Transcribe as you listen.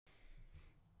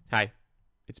Hi,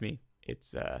 it's me.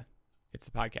 It's the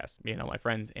podcast, me and all my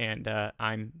friends, and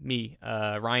I'm me,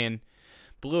 Ryan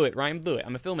Blewett. Ryan Blewett.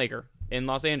 I'm a filmmaker in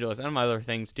Los Angeles, and I'm other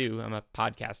things too. I'm a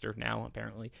podcaster now,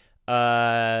 apparently.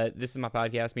 This is my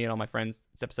podcast, me and all my friends.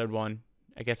 It's episode 1.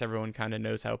 I guess everyone kind of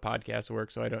knows how podcasts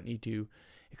work, so I don't need to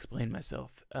explain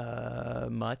myself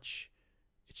much.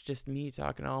 It's just me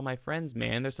talking to all my friends,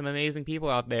 man. There's some amazing people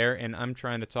out there, and I'm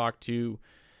trying to talk to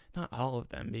not all of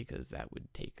them because that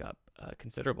would take up a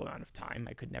considerable amount of time.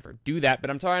 I could never do that, but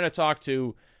I'm trying to talk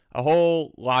to a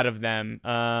whole lot of them.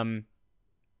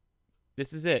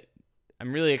 This is it.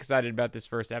 I'm really excited about this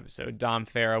first episode. Dom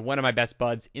Farah, one of my best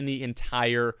buds in the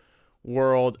entire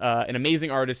world, an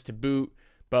amazing artist to boot,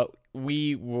 but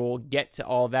we will get to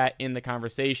all that in the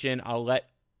conversation. I'll let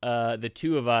the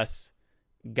two of us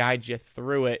guide you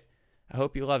through it. I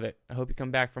hope you love it. I hope you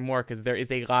come back for more because there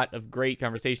is a lot of great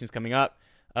conversations coming up.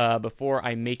 Before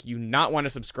I make you not want to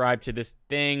subscribe to this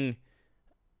thing,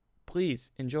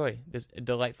 please enjoy this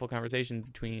delightful conversation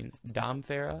between Dom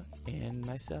Farah and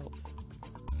myself.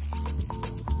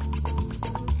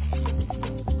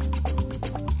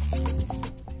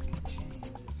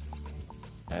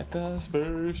 At the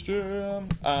Space Jam.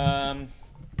 I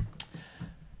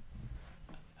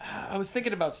was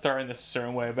thinking about starting this a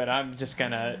certain way, but I'm just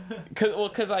gonna...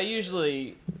 Because I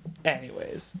usually...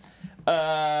 Anyways...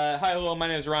 Hi, hello, my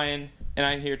name is Ryan, and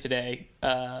I'm here today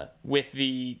with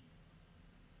the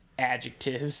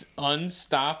adjectives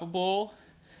unstoppable,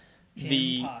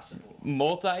 Impossible. The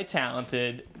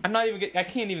multi-talented, I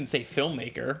can't even say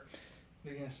filmmaker. What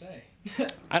are you going to say?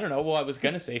 I don't know, well, I was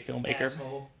going to say filmmaker.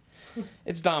 Asshole.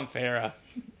 It's Dom Farah.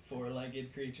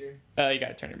 Four-legged creature. You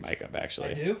gotta turn your mic up,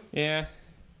 actually. I do? Yeah.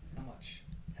 How much?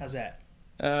 How's that?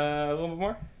 A little bit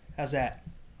more? How's that?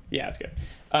 Yeah, it's good.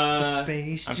 The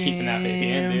Space I'm Jam. keeping that baby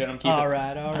in, dude. All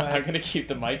right. I'm gonna keep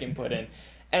the mic input in.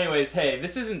 Anyways, hey,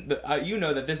 this isn't you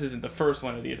know that this isn't the first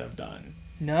one of these I've done.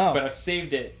 No. But I've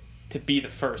saved it to be the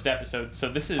first episode, so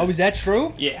this is... Oh, is that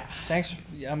true? Yeah. Thanks.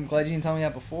 I'm glad you didn't tell me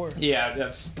that before. Yeah,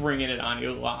 I'm springing it on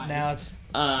you live. Now it's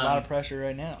a lot of pressure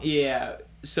right now. Yeah,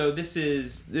 so this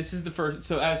is the first...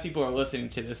 So as people are listening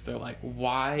to this, they're like,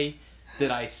 why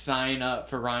did I sign up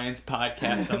for Ryan's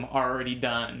podcast? I'm already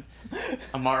done.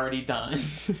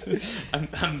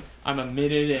 I'm a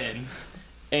minute in.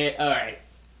 And, all right.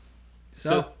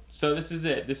 So this is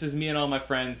it. This is me and all my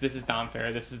friends. This is Dom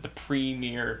Farah. This is the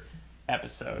premiere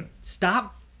episode.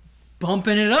 Stop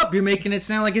bumping it up. You're making it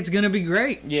sound like it's going to be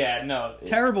great. Yeah, no.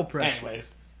 Terrible pressure.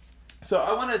 Anyways, so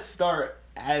I want to start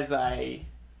as I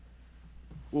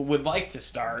would like to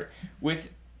start with...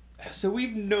 So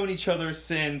we've known each other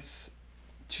since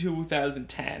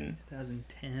 2010.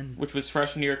 2010. Which was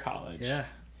freshman year of college. Yeah.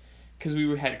 Because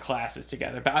we had classes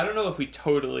together. But I don't know if we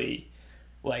totally...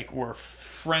 were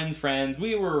friends.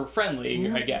 We were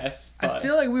friendly, I guess. But... I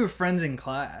feel like we were friends in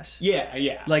class.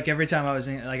 Yeah. Like, every time I was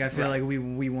in... Like, I feel like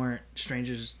we weren't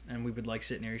strangers, and we would, like,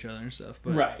 sit near each other and stuff.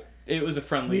 But right. It was a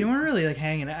friendly... We weren't really, like,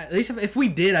 hanging out. At least if we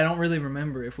did, I don't really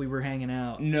remember if we were hanging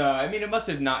out. No, I mean, it must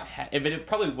have not... But it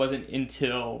probably wasn't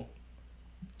until,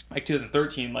 like,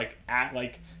 2013, like, at,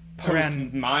 like, post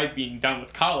my being done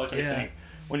with college, I think,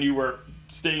 when you were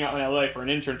staying out in LA for an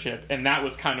internship, and that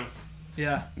was kind of...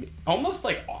 Yeah. Almost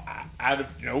like out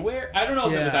of nowhere. I don't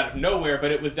know if it was out of nowhere,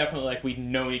 but it was definitely like we'd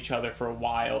known each other for a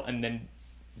while, and then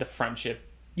the friendship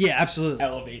absolutely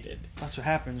elevated. That's what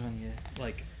happens when you,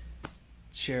 like,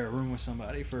 share a room with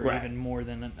somebody for even more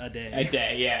than a day. A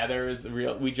day, yeah. There was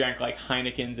we drank, like,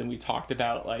 Heinekens, and we talked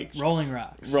about, like... Rolling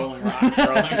Rocks.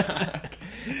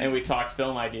 And we talked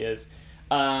film ideas.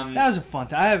 That was a fun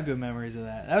time. I have good memories of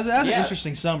that. That was an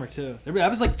interesting summer, too. That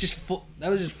was, like, just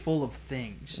full of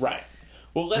things. Right.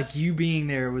 Well, like, you being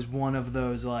there was one of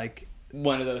those, like...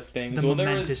 One of those things. The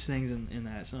momentous things in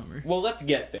that summer. Well, let's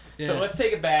get there. Yeah. So let's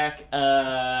take it back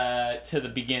to the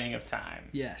beginning of time.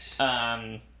 Yes.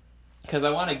 Because I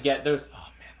want to get... there's going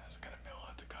to be a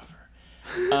lot to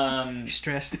cover.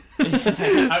 Stressed?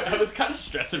 I was kind of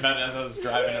stressed about it as I was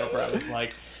driving over. I was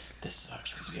like, this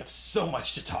sucks because we have so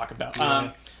much to talk about.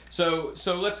 So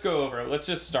let's go over it. Let's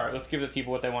just start. Let's give the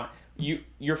people what they want.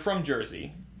 You're from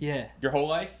Jersey. Yeah. Your whole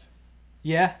life?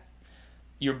 Yeah.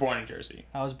 You were born in Jersey.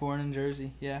 I was born in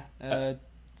Jersey, yeah.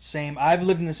 Same. I've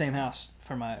lived in the same house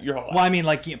for your whole life. Well, I mean,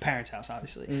 like, parents' house,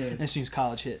 obviously. Mm-hmm. And as soon as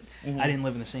college hit, I didn't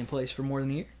live in the same place for more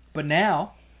than a year. But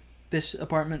now, this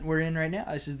apartment we're in right now,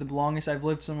 this is the longest I've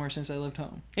lived somewhere since I lived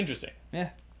home. Interesting.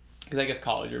 Yeah. Because I guess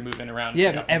college, you're moving around.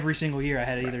 Yeah, but every single year I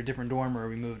had either a different dorm or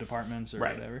we moved apartments or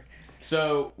whatever.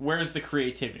 So, where's the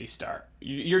creativity start?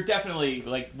 You're definitely,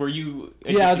 like, were you...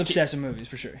 Yeah, I was obsessed with movies,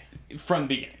 for sure. From the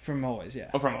beginning? From always, yeah.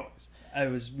 Oh, from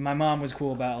always. My mom was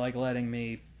cool about, like, letting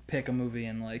me pick a movie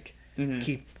and like Mm-hmm.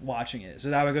 keep watching it.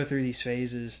 So I would go through these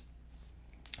phases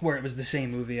where it was the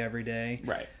same movie every day.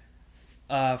 Right.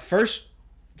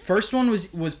 First one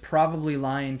was probably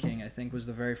Lion King. I think was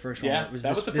the very first one. Yeah, that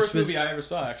was the first movie I ever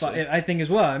saw. Actually, I think as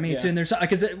well. I mean, Yeah. too, and there's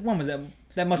because one was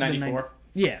that must have been 94.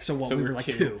 Yeah, so what So we were like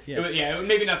two. Yeah,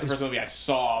 maybe not the first movie I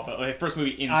saw, but like the first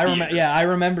movie in theaters. I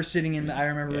remember sitting in. I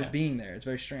remember Yeah. being there. It's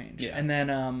very strange. Yeah. And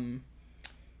then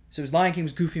so it was Lion King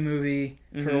was a goofy movie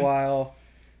for a Mhm. while.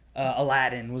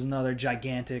 Aladdin was another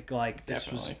gigantic like this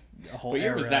Definitely. was a whole. What year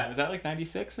era. was that? Was that like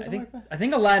 96 or I something think like that? I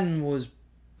think Aladdin was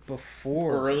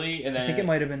before. Early, and then I think it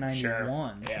might have been Sure.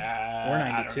 91 Yeah, or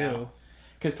 92.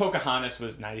 Because Pocahontas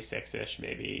was 96-ish,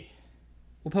 maybe.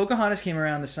 Well, Pocahontas came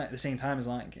around the same time as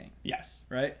Lion King, Yes.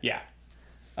 right? Yeah.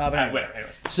 But anyway. Whatever.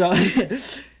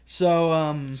 Anyways.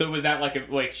 So So was that like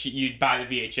you'd buy the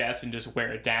VHS and just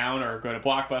wear it down, or go to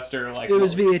Blockbuster? Like it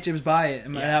was what VH. It was buy it.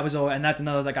 And Yeah. that was all. And that's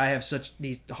another like I have such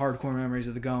these hardcore memories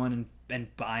of the going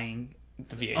and buying,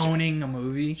 the VHS. owning a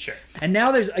movie. Sure. And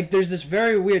now there's this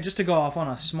very weird. Just to go off on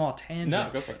a small tangent. No,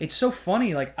 go for it. It's so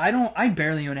funny. Like I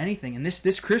barely own anything. And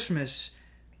this Christmas,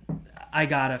 I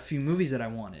got a few movies that I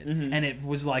wanted, Mm-hmm. and it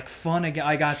was like fun.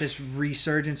 I got this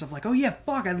resurgence of like, oh yeah,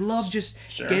 fuck, I love just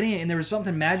Sure. getting it. And there was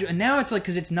something magical. And now it's like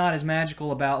because it's not as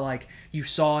magical about like you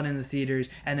saw it in the theaters,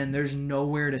 and then there's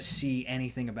nowhere to see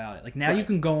anything about it. Like now you Right.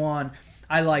 can go on.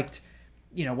 I liked,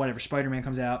 whatever Spider-Man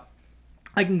comes out,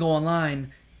 I can go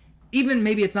online. Even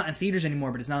maybe it's not in theaters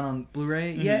anymore, but it's not on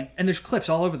Blu-ray yet, and there's clips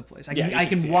all over the place. I Mm-hmm. Yeah, can, you I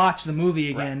can see can it. watch the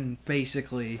movie again,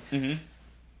 basically. Mm-hmm.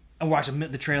 I watched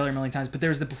the trailer a million times, but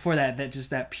there was before that just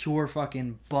that pure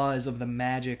fucking buzz of the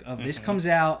magic of this comes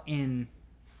out in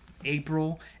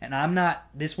April, and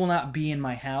this will not be in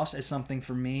my house as something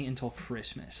for me until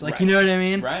Christmas. Like, Right. you know what I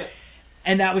mean? Right.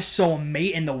 And that was so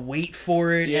amazing, and the wait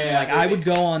for it. Yeah, and like I would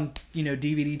go on,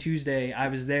 DVD Tuesday. I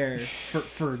was there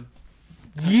for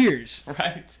years.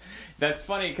 Right. That's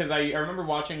funny because I remember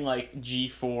watching like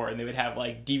G4 and they would have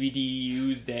like DVD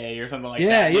Use Day or something like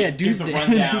Yeah, that. yeah, Like, give the Doomsday.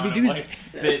 rundown of, DVD like,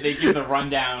 they give the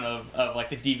rundown of like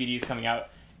the DVDs coming out.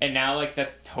 And now like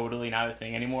that's totally not a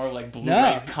thing anymore. Like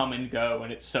Blu-rays come and go,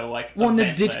 and it's so like Well,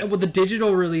 eventless. the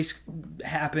digital release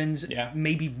happens Yeah.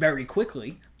 maybe very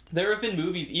quickly. There have been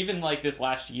movies even like this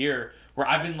last year where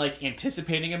I've been like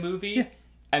anticipating a movie,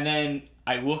 and then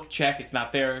I check, it's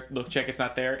not there. Check, it's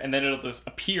not there, and then it'll just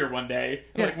appear one day.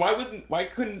 I'm like, why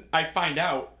couldn't I find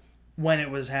out When it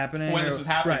was happening. when this was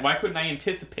happening? Right. Why couldn't I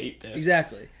anticipate this?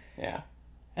 Exactly. Yeah.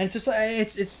 And it's just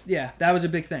it's that was a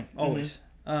big thing always.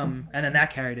 Mm-hmm. And then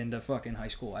that carried into fucking high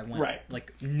school. I went Right.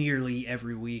 like nearly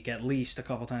every week, at least a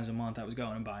couple times a month. I was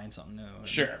going and buying something new.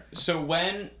 Sure. So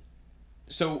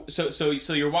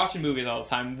so you're watching movies all the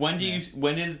time. When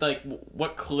is like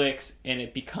what clicks and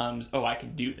it becomes, oh, I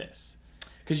can do this?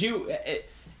 Because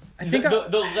I think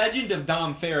the legend of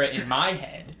Dom Farah in my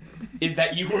head is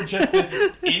that you were just this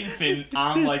infant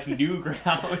on like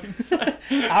Newgrounds.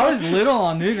 I was little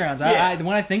on Newgrounds. Yeah. I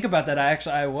when I think about that,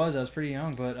 I was pretty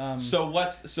young, but So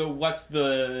what's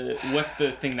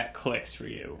the thing that clicks for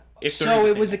you? If there is so a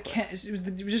it thing was that clicks. it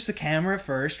was just the camera at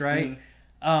first, right?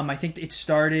 Mm-hmm. I think it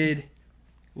started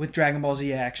with Dragon Ball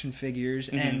Z action figures,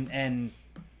 Mm-hmm. and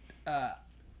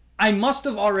I must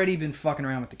have already been fucking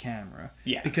around with the camera.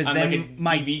 Yeah, because on then like a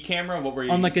my DV camera. What were you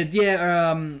on like a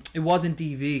it wasn't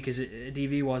DV because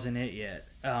DV wasn't it yet.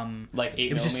 like 8mm?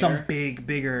 It was just some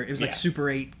bigger. It was like Yeah. Super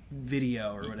 8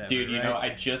 video or whatever. Dude, you right? know, I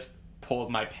just pulled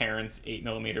my parents'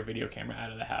 8mm video camera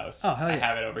out of the house. Oh, hell I yeah.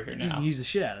 have it over here You now. can use the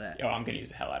shit out of that. Oh, I'm gonna use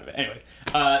the hell out of it. Anyways,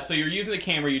 so you're using the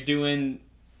camera. You're doing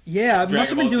Yeah, I Dragon must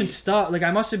have been Ball doing Z. stuff. Like I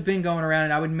must have been going around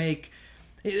and I would make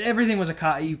everything was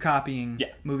you copying Yeah.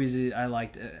 movies that I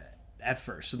liked at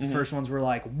first. So the Mm-hmm. first ones were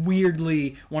like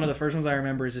weirdly. One of the first ones I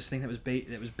remember is this thing that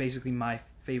was basically My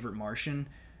Favorite Martian.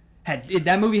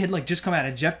 That movie had like just come out.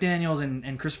 Had Jeff Daniels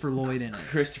and Christopher Lloyd in it.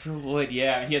 Christopher Lloyd.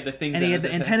 Yeah, he had the things. And he had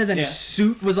the antennas and yeah. his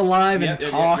suit was alive Yep, and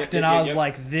yep, talked, yep, and yep, I was yep.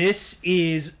 like, "This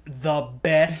is the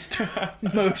best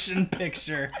motion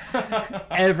picture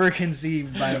ever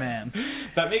conceived by man."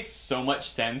 That makes so much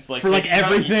sense. Like For, like,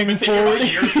 everything Think about forward.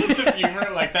 your sense of humor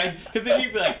like that, because then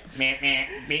you'd be like, meh, meh,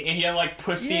 meh, and he'd like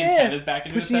push the antennas back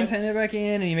into push his the head. antenna back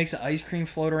in, and he makes the ice cream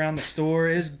float around the store.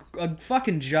 It was a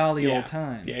fucking jolly Yeah. old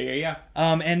time. Yeah.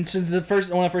 And so one of the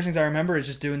first things I remember is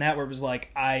just doing that, where it was like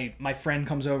my friend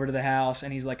comes over to the house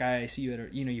and he's like, "I see you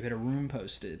you had a room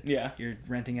posted. Yeah. You're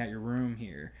renting out your room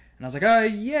here." And I was like, oh,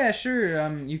 yeah, sure,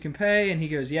 you can pay. And he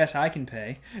goes, yes, I can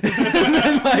pay. And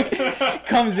then, like,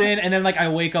 comes in, and then, like, I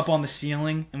wake up on the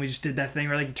ceiling, and we just did that thing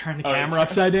where, like, you turn the camera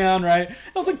upside down, right? And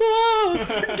I was like, oh,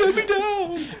 get me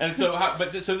down. And so,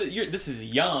 this is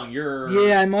young. You're...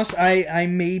 Yeah, I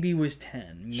maybe was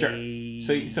 10. Sure.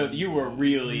 Maybe so you were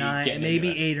really 9, getting maybe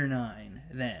into it. 8 or 9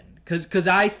 then. Because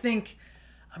I think,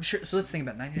 I'm sure, so let's think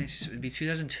about 1996, it would be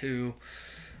 2002.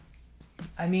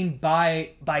 I mean,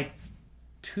 by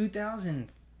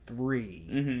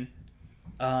 2003,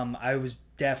 I was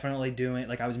definitely doing,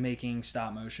 like, I was making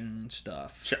stop motion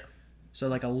stuff. Sure. So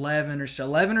like 11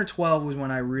 or 12 was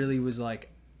when I really was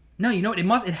like, no, you know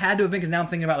what? It had to have been, because now I'm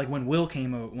thinking about like when Will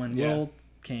came. Will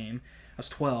came, I was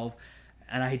 12,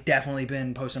 and I had definitely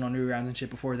been posting on Newgrounds and shit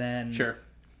before then. Sure.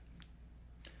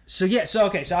 So yeah, so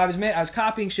I was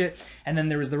copying shit, and then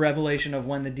there was the revelation of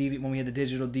when we had the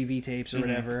digital DV tapes or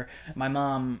whatever. My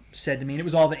mom said to me, and it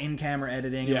was all the in-camera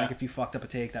editing. Yeah. And like if you fucked up a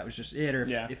take, that was just it. Or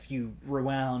if you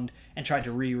rewound and tried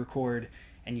to re-record,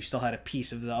 and you still had a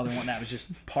piece of the other one, that was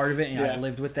just part of it. And I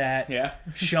lived with that. Yeah.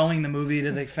 Showing the movie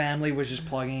to the family was just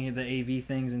plugging the AV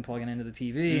things and plugging into the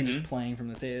TV and just playing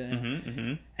from the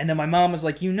TV. And then my mom was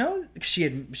like,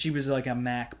 she was like a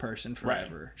Mac person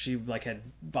forever. Right. She like had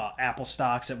bought Apple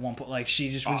stocks at one point. Like she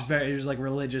just was like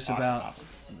religious about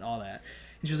all that.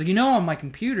 And she was like, on my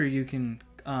computer you can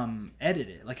edit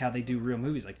it like how they do real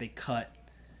movies. Like they cut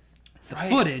the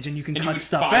footage, and you can cut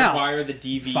stuff out. Firewire the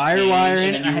DV,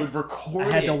 and then you would record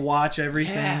it. I had to watch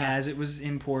everything as it was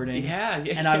importing.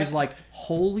 And I was like,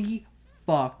 holy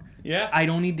fuck. Yeah. I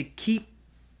don't need to keep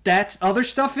that other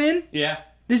stuff in. Yeah.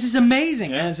 This is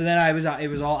amazing. Yeah. And so then it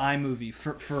was all iMovie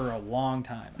for a long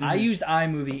time. I used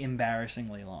iMovie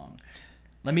embarrassingly long.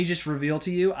 Let me just reveal to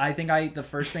you, I think the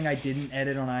first thing I didn't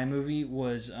edit on iMovie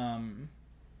was I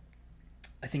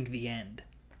think The End.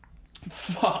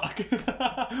 Fuck.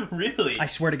 Really? I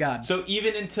swear to God. So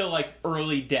even until like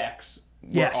early decks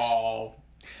were all...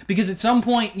 Because at some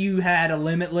point you had a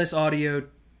limitless audio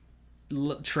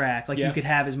track. Like you could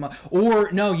have as much...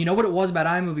 Or, no, you know what it was about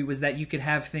iMovie was that you could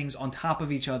have things on top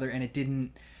of each other and it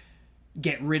didn't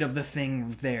get rid of the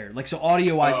thing there. Like, so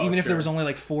audio-wise, even if there was only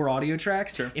like 4 audio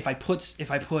tracks, if I put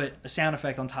a sound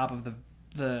effect on top of the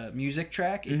music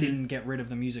track, it didn't get rid of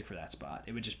the music for that spot.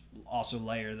 It would just also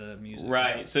layer the music.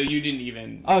 Right. So you didn't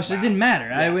even... Oh, so it didn't matter.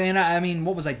 Yeah. I mean,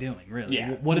 what was I doing, really?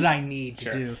 Yeah. What did I need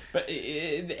to do? But,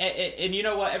 and you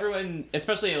know what? Everyone,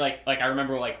 especially like I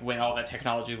remember like when all that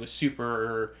technology was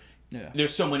super...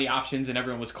 There's so many options and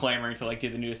everyone was clamoring to like do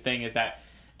the newest thing, is that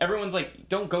everyone's like,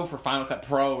 don't go for Final Cut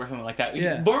Pro or something like that.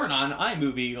 Yeah. Learn on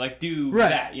iMovie, like do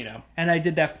that, And I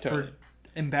did that for...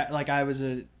 Like I was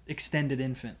a extended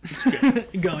infant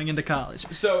going into college.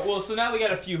 So now we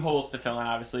got a few holes to fill in,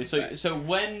 obviously. So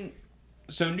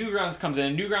Newgrounds comes in,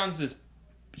 and Newgrounds is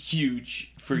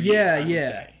huge for you. I would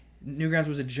say. Newgrounds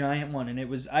was a giant one, and it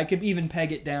was, I could even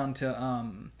peg it down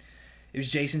to it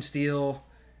was Jason Steele,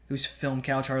 who's filmed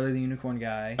Cal Charlie the Unicorn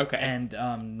Guy, and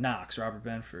Knox, Robert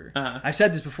Benford. I've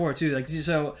said this before too. Like,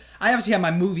 so I obviously have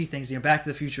my movie things. Back to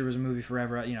the Future was a movie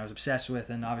forever. I was obsessed with,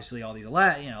 and obviously all these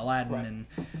Aladdin and.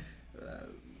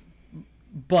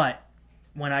 But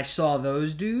when I saw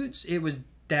those dudes, it was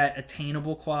that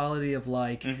attainable quality of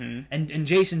like, and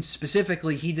Jason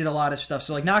specifically, he did a lot of stuff.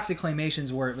 So like Knox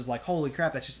Acclamations, where it was like, holy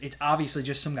crap, it's obviously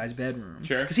just some guy's bedroom.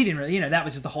 Sure. Because he didn't really, that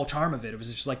was just the whole charm of it. It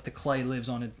was just like the clay lives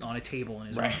on a table in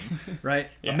his room, right?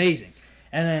 Yeah. Amazing.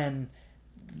 And then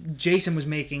Jason was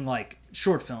making like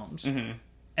short films, and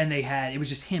it was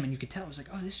just him, and you could tell it was like,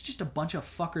 oh, this is just a bunch of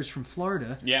fuckers from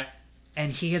Florida. Yeah.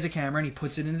 And he has a camera, and he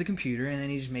puts it into the computer, and then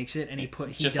he just makes it, and he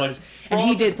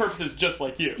did purposes just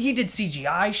like you. He did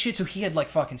CGI shit, so he had like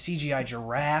fucking CGI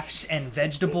giraffes and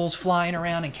vegetables flying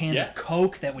around, and cans of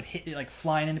Coke that would hit like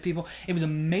flying into people. It was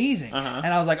amazing, and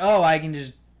I was like, oh, I can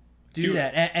just do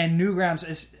that. And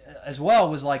Newgrounds as well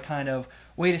was like kind of,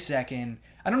 wait a second.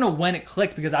 I don't know when it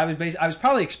clicked, because I was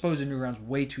probably exposed to Newgrounds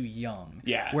way too young.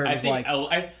 Yeah, where it was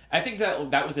I think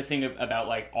that was the thing about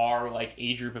like our like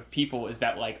age group of people, is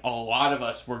that like a lot of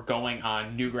us were going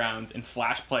on Newgrounds and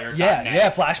FlashPlayer. Yeah,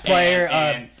 FlashPlayer,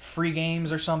 and free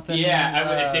games or something.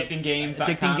 Yeah, Addicting Games,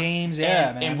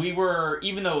 man. And we were,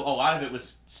 even though a lot of it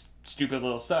was stupid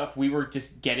little stuff, we were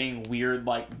just getting weird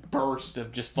like bursts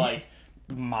of just like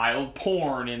mild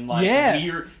porn and like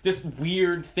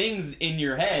weird things in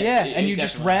your head. Yeah, and you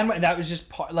just ran. That was just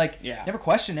part. Like, never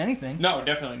questioned anything. No,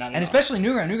 definitely not. And especially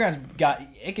Newgrounds.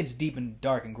 Newgrounds gets deep and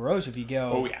dark and gross if you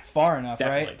go far enough,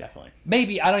 right? Definitely.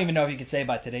 Maybe I don't even know if you could say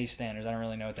by today's standards. I don't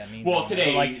really know what that means. Well,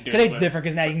 today's different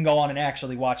because now you can go on and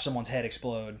actually watch someone's head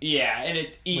explode. Yeah, and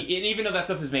and even though that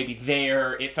stuff was maybe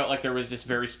there, it felt like there was just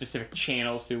very specific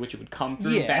channels through which it would come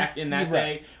through back in that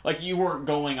day. Like you weren't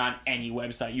going on any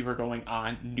website; you were going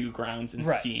on Newgrounds and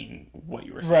seeing what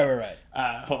you were seeing. Right.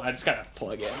 Hold on, I just gotta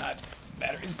plug in.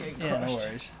 Battery's getting crushed. Yeah, no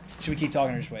worries. Should we keep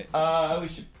talking or just wait? We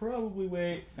should probably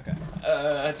wait. Okay.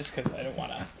 Just because I don't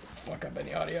want to fuck up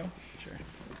any audio. Sure.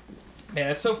 Man,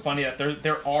 it's so funny that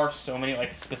there are so many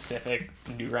like specific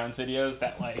Newgrounds videos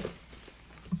that like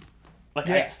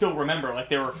I still remember, like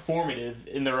they were formative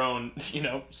in their own,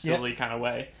 silly kind of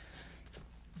way.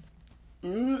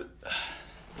 I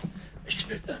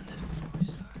should have done this before we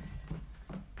started.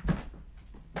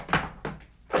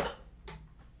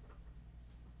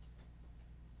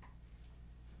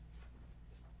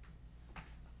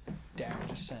 Darren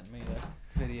just sent me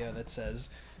a video that says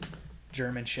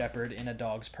German Shepherd in a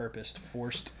dog's purpose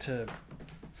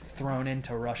thrown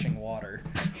into rushing water.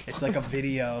 It's like a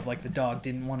video of like the dog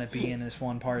didn't want to be in this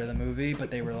one part of the movie,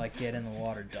 but they were like, get in the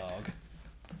water, dog.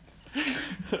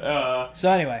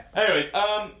 So anyways,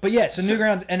 but yeah, so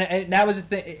Newgrounds, and that was a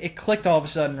thing. It clicked all of a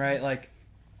sudden, right? Like,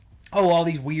 all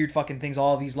these weird fucking things,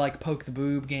 all these like poke the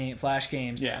boob flash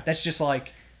games. Yeah, that's just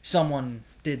like someone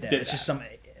did that. It's just some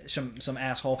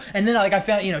asshole. And then like I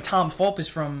found, Tom Fulp is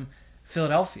from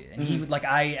Philadelphia, and he would like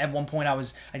at one point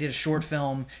I did a short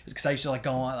film because I used to like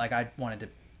go on, like I wanted to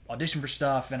audition for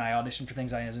stuff, and I auditioned for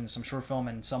things. I was in some short film,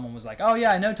 and someone was like, "Oh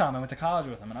yeah, I know Tom. I went to college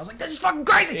with him," and I was like, "This is fucking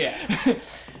crazy." Yeah.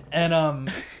 And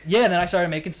then I started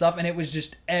making stuff, and it was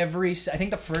just I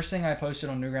think the first thing I posted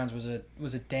on Newgrounds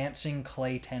was a dancing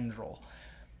clay tendril,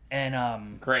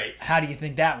 and great. How do you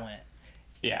think that went?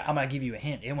 Yeah. I'm going to give you a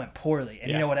hint. It went poorly.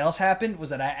 And you know what else happened? Was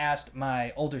that I asked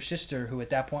my older sister, who at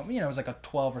that point, was like a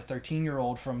 12 or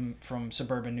 13-year-old from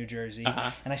suburban New Jersey.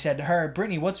 And I said to her,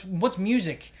 Brittany, what's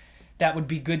music that would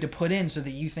be good to put in so that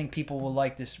you think people will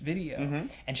like this video?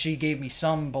 And she gave me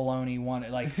some baloney one,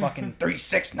 like fucking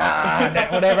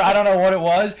 369, whatever. I don't know what it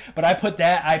was, but I put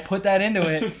that into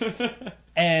it.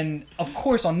 And of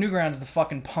course on Newgrounds, the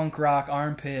fucking punk rock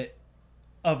armpit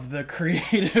of the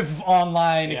creative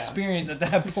online experience at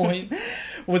that point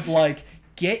was like,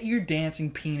 get your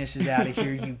dancing penises out of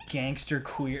here, you gangster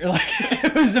queer. Like,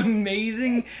 it was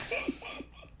amazing.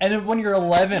 And then when you're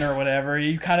 11 or whatever,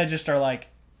 you kind of just are like,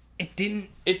 it doesn't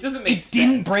make sense. It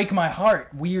didn't break my heart,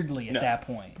 weirdly, at that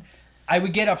point. I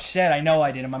would get upset. I know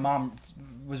I did. And my mom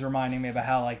was reminding me about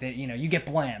how, like, that, you get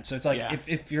bland. So it's like,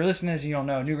 if you're listening to this and you don't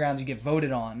know, Newgrounds, you get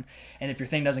voted on. And if your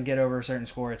thing doesn't get over a certain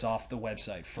score, it's off the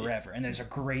website forever. And there's a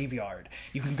graveyard.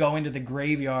 You can go into the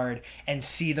graveyard and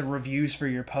see the reviews for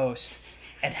your post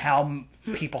and how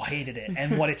people hated it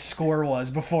and what its score was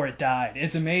before it died.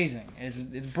 It's amazing.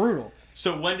 It's brutal.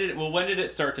 So when did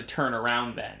it start to turn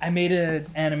around then? I made an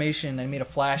animation. I made a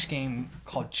flash game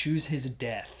called Choose His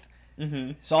Death.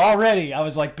 Mm-hmm. So already I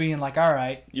was like being like, all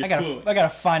right, I gotta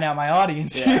find out my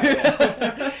audience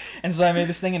here. And so I made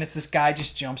this thing, and it's this guy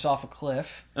just jumps off a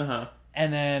cliff, and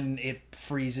then it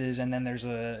freezes, and then there's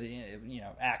a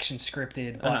action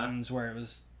scripted buttons where it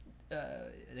was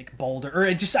like bolder, or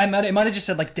it might have just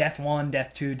said like death 1,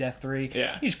 death 2, death 3.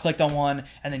 Yeah, you just clicked on one,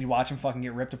 and then you watch him fucking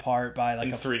get ripped apart by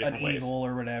like an ways. eagle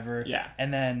or whatever. Yeah,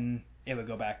 and then it would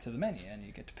go back to the menu, and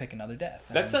you get to pick another death.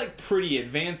 That's like pretty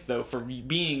advanced, though, for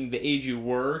being the age you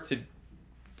were to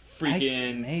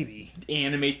freaking maybe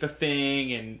animate the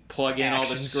thing and plug in all the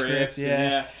scripts.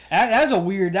 Yeah. That was a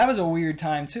weird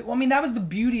time too. Well, I mean, that was the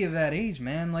beauty of that age,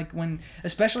 man. Like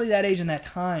especially that age and that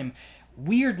time.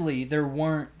 Weirdly, there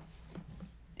weren't.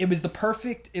 It was the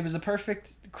perfect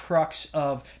crux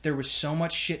of there was so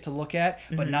much shit to look at,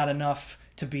 but not enough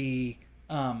to be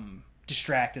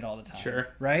distracted all the time. Sure.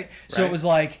 Right? So it was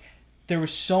like there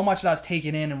was so much that I was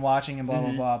taking in and watching and blah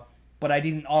blah blah, but I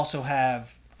didn't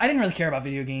really care about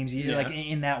video games either, like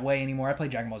in that way anymore. I played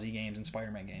Dragon Ball Z games and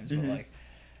Spider-Man games, but like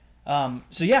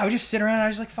so yeah, I would just sit around and I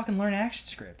just like fucking learn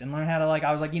ActionScript and learn how to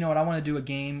I was like, what, I want to do a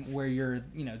game where you're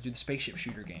do the spaceship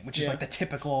shooter game, which is like the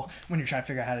typical when you're trying to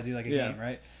figure out how to do like a game,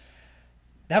 right?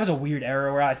 That was a weird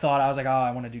era where I thought I was like, oh,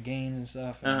 I want to do games and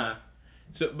stuff.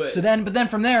 So then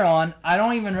from there on, I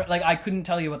don't even I couldn't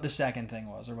tell you what the second thing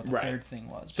was or what the third thing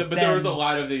was. But there was a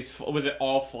lot of these. Was it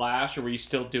all Flash, or were you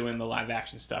still doing the live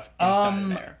action stuff inside of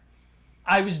there?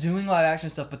 I was doing live action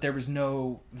stuff, but there was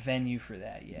no venue for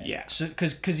that yet. Yeah. So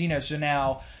because so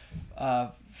now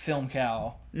Film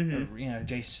Cow, or, you know,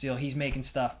 Jason Steele. He's making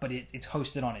stuff, but it's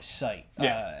hosted on his site.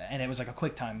 And it was like a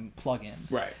QuickTime plugin.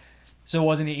 Right. So it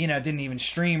wasn't, you know, it didn't even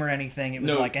stream or anything. It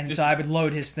was so I would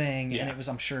load his thing, and it was,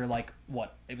 I'm sure, like,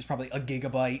 it was probably a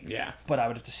gigabyte. Yeah. But I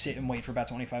would have to sit and wait for about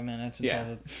 25 minutes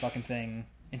until the fucking thing,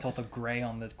 until the gray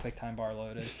on the QuickTime bar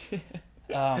loaded.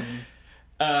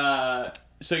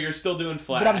 So you're still doing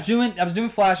Flash. But I was doing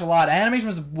Flash a lot.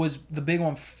 Animation was the big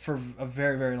one for a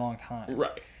very, very long time.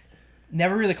 Right.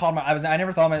 Never really called I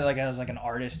never thought of myself like as like an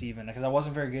artist even, because I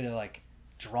wasn't very good at like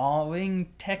drawing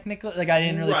technically. Like I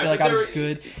didn't really feel like I was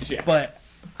good. Yeah. But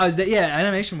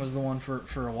animation was the one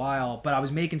for a while. But I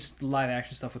was making live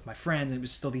action stuff with my friends, and it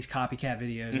was still these copycat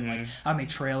videos. And like I made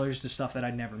trailers to stuff that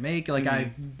I'd never make. Like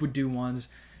I would do ones.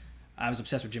 I was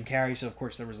obsessed with Jim Carrey, so of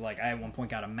course there was like I at one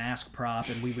point got a mask prop,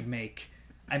 and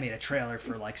I made a trailer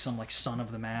for like some like Son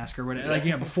of the Mask or whatever, like,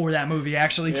 you know, before that movie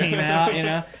actually came out, you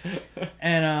know,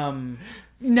 and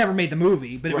never made the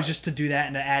movie, but it was just to do that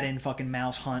and to add in fucking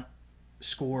Mouse Hunt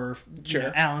score, you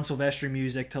know, Alan Silvestri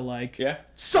music to like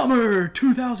Summer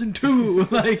 2002,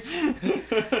 like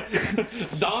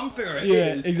Dom Farah.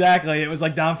 Yeah, exactly. It was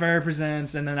like Dom Farah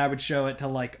presents, and then I would show it to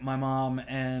like my mom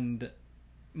and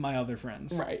my other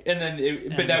friends, right? And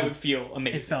then, but that would feel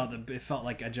amazing. It felt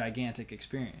like a gigantic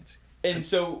experience. And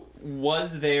so,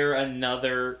 was there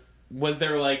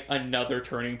like another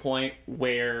turning point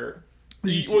where?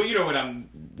 You know what I'm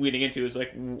leading into is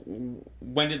like,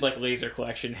 when did like Laser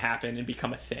Collection happen and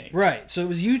become a thing? Right. So it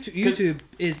was YouTube. YouTube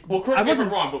is correct me if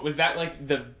I'm wrong, but was that like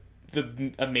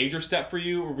a major step for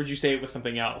you, or would you say it was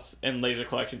something else? And Laser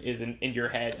Collection isn't in your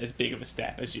head as big of a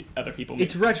step as other people make?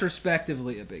 It's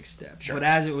retrospectively a big step, but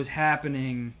as it was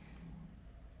happening,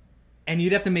 and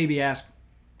you'd have to maybe ask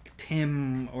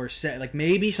Tim or Seth, like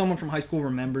maybe someone from high school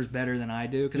remembers better than I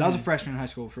do, because I was a freshman in high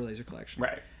school for Laser Collection,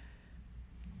 right?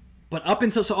 But up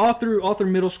until all through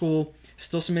middle school,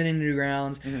 still submitting to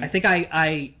Newgrounds. I think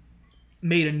I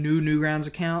made a new Newgrounds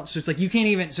account, so it's like you can't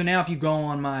even. So now if you go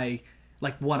on my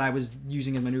like what I was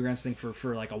using as my Newgrounds thing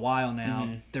for like a while now,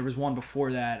 there was one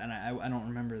before that, and I don't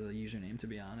remember the username, to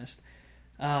be honest.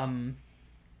 And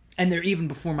there, even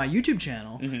before my YouTube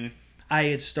channel, I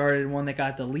had started one that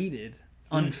got deleted.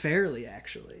 Unfairly,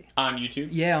 actually. On YouTube?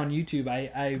 Yeah, on YouTube.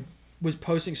 I was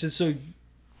posting, so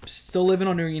still living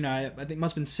on, you know, I think it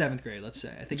must have been 7th grade, let's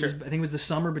say. I think it was the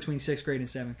summer between 6th grade and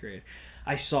 7th grade.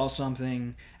 I saw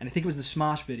something, and I think it was the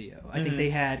Smosh video. I think they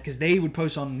had, because they would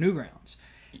post on Newgrounds,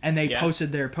 and they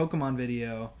posted their Pokemon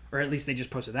video, or at least they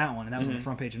just posted that one, and that was on the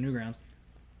front page of Newgrounds.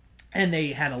 And they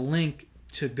had a link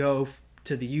to go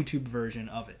to the YouTube version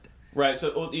of it. Right,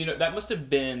 so, you know, that must have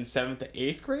been 7th to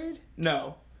 8th grade?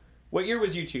 No. What year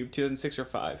was YouTube? 2006 or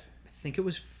 5? I think it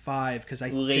was 5, because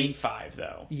Late 5,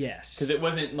 though. Yes. Because it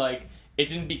wasn't like... It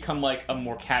didn't become like a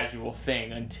more casual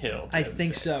thing until 2006. I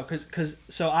think so. Because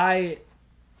I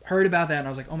heard about that, and I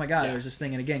was like, oh my god, there's this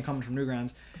thing, and again, coming from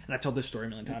Newgrounds, and I've told this story a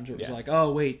million times, where it was like,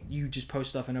 oh wait, you just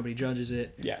post stuff and nobody judges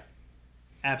it. Yeah.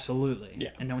 Absolutely. Yeah.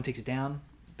 And no one takes it down.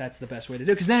 That's the best way to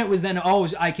do it. Because then it was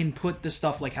always, I can put the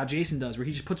stuff like how Jason does, where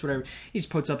he just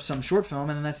puts up some short film,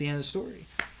 and then that's the end of the story.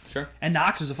 Sure. And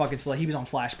Knox was a fucking slut. He was on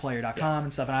flashplayer.com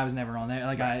and stuff, and I was never on there.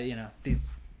 Like,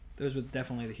 those were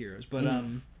definitely the heroes. But,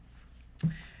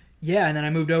 yeah, and then I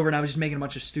moved over, and I was just making a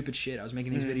bunch of stupid shit. I was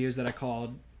making these videos that I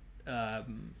called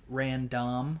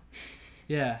Random.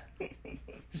 Yeah.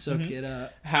 Soak it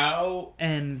up. How?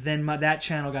 And then that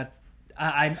channel got...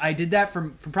 I did that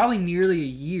for probably nearly a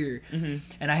year,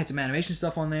 and I had some animation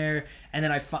stuff on there, and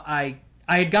then I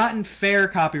had gotten fair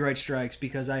copyright strikes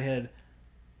because I had...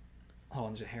 Hold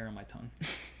on, there's a hair on my tongue.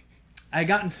 I had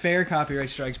gotten fair copyright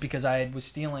strikes because I was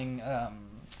stealing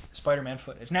Spider-Man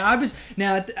footage. Now,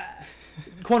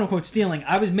 quote unquote stealing,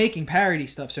 I was making parody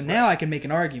stuff, so now I can make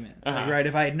an argument, right?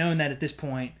 If I had known that at this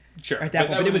point, at that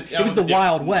point, but it was the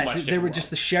Wild West. They were just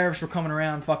the sheriffs were coming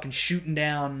around, fucking shooting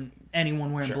down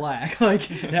anyone wearing black. Like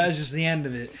that was just the end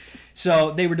of it.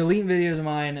 So they were deleting videos of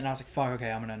mine, and I was like, "Fuck, okay,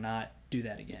 I'm gonna not do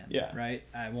that again." Yeah, right.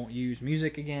 I won't use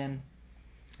music again.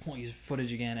 Won't use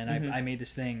footage again. And I made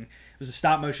this thing. It was a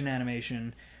stop motion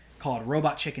animation called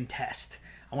Robot Chicken Test.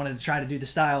 I wanted to try to do the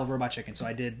style of Robot Chicken, so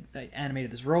I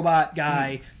animated this robot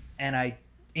guy, and I,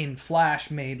 in Flash,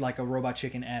 made like a Robot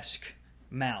Chicken-esque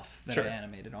mouth that I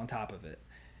animated on top of it.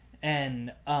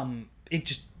 And it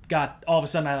just got, all of a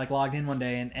sudden I like logged in one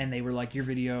day, and they were like, your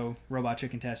video, Robot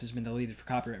Chicken Test, has been deleted for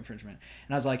copyright infringement.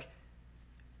 And I was like,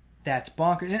 that's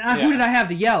bonkers. And who did I have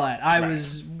to yell at? I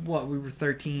was, we were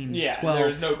 13, 12. There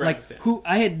was no ground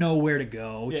I had nowhere to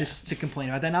go just to complain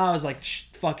about that. And I was like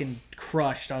fucking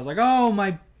crushed. I was like, oh,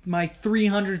 my my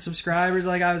 300 subscribers.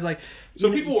 Like I was like,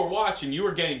 so people were watching. You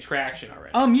were getting traction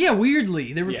already. Yeah,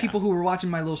 weirdly there were people who were watching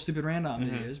my little stupid random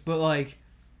videos, but like.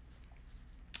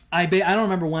 I don't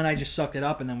remember when I just sucked it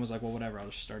up and then was like, well, whatever, I'll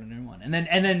just start a new one. And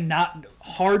then not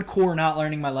hardcore not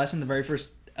learning my lesson. The very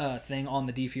first thing on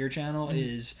the D Fear channel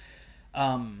is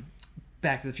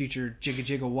Back to the Future Jigga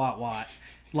Jigga Watt Watt,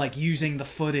 like using the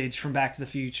footage from Back to the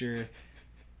Future.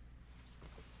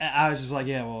 I was just like,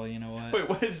 yeah, well, you know what? Wait,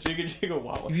 what is Jigga Jigga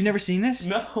Watt Watt? Have you never seen this?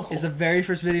 No. It's the very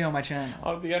first video on my channel.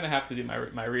 I'm gonna have to do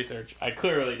my research. I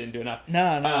clearly didn't do enough.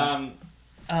 No.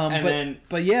 And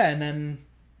then.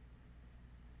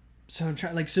 So I'm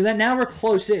trying, so that now we're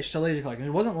close-ish to Laser Collection. It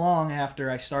wasn't long after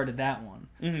I started that one.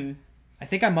 Mm-hmm. I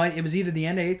think it was either the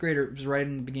end of 8th grade or it was right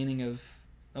in the beginning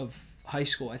of high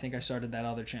school. I think I started that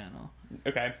other channel.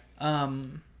 Okay.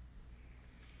 And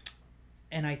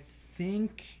I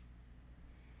think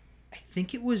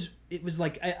it was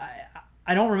like,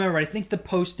 I don't remember, but I think the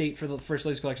post date for the first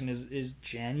Laser Collection is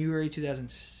January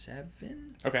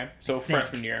 2007. Okay, so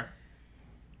freshman year.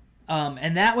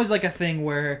 And that was like a thing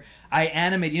where I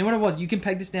animated. You know what it was? You can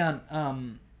peg this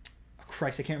down.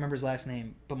 Christ, I can't remember his last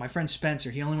name. But my friend Spencer,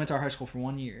 he only went to our high school for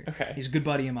 1 year. Okay. He's a good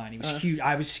buddy of mine. He was huge.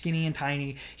 I was skinny and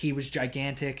tiny. He was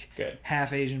gigantic. Good.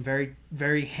 Half Asian, very,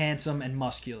 very handsome and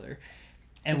muscular.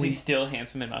 And Is he still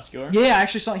handsome and muscular? Yeah, I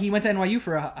actually saw. He went to NYU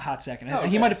for a hot second. Oh, okay.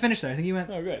 He might have finished there. I think he went.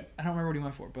 Oh, good. I don't remember what he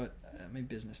went for, but maybe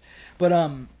business. But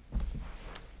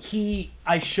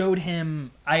I showed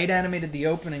him. I had animated the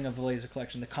opening of the Laser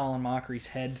Collection, the Colin Mockery's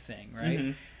head thing, right?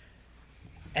 Mm-hmm.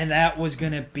 And that was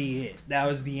gonna be it. That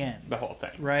was the end. The whole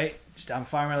thing, right? Just I'm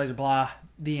firing my laser, blah.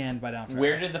 The end by Down Forever.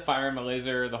 Where did the fire my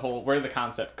laser? Where did the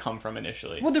concept come from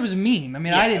initially? Well, there was a meme. I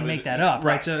mean, I didn't make that up,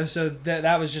 right? So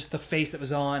that was just the face that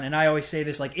was on. And I always say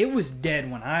this, like, it was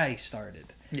dead when I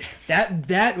started. Yes.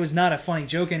 That was not a funny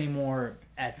joke anymore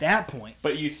at that point.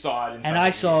 But you saw it, and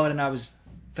I saw it, and I was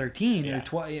 13 or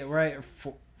 12, right?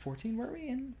 14 were we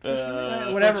in?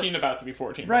 Whatever. 13, about to be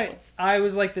 14. Right. Probably. I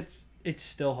was like, it's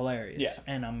still hilarious. Yeah.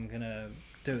 And I'm gonna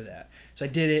do that. So I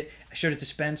did it. I showed it to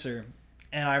Spencer,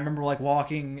 and I remember like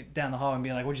walking down the hall and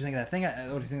being like, "What do you think of that thing? What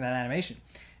do you think of that animation?"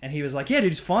 And he was like, "Yeah,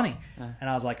 dude, it's funny." And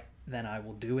I was like, "Then I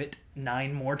will do it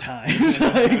 9 more times."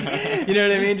 Like, you know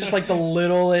what I mean? Just like the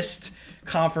littlest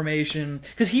confirmation,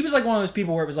 because he was like one of those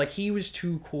people where it was like he was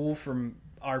too cool for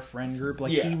our friend group.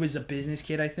 Like he was a business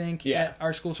kid, I think, at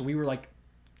our school, so we were like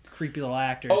creepy little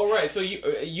actors. Oh right, so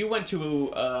you went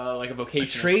to like a vocational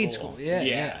trade school.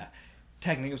 Yeah.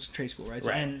 Technically, it was a trade school, right?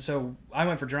 Right. So I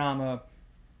went for drama.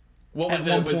 What was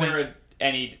it? Was there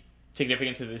any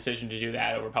significance to the decision to do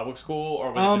that over public school,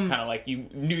 or was it just kind of like you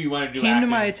knew you wanted to do acting? Came to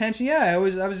my attention. Yeah, I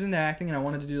was into acting, and I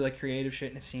wanted to do like creative shit,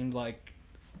 and it seemed like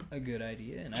a good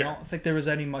idea. And sure. I don't think there was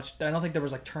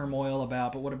like turmoil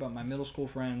about. But what about my middle school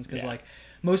friends? Because like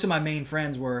most of my main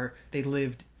friends they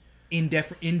lived in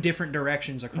different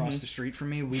directions across the street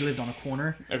from me. We lived on a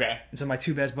corner. Okay. And so my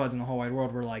 2 best buds in the whole wide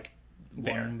world were like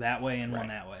there. One that way and one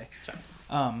that way. So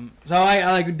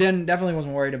I like definitely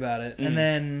wasn't worried about it. And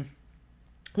then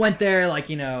went there, like,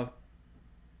 you know,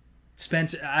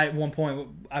 Spencer, at one point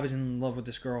I was in love with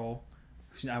this girl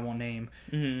who I won't name.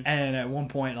 And at one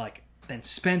point, like, then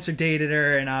Spencer dated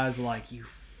her, and I was like, you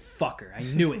fucker. I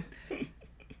knew it.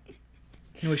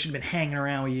 Knew I should have been hanging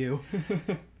around with you.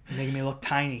 Making me look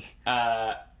tiny.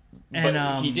 But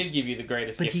he did give you the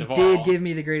greatest gift of all. But he did give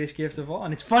me the greatest gift of all.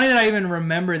 And it's funny that I even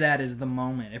remember that as the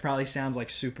moment. It probably sounds like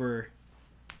super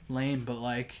lame, but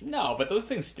like... No, but those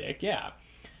things stick, yeah.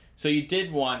 So you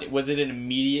did one. Was it an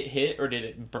immediate hit, or did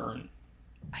it burn?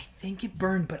 I think it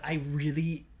burned, but I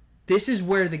really... This is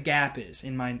where the gap is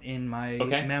in my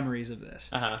memories of this.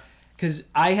 Uh-huh. Because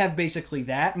I have basically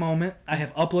that moment. I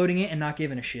have uploading it and not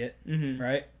giving a shit,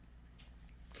 right?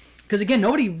 Because again,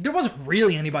 there wasn't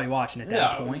really anybody watching at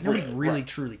that point. Nobody really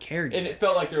truly cared. And it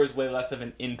felt like there was way less of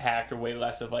an impact, or way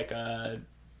less of like a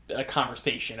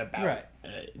conversation about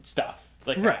stuff.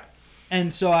 Like that. And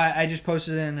so I just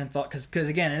posted it and thought, because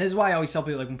again, and this is why I always tell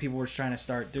people, like when people were trying to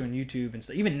start doing YouTube and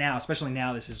stuff, even now, especially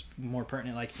now, this is more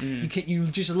pertinent. Like you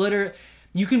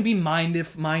can be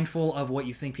mindful of what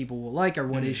you think people will like, or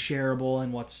what is shareable,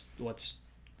 and what's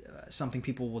something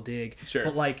people will dig. Sure.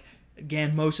 But like,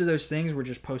 again, most of those things were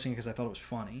just posting because I thought it was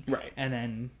funny. Right. And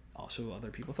then also other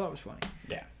people thought it was funny.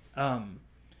 Yeah.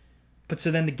 But so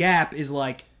then the gap is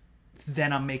like,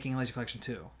 then I'm making Laser Collection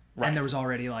 2. Right. And there was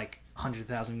already like hundreds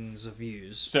of thousands of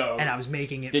views. So and I was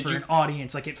making it for an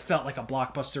audience. Like, it felt like a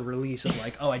blockbuster release of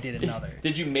like, oh, I did another.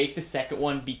 Did you make the second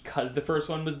one because the first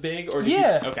one was big, or did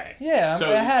you? Okay. Yeah,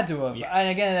 so, I had to have. Yeah. And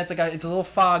again, that's like it's a little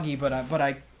foggy, but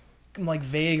I like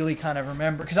vaguely kind of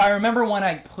remember, because I remember when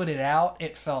I put it out,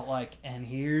 it felt like, and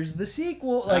here's the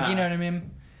sequel, like you know what I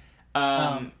mean.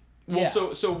 Well, yeah.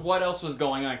 so what else was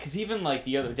going on? Because even like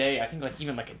the other day, I think like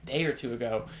even like a day or two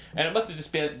ago, and it must have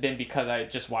just been because I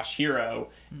just watched Hero,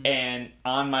 and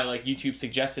on my like YouTube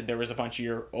suggested there was a bunch of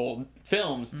your old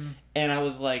films, and I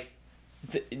was like,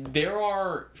 there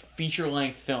are feature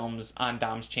length films on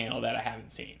Dom's channel that I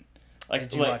haven't seen. Like,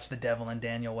 Did you watch The Devil and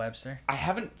Daniel Webster? I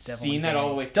haven't Devil seen and that Danny. all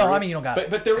the way through. No, I mean you don't got it.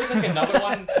 But there was like another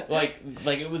one, like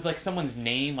it was like someone's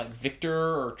name, like Victor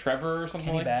or Trevor or something.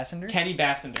 Kenny like Bassender? Kenny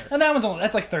Bassender. And that one's only,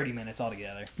 that's like 30 minutes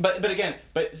altogether. But again,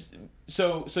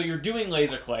 so you're doing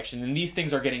laser collection, and these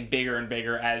things are getting bigger and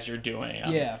bigger as you're doing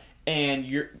them. Yeah. And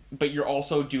you're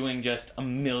also doing just a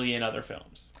million other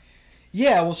films.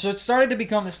 Yeah, well, so it started to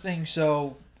become this thing.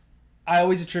 So I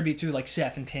always attribute to like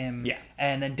Seth and Tim, Yeah.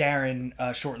 and then Darren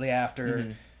shortly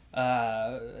after.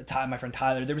 My friend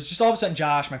Tyler. There was just all of a sudden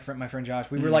Josh, my friend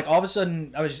Josh. We were like all of a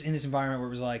sudden I was just in this environment where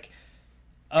it was like,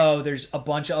 oh, there's a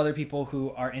bunch of other people who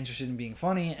are interested in being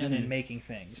funny and in making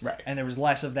things. Right. And there was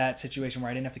less of that situation where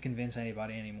I didn't have to convince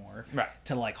anybody anymore Right.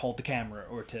 to like hold the camera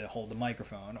or to hold the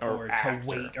microphone Or to act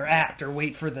wait or- or act or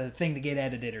wait for the thing to get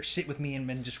edited or sit with me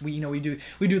and just we do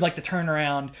like the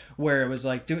turnaround where it was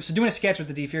like doing a sketch with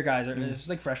the D Fear guys. This was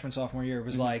like freshman sophomore year. It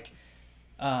was like,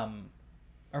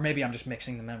 or maybe I'm just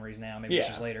mixing the memories now. Maybe this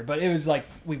was later. But it was like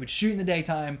we would shoot in the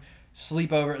daytime,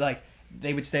 sleep over. Like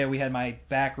they would stay. We had my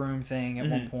back room thing at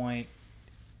one point,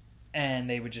 and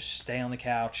they would just stay on the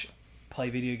couch, play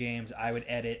video games. I would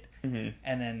edit, and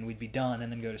then we'd be done,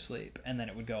 and then go to sleep, and then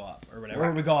it would go up or whatever. Or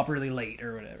it would go up really late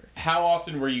or whatever. How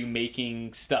often were you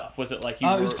making stuff? Was it like you?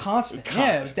 It was constant.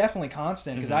 Yeah, it was definitely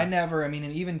constant because I never. I mean,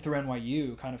 and even through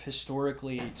NYU, kind of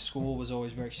historically, school was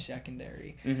always very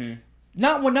secondary.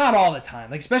 Not all the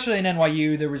time. Like especially in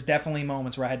NYU, there was definitely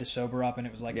moments where I had to sober up, and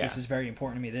it was like, this is very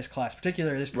important to me. This class,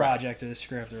 particular, this project or this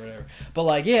script or whatever. But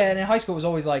like, and in high school, it was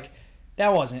always like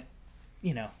that wasn't,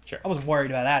 Sure. I wasn't worried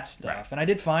about that stuff, Right. and I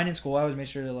did fine in school. I always made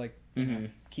sure to like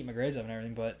keep my grades up and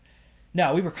everything. But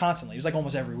no, we were constantly. It was like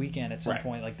almost every weekend at some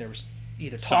point. Like there was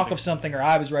either talk of something or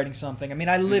I was writing something. I mean,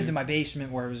 I lived in my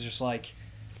basement where it was just like.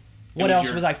 What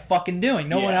else was I fucking doing?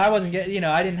 No one. I wasn't getting.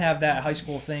 I didn't have that high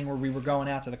school thing where we were going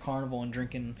out to the carnival and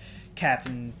drinking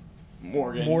Captain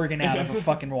Morgan out of a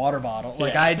fucking water bottle.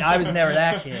 Like I was never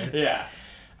that kid. Yeah.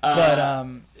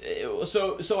 But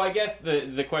So I guess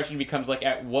the question becomes like,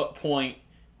 at what point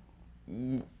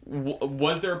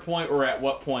was there a point, or at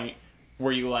what point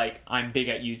were you like, I'm big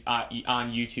at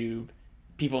on YouTube,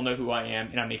 people know who I am,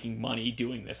 and I'm making money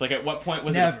doing this? Like, at what point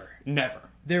was it? Never.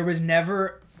 There was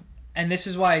never. And this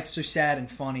is why it's so sad and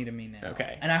funny to me now.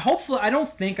 Okay. And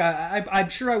I'm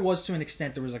sure I was to an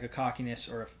extent. There was like a cockiness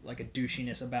or like a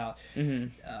douchiness about.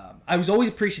 I was always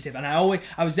appreciative, and I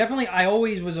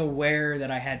always was aware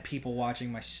that I had people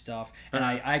watching my stuff, and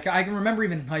I can remember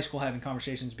even in high school having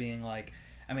conversations being like,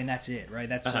 I mean, that's it, right?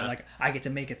 That's like I get to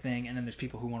make a thing, and then there's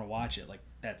people who want to watch it. Like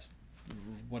that's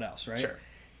what else, right? Sure.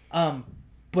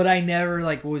 But I never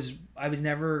I was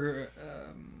never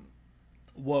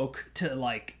woke to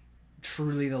like.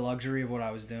 Truly the luxury of what I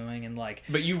was doing, and like,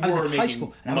 but you I was were in making high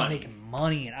school and money. I was making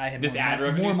money, and I had Just ad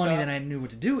revenue more money stuff? than I knew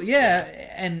what to do. Yeah,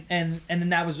 and then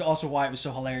that was also why it was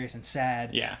so hilarious and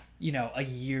sad. Yeah. A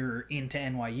year into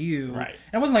NYU, Right?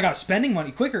 And it wasn't like I was spending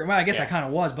money quicker. Well, I guess Yeah. I kind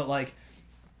of was, but like,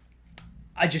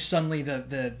 I just suddenly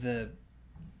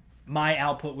my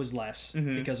output was less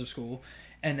because of school.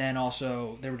 And then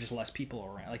also there were just less people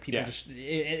around. Like people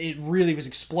it really was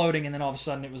exploding. And then all of a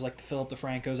sudden it was like the Philip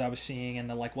DeFrancos I was seeing and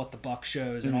the like What the Buck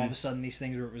shows. And all of a sudden these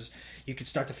things where it was, you could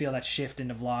start to feel that shift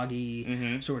into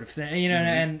vloggy sort of thing,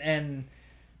 and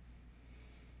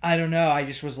I don't know. I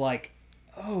just was like,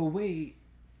 oh wait,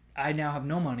 I now have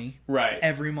no money. Right.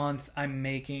 Every month I'm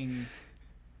making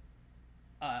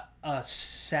a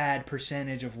sad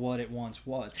percentage of what it once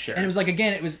was. Sure. And it was like,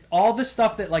 again, it was all the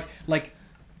stuff that like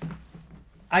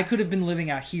I could have been living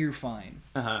out here fine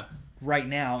right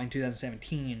now in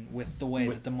 2017 with the way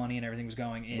that the money and everything was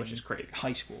going in, which is crazy.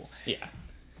 High school. Yeah.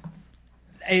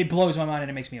 It blows my mind and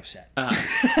it makes me upset when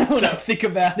So- I think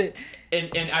about it.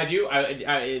 And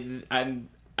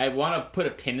I want to put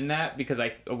a pin in that because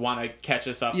I want to catch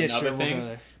us up in sure, other we'll go things.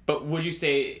 there. But would you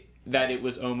say that it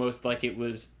was almost like it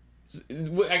was?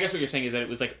 I guess what you're saying is that it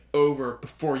was like over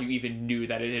before you even knew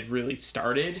that it had really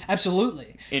started. Absolutely.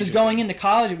 Because Interesting. going into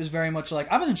college, it was very much like,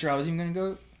 I wasn't sure I was even going to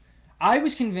go. I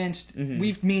was convinced, me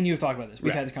and you have talked about this.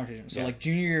 We've Right. had this conversation. So Yeah. like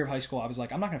junior year of high school, I was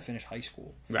like, I'm not going to finish high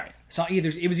school. Right. So it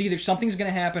was either something's going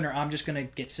to happen or I'm just going to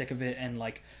get sick of it and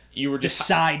like You were just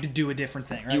decide to do a different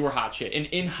thing. Right? you were hot shit. And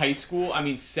in high school, I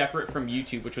mean, separate from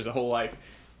YouTube, which was a whole life.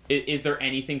 Is there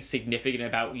anything significant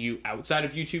about you outside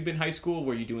of YouTube in high school?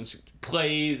 Were you doing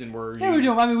plays and were you... Yeah, we were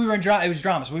doing. I mean, we were in drama. It was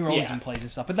drama, so we were always Yeah. in plays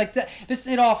and stuff. But like this,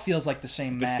 it all feels like the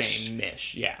same the mash. same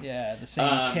mish? Yeah. Yeah, the same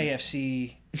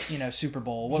KFC, Super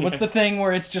Bowl. What's the thing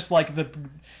where it's just like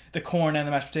the corn and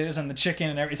the mashed potatoes and the chicken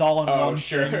and everything? It's all in one.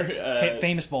 Sure. Thing.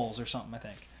 Famous Bowls or something, I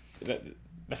think.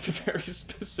 That's a very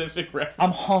specific reference.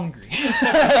 I'm hungry.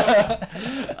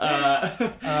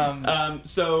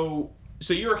 So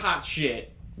you're hot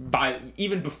shit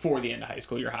even before the end of high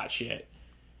school. You're hot shit.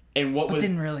 And but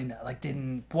didn't really know.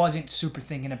 Wasn't super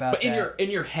thinking about. But in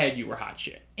your head, you were hot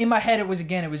shit. In my head, it was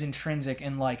intrinsic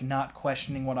and like not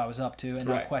questioning what I was up to and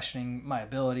not questioning my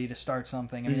ability to start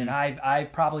something. I mean, and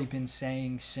I've probably been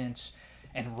saying since,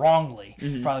 and wrongly,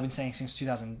 probably been saying since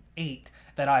 2008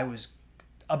 that I was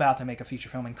about to make a feature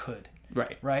film and could.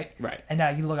 Right. And now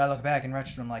I look back in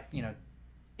retrospect, I'm like,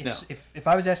 if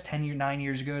I was asked 9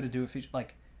 years ago to do a feature,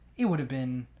 like, it would have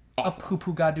been awesome. A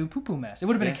poo-poo gadu poo-poo mess. It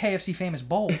would have been a KFC famous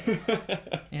bowl.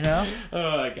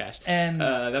 Oh gosh. And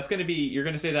that's gonna be, you're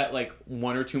gonna say that like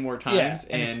one or two more times,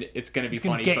 and it's gonna be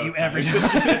funny get both you every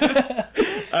time.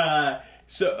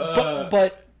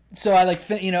 So I at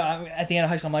the end of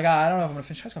high school, I'm like, I don't know if I'm gonna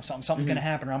finish high school. Something's gonna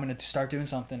happen, or I'm gonna start doing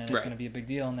something, and it's gonna be a big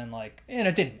deal. And then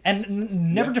it didn't,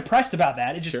 and never depressed about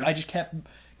that. It just I just kept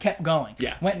going.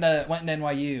 Yeah. Went to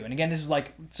NYU, and again, this is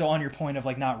so on your point of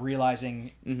not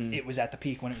realizing it was at the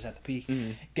peak when it was at the peak.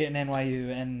 Getting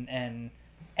NYU and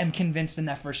am convinced in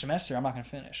that first semester I'm not going to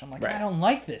finish. I'm like, I don't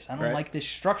like this. I don't like this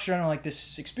structure. I don't like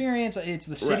this experience. It's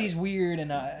the city's weird. And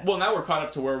well, now we're caught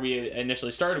up to where we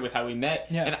initially started with how we met.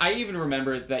 Yeah. And I even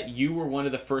remember that you were one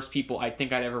of the first people I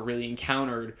think I'd ever really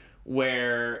encountered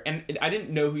where, and I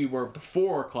didn't know who you were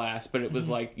before class, but it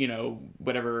was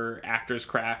whatever actor's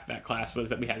craft that class was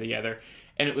that we had together.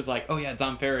 And it was like, oh yeah,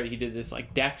 Dom Farad, he did this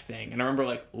Decked thing. And I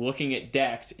remember looking at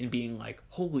Decked and being like,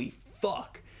 holy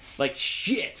fuck.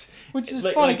 Shit. Which is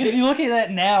funny, because you look at that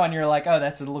now and you're like, oh,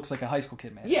 it looks like a high school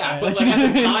kid, man. Yeah, but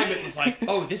at the time it was like,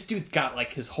 oh, this dude's got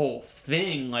his whole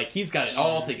thing. He's got it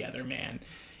all together, man.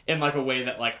 In a way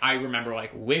that I remember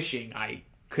wishing I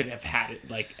could have had it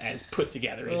as put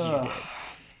together as you did.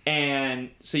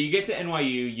 And so you get to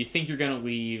NYU, you think you're gonna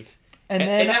leave. And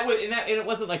it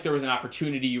wasn't like there was an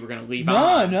opportunity you were going to leave.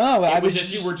 No. It was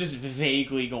just you were just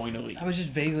vaguely going to leave. I was just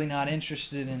vaguely not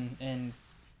interested in.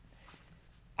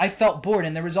 I felt bored,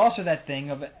 and there was also that thing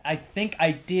of I think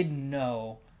I did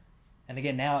know, and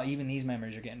again now even these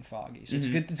memories are getting foggy. So it's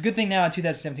a good thing now in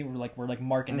 2017 we're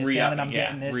marking this down and I'm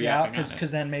getting this out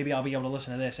because then maybe I'll be able to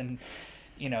listen to this and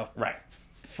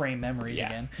frame memories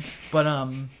again. But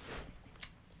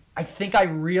I think I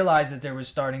realized that there was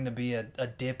starting to be a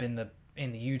dip in the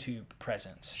YouTube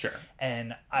presence. Sure.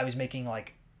 And I was making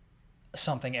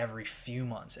something every few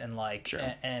months and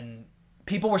and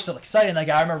people were still excited.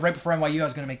 I remember right before NYU I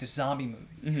was going to make this zombie movie.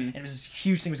 And it was this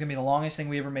huge thing. It was going to be the longest thing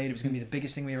we ever made. It was going to be the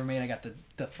biggest thing we ever made. I got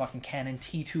the fucking Canon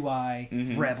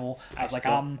T2i Rebel. I was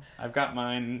I've got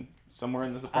mine somewhere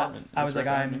in this apartment. I was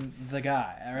I'm the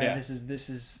guy. All right. Yeah.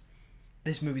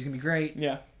 This movie's going to be great.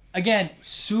 Yeah. Again,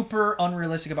 super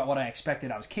unrealistic about what I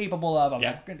expected I was capable of. I was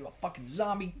we're going to do a fucking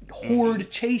zombie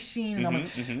horde chase scene, and I'm going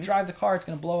to drive the car. It's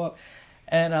going to blow up.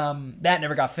 And that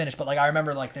never got finished. But I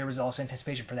remember there was all this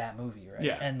anticipation for that movie, right?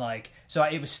 Yeah. And so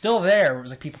it was still there. It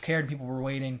was people cared, people were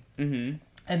waiting. Mm-hmm.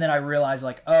 And then I realized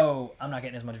oh, I'm not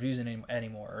getting as much views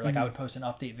anymore. Or I would post an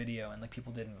update video, and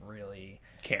people didn't really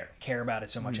care about it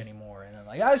so much anymore. And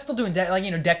then I was still doing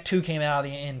Deck 2 came out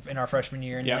in our freshman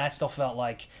year, and that still felt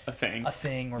like a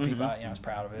thing where people I was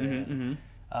proud of it.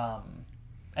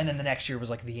 And then the next year was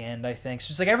the end, I think.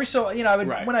 So it's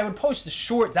when I would post the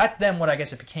short, that's then what I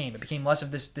guess it became. It became less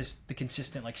of the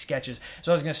consistent sketches.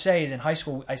 So what I was gonna say is in high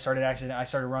school I started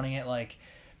running it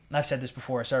and I've said this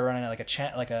before. I started running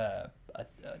it a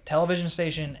television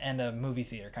station and a movie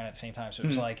theater kind of at the same time. So it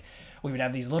was we would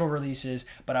have these little releases,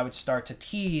 but I would start to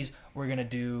tease we're gonna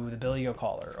do the Billy Go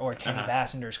Caller or Kenny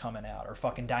Bassender's coming out or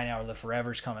fucking Die Now or Live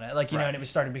Forever's coming out. And it was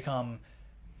starting to become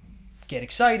get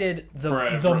excited.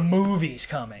 The movie's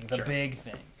coming, the big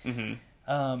thing.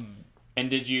 And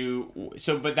did you?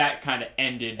 So, but that kind of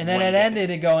ended, and then it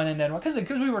ended going and then because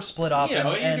we were split up. You're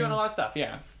doing a lot of stuff.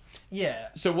 Yeah. Yeah.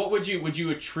 So what would you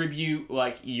attribute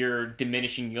your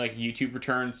diminishing YouTube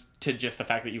returns to just the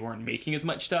fact that you weren't making as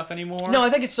much stuff anymore? No, I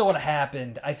think it's still what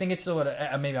happened. I think it's still what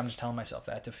maybe I'm just telling myself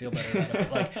that to feel better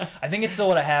about it. I think it's still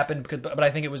what happened but I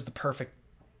think it was the perfect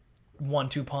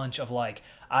 1-2 punch of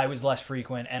I was less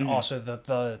frequent and also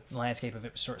the landscape of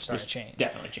it was starting to change.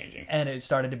 Definitely changing. And it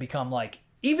started to become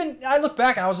even I look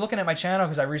back and I was looking at my channel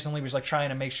because I recently was trying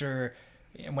to make sure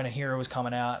when A Hero was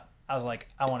coming out I was like,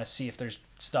 I want to see if there's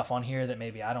stuff on here that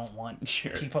maybe I don't want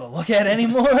Sure. people to look at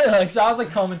anymore. Like, so I was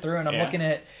like combing through, and I'm Yeah.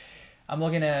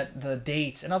 looking at the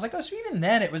dates, and I was like, oh, so even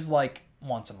then it was like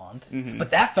once a month, Mm-hmm.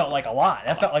 but that felt like a lot.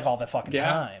 That felt like all the fucking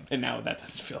Yeah. time. And now that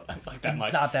doesn't feel like that much.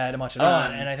 It's not that much at all,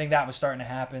 and I think that was starting to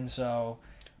happen. So,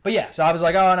 but yeah, so I was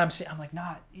like, oh, and I'm like,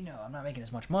 not, I'm not making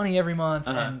as much money every month,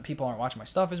 and people aren't watching my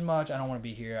stuff as much. I don't want to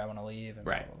be here. I want to leave, and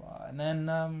Right. blah, blah, blah. And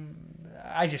then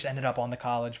I just ended up on the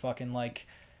college fucking like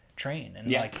train, and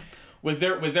Yeah. like, Was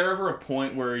there ever a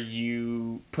point where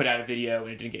you put out a video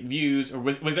and it didn't get views, or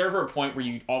was there ever a point where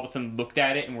you all of a sudden looked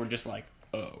at it and were just like,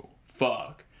 oh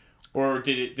fuck, or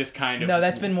did it just kind of? no,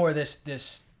 that's been more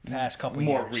this past couple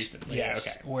More years. recently, yes,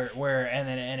 okay. Where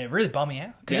and it really bummed me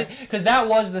out Yeah. because that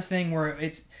was the thing where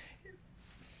it's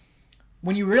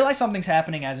when you realize something's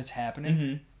happening as it's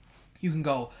happening, you can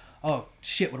go, oh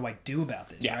shit, what do I do about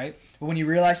this? Yeah. Right? But when you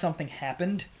realize something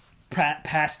happened,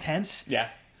 past tense, Yeah.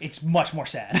 it's much more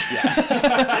sad.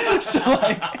 Yeah. So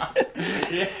like,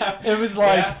 Yeah. it was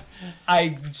like Yeah.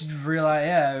 I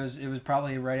realized, it was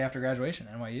probably right after graduation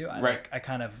at NYU. Right. I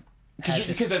kind of had this-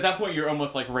 Because at that point you're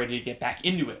almost like ready to get back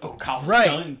into it. Oh, college Right.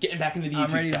 done, getting back into the YouTube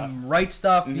I'm ready stuff. to write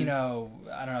stuff. I don't know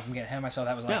if I'm getting ahead of myself.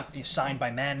 That was like Yeah. signed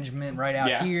by management right out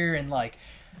Yeah. here, and like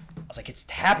I was like, it's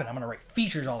happened. I'm gonna write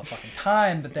features all the fucking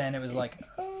time. But then it was like,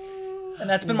 and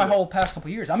that's been my whole past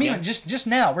couple years. I'm even just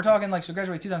now. We're talking like, so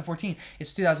graduated 2014.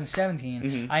 It's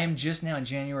 2017. I am just now in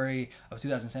January of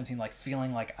 2017, like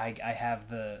feeling like I have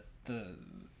the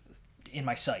in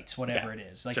my sights, whatever Yeah.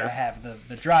 it is. Like Sure. I have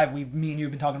the drive. Me and you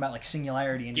have been talking about like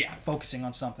singularity and just Yeah. focusing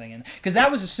on something, and because that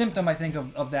was a symptom, I think,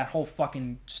 of that whole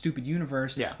fucking stupid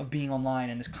universe Yeah. of being online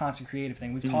and this constant creative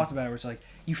thing. We've talked about it, where it's like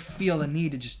you feel the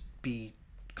need to just be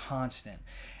constant,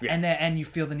 Yeah. and you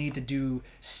feel the need to do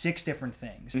 6 different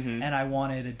things. And I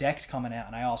wanted a deck coming out,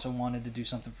 and I also wanted to do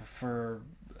something for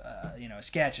a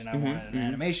sketch, and I wanted an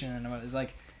animation, and it was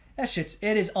like, it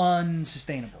is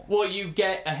unsustainable. Well, you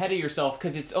get ahead of yourself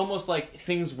because it's almost like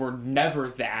things were never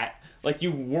that. Like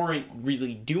you weren't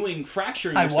really doing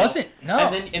fracturing I yourself. wasn't, no.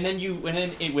 And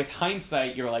then with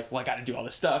hindsight, you're like, well, I got to do all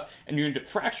this stuff, and you end up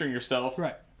fracturing yourself.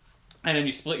 Right. And then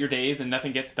you split your days, and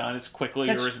nothing gets done as quickly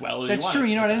or as well as you want. That's true. it to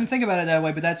You know get what? I done. didn't think about it that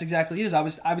way, but that's exactly it. I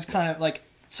was kind of like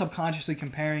subconsciously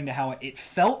comparing to how it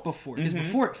felt before, because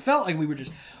before it felt like we were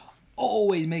just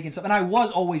always making stuff, and I was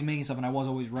always making stuff, and I was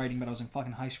always writing, but I was in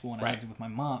fucking high school and I Right. lived with my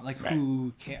mom. Like, Right.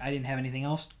 who cared? I didn't have anything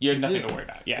else. You had to nothing do. to worry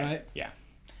about. Yeah. Right. Yeah.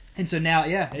 And so now,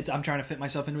 I'm trying to fit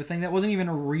myself into a thing that wasn't even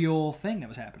a real thing that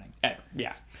was happening.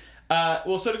 Yeah.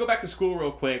 Well, so to go back to school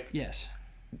real quick, Yes.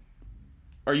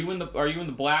 are you in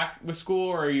the black with school,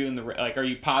 or are you in the are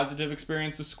you positive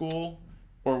experience with school,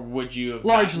 or would you have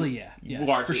Largely, yeah,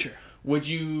 largely for sure. Would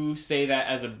you say that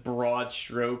as a broad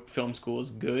stroke, film school is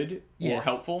good Yeah. or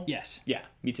helpful? Yes, Yeah,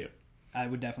 me too. I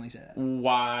would definitely say that.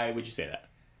 Why would you say that?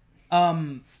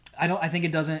 I think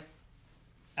it doesn't.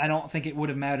 I don't think it would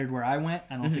have mattered where I went.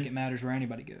 I don't think it matters where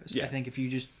anybody goes. Yeah. I think if you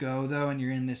just go though, and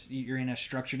you're in a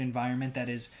structured environment that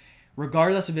is,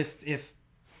 regardless of if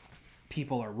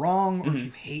people are wrong or if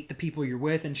you hate the people you're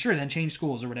with, and sure, then change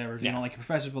schools or whatever. If you Yeah. don't like your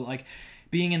professors, but like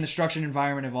being in the structured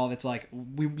environment of all that's like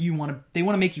they want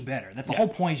to make you better. That's the whole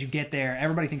point. Is you get there,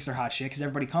 everybody thinks they're hot shit because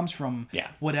everybody comes from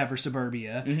whatever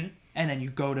suburbia, and then you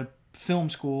go to film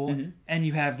school and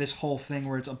you have this whole thing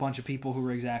where it's a bunch of people who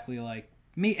are exactly like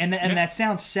me, and that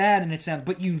sounds sad, and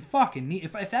but you fucking need,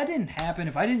 if that didn't happen,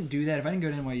 if I didn't do that, if I didn't go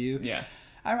to NYU, Yeah.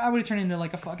 I would have turned into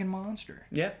like a fucking monster.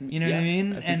 Yeah. You know what I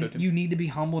mean? think And so, too. you need to be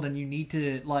humbled, and you need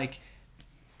to like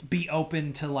be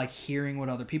open to like hearing what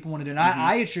other people want to do. And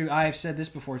I've said this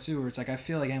before too, where it's like I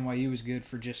feel like NYU is good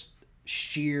for just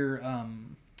sheer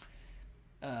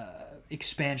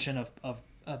expansion of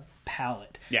a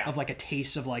palette, of like a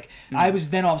taste of like I was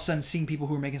then all of a sudden seeing people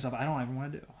who were making stuff I don't ever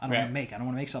want to do. I don't want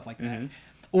to make stuff like that.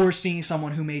 Or seeing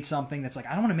someone who made something that's like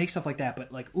I don't want to make stuff like that,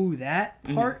 but like ooh, that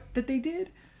part that they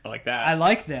did, I like that. I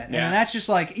like that. Yeah. And that's just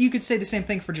like, you could say the same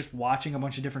thing for just watching a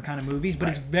bunch of different kind of movies, but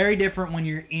it's very different when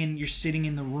you're sitting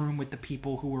in the room with the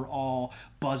people who are all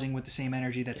buzzing with the same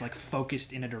energy that's like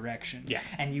focused in a direction. Yeah.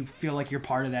 And you feel like you're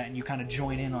part of that, and you kind of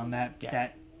join in on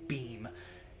that beam,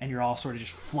 and you're all sort of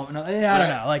just floating. I don't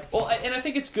know. Like, well, and I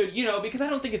think it's good, because I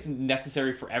don't think it's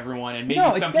necessary for everyone, and maybe No,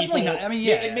 it's some definitely people. not. I mean,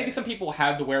 yeah. and maybe some people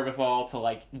have the wherewithal to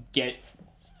like get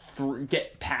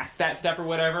past that step or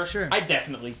whatever. Sure. I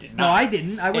definitely did not. no, I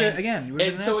didn't. I would And- again. You would've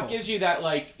and been so an it asshole. gives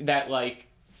you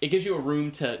it gives you a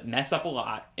room to mess up a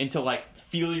lot and to like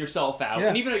feel yourself out, Yeah.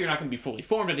 and even though you're not going to be fully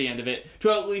formed at the end of it, to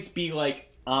at least be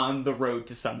like on the road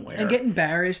to somewhere and get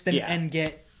embarrassed and, Yeah. and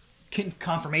get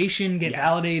confirmation, get Yeah.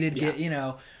 validated, Yeah. get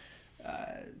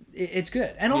it's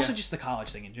good. And also Yeah. just the college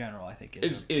thing in general, I think,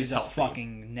 is a healthy.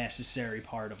 fucking necessary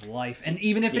part of life. And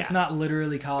even if it's Yeah. not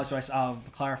literally college, so I'll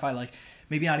clarify, like,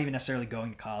 maybe not even necessarily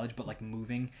going to college, but, like,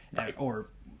 moving Right. or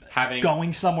Having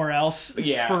going somewhere else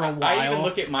yeah, for a while. I even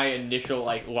look at my initial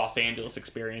like Los Angeles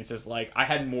experience as like I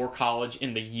had more college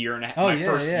in the year and a half, Oh, my yeah,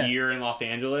 first yeah. year in Los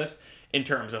Angeles in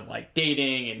terms of like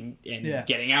dating and Yeah.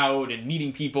 getting out and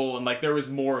meeting people, and like there was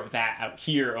more of that out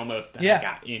here almost than Yeah. I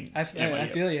got in I NYU.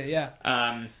 feel you, yeah.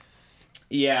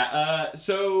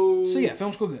 So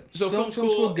Film school good. So film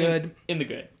school good. in the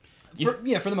good. For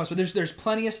the most part. There's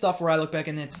plenty of stuff where I look back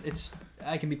and it's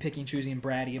I can be picky and choosy and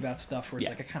bratty about stuff where it's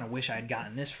Yeah. like I kind of wish I had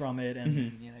gotten this from it,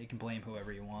 and you know, you can blame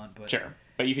whoever you want, but Sure,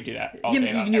 but you could do that. All you day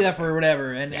can about do that everything. for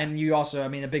whatever, and you also, I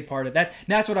mean, a big part of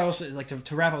that's what I also like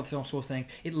to wrap up the film school thing.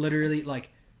 It literally like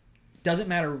doesn't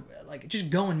matter, like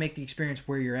just go and make the experience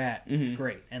where you're at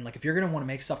great, and like if you're gonna want to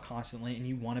make stuff constantly and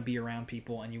you want to be around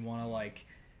people and you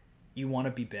want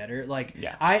to be better, like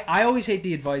Yeah. I always hate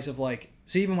the advice of like,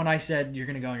 so even when I said you're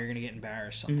gonna go and you're gonna get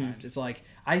embarrassed sometimes, it's like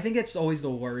I think it's always the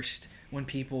worst when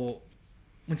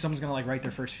someone's gonna like write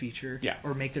their first feature, Yeah.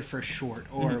 or make their first short,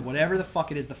 or whatever the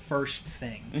fuck it is, the first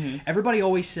thing. Everybody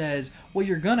always says, well,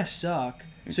 you're gonna suck,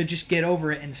 so just get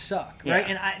over it and suck, right?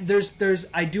 Yeah. And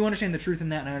I do understand the truth in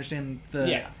that, and I understand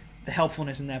the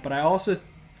helpfulness in that, but I also,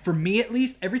 for me at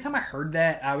least, every time I heard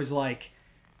that, I was like,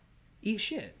 eat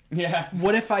shit. Yeah.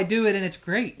 What if I do it and it's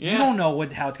great? Yeah. You don't know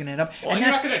how it's gonna end up. Well, and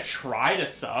you're that's, not gonna try to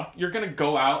suck. You're gonna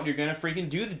go out and you're gonna freaking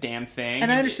do the damn thing.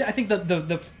 and I understand. I think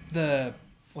the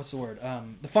what's the word?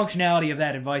 The functionality of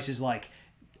that advice is like,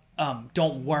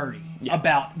 don't worry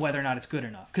about whether or not it's good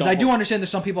enough. Because I do understand that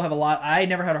some people have a lot. I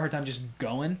never had a hard time just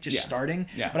going, starting.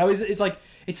 Yeah. But it's like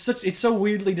it's so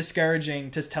weirdly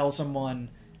discouraging to tell someone,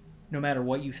 no matter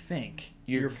what you think,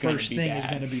 your gonna first be thing is bad.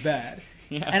 going to be bad.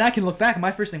 Yeah. And I can look back, and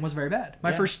my first thing was very bad. My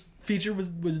Yeah. first feature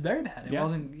was very bad. It Yeah.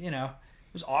 wasn't, it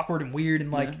was awkward and weird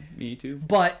and like. Yeah, me too.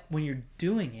 But when you're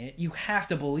doing it, you have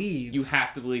to believe You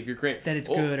have to believe you're great. that it's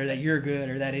good, or that you're good,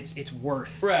 or that it's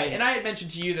worth. Right, and I had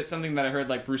mentioned to you that something that I heard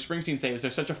like Bruce Springsteen say is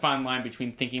there's such a fine line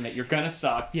between thinking that you're gonna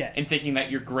suck Yes. and thinking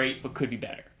that you're great but could be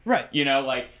better. Right. You know,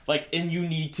 like, and you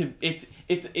need to. It's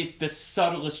the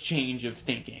subtlest change of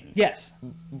thinking. Yes.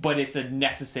 But it's a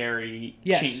necessary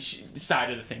Yes. change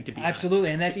side of the thing to be. Absolutely,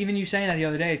 and that's even you saying that the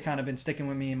other day has kind of been sticking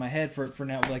with me in my head for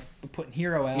now, like putting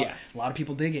Hero out. Yeah. A lot of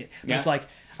people dig it. But Yeah. it's like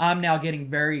I'm now getting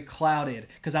very clouded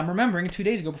because I'm remembering 2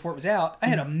 days ago before it was out, I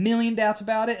had a million doubts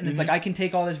about it, and it's like I can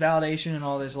take all this validation and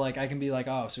all this, like I can be like,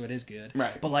 oh, so it is good,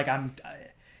 Right. But like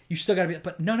you still got to be.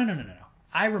 But no.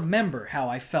 I remember how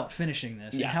I felt finishing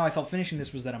this, Yeah. and how I felt finishing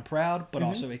this was that I'm proud, but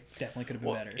also it definitely could have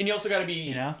been better. And you also got to be,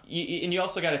 You know? and you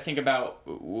also got to think about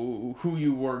who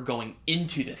you were going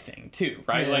into the thing too,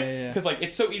 right? Yeah, like, yeah. because like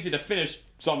it's so easy to finish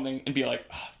something and be like,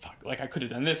 oh fuck, like I could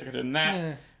have done this, I could have done that,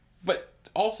 Yeah. but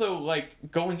also like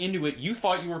going into it, you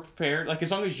thought you were prepared. Like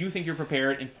as long as you think you're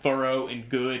prepared and thorough and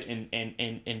good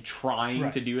and trying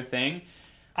Right. to do a thing,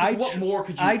 I what tr- more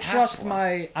could you? I ask trust for?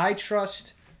 I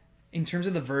trust in terms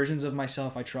of the versions of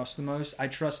myself I trust the most. I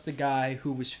trust the guy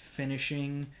who was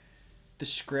finishing the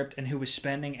script and who was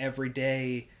spending every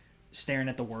day staring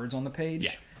at the words on the page.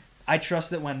 Yeah. I trust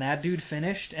that when that dude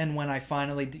finished, and when I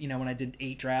finally, when I did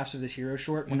 8 drafts of this Hero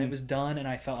short, when it was done and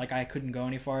I felt like I couldn't go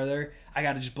any farther, I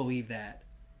got to just believe that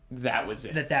was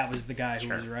it. that was the guy who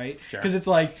Sure. was right. Sure. Because it's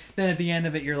like, then at the end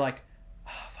of it, you're like,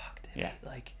 oh fuck, dude. Yeah.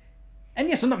 Like, and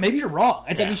yeah, sometimes maybe you're wrong.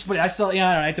 It's Yeah. like you should, but I still, I don't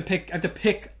know, I have to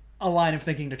pick a line of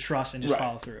thinking to trust and just Right.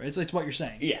 follow through. It's what you're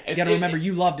saying. Yeah, You got to remember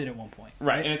you loved it at one point.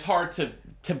 Right, and it's hard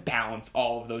to balance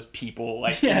all of those people,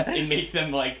 like, Yeah. and make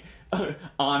them like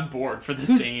on board for the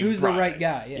Who's same. the project. right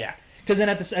guy? Yeah. Yeah. Because then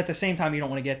at the same time, you don't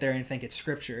want to get there and think it's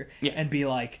scripture Yeah. and be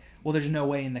like, well, there's no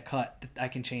way in the cut that I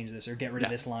can change this or get rid of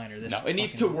No. this line or this. No, it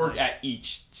needs to fucking work line. at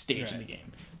each stage in Right. the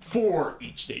game. For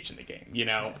each stage in the game, you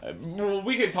know. Well,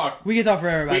 we could talk. We could talk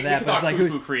forever about We that, could but talk it's like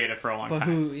Foo creative for a long but time.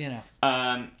 who.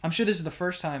 I'm sure this is the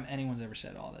first time anyone's ever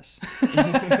said all this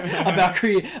about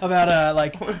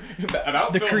like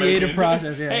about the filmmaking. creative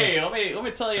process, yeah. Hey, let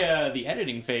me tell you, the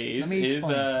editing phase Let me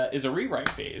explain. is a rewrite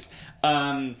phase.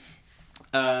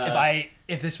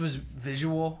 if this was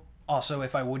visual. Also,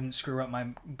 if I wouldn't screw up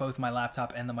both my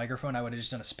laptop and the microphone, I would have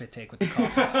just done a spit take with the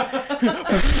coffee.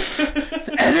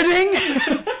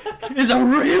 Editing is a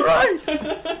rewrite.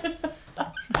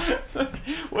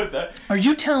 What the? Are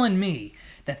you telling me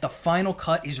that the final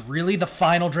cut is really the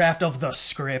final draft of the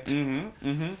script? God,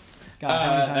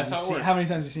 that's how it works. how many times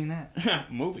have you seen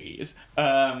that? Movies.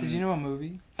 Did you know a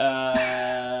movie?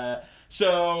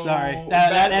 So Sorry,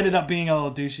 that ended up being a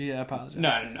little douchey. I apologize.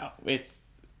 No. It's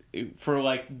for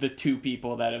like the 2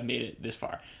 people that have made it this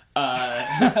far.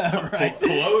 Right.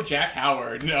 Hello, Jack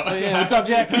Howard. No. Oh, yeah, what's up,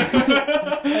 Jack?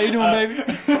 How you doing, baby?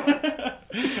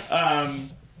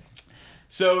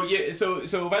 So yeah,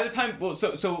 so by the time,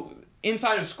 so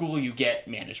inside of school you get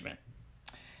management,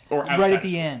 or outside Right at of the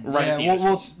school. end. Right Yeah, at the end.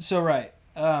 well, of school. right.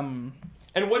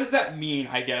 And what does that mean,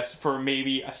 I guess, for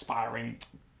maybe aspiring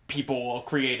people,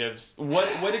 creatives? What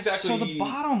exactly? So the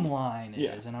bottom line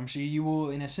Yeah. is, and I'm sure you will,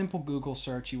 in a simple Google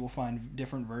search, you will find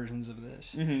different versions of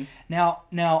this. Mm-hmm.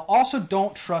 Now, also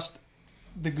don't trust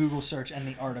the Google search and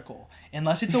the article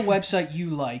unless it's a website you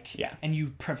like Yeah. and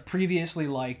you have previously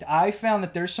liked. I found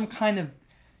that there's some kind of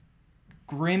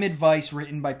grim advice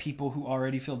written by people who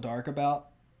already feel dark about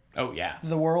Oh yeah.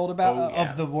 the world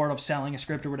of the world of selling a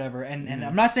script or whatever. And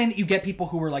I'm not saying that you get people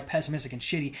who are like pessimistic and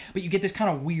shitty, but you get this kind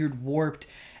of weird, warped,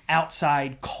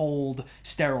 outside, cold,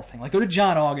 sterile thing. Like go to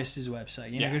John August's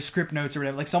website, go to Script Notes or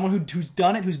whatever. Like someone who's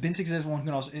done it, who's been successful, and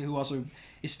who also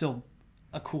is still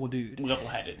a cool dude,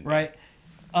 Level-headed, right?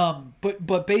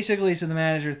 But basically, so the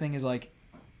manager thing is like,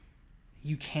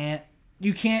 you can't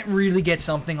really get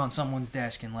something on someone's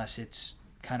desk unless it's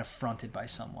kind of fronted by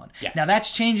someone. Yes. Now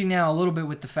that's changing now a little bit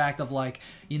with the fact of like,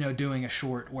 doing a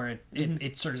short where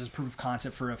it serves as proof of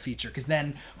concept for a feature, because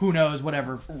then who knows,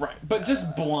 whatever. Right, but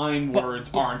just blind words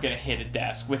aren't going to hit a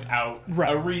desk without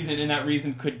Right. a reason, and that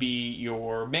reason could be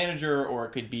your manager, or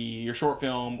it could be your short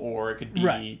film, or it could be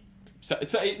Right. so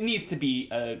it needs to be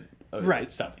Right.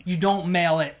 it's something. You don't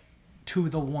mail it to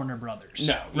the Warner Brothers.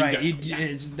 No, you right? don't. Yeah.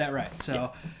 Is that right?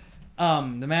 So,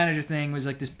 the manager thing was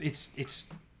like this. It's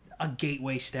a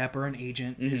gateway step, or an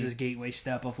agent is a gateway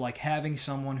step of like having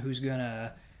someone who's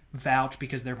gonna vouch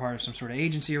because they're part of some sort of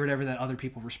agency or whatever that other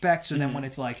people respect. So then when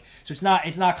it's like, so it's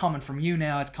not coming from you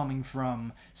now. It's coming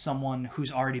from someone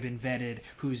who's already been vetted,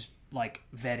 who's like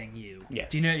vetting you.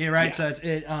 Yes. Do you know? You're right. Yeah.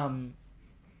 So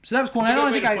so that was cool. That's And a I good don't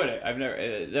way think to put it. I've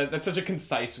never. That's such a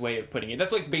concise way of putting it.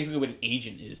 That's like basically what an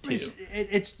agent is too.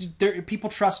 It's there. People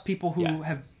trust people who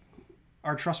Yeah.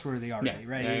 are trustworthy already,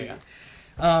 right?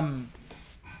 Yeah.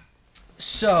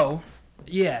 So,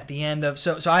 at the end of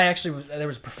so I actually there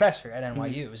was a professor at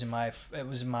NYU. It was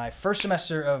in my first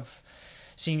semester of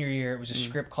senior year. It was a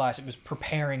script class. It was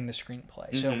preparing the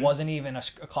screenplay. So it wasn't even a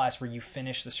class where you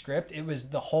finish the script. It was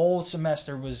the whole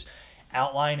semester was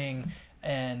outlining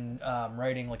and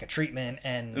writing like a treatment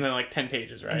and And then like 10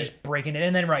 pages, right? and just breaking it,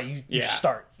 and then you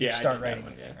start I start did that writing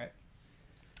one, it,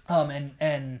 right.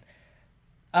 And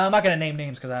I'm not gonna name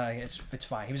names because it's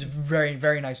fine. He was a very,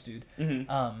 very nice dude.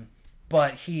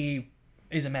 But he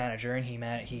is a manager, and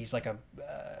he's like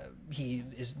he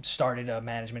started a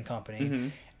management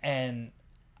company, and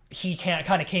he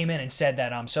kind of came in and said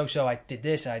that so I did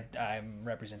this, I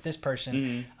represent this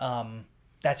person.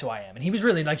 That's who I am. And he was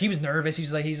really like, he was nervous.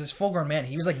 He's this full grown man.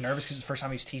 He was like nervous because it's the first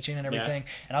time he was teaching and everything. Yeah.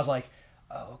 And I was like,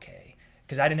 oh, okay.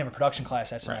 Because I didn't have a production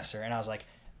class that semester. Right. And I was like,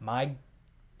 my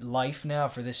life now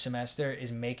for this semester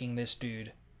is making this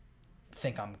dude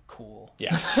think I'm cool.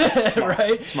 Yeah. Smart.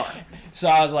 Right? Smart. So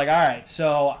I was like, all right.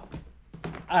 So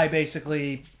I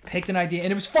basically picked an idea,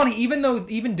 and it was funny.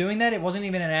 Even doing that, it wasn't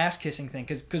even an ass kissing thing,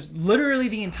 because literally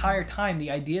the entire time,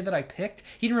 the idea that I picked,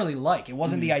 he didn't really like. It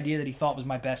wasn't the idea that he thought was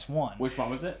my best one. Which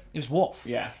one was it? It was Wolf.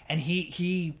 Yeah, and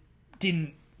he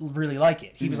didn't really like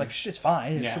it. He was like, it's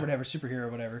fine, it's whatever,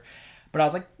 superhero, whatever. But I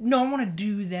was like, no, I want to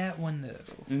do that one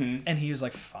though. And he was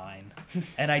like, fine.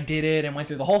 And I did it and went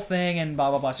through the whole thing and blah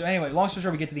blah blah. So anyway, long story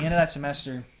short, we get to the end of that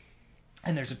semester,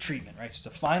 and there's a treatment, right? So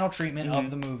it's a final treatment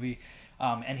of the movie.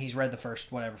 And he's read the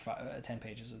first 10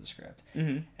 pages of the script,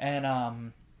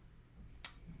 and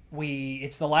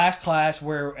it's the last class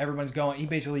where everyone's going.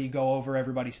 You go over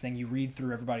everybody's thing. You read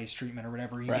through everybody's treatment or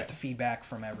whatever. You get the feedback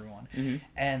from everyone.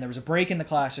 And there was a break in the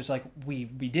class. So it's like we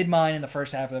did mine in the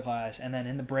first half of the class, and then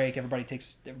in the break, everybody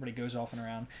goes off and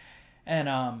around. And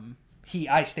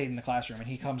I stayed in the classroom, and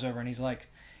he comes over and he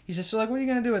says, so like, what are you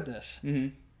gonna do with this?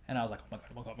 And I was like, oh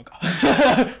my god.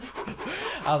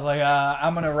 I was like,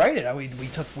 I'm going to write it.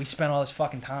 We spent all this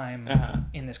fucking time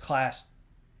in this class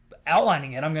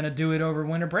outlining it. I'm going to do it over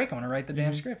winter break. I'm going to write the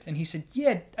damn script. And he said,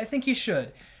 yeah, I think you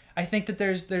should. I think that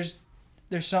there's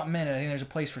something in it. I think there's a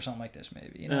place for something like this,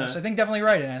 maybe. So I think definitely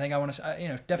write it. And I think I want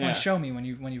to, definitely show me when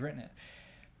you've written it.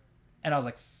 And I was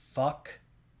like, fuck,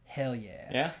 hell yeah.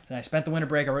 Yeah. And I spent the winter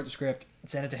break. I wrote the script,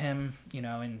 sent it to him,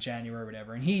 in January or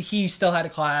whatever. And he still had a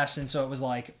class, and so it was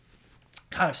like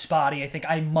kind of spotty. I think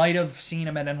I might have seen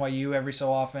him at NYU every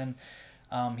so often.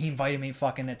 He invited me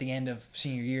fucking at the end of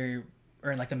senior year,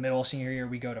 or in like the middle of senior year,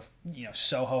 we go to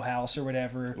Soho House or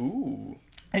whatever. Ooh.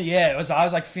 And yeah, I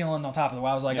was like feeling on top of the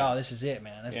world. I was like, oh, this is it,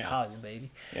 man. This is Hollywood,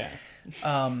 baby. Yeah.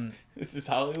 This is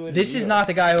Hollywood. This is not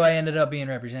the guy who I ended up being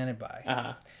represented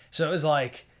by. So it was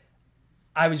like,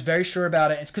 I was very sure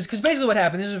about it. It's because basically what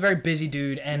happened, this was a very busy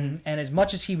dude, and as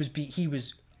much as he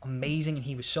was amazing and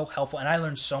he was so helpful, and I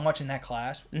learned so much in that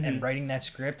class and writing that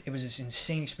script. It was this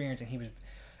insane experience, and he was,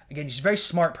 again, he's a very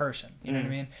smart person. You know what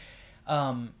I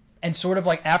mean? And sort of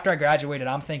like after I graduated,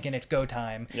 I'm thinking it's go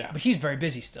time. Yeah. But he's very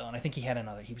busy still, and I think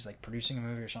he was like producing a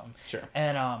movie or something. Sure.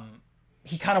 And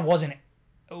he kind of wasn't.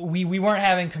 We weren't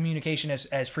having communication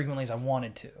as frequently as I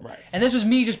wanted to. Right. And this was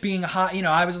me just being hot. You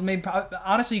know, I was maybe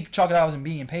honestly chalk it up. I wasn't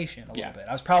being impatient a little bit.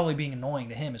 I was probably being annoying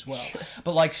to him as well. Sure.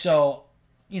 But like so,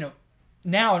 you know.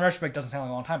 Now, in retrospect, doesn't sound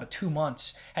like a long time, but 2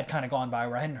 months had kind of gone by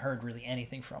where I hadn't heard really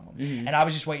anything from him. And I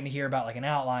was just waiting to hear about like an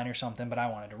outline or something, but I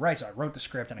wanted to write. So I wrote the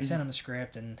script and I sent him the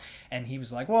script, and he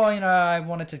was like, well, you know, I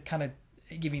wanted to kind of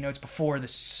give you notes before the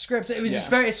script. So it was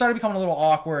just it started becoming a little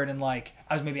awkward, and like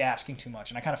I was maybe asking too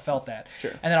much, and I kind of felt that. Sure.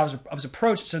 And then I was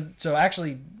approached. So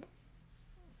actually,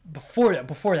 before that,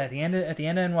 at the end of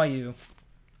NYU,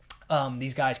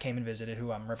 these guys came and visited,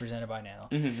 who I'm represented by now,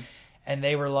 and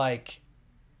they were like,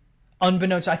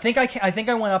 unbeknownst, I think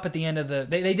I went up at the end of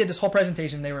they did this whole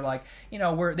presentation. They were like, you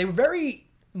know, they were very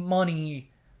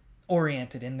money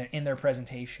oriented in their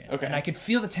presentation. Okay. And I could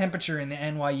feel the temperature in the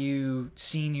NYU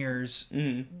seniors,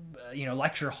 you know,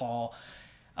 lecture hall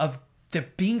of there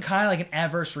being kind of like an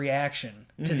adverse reaction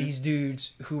to these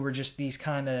dudes who were just these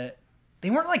kind of,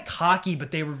 they weren't like cocky, but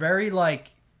they were very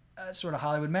like sort of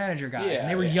Hollywood manager guys, and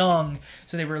they were young,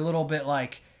 so they were a little bit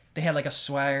like, they had like a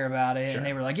swagger about it, and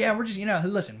they were like, yeah, we're just, you know,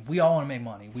 listen, we all want to make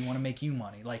money. We want to make you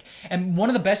money. Like, and one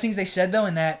of the best things they said though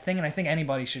in that thing, and I think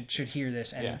anybody should hear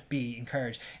this and be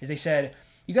encouraged, is they said,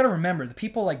 you got to remember, the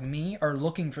people like me are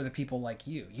looking for the people like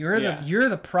you. You're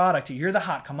the product. You're the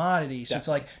hot commodity. So it's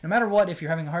like, no matter what, if you're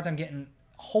having a hard time getting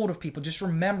hold of people, just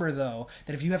remember though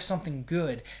that if you have something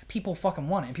good, people fucking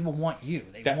want it, and people want you.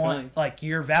 They want, like,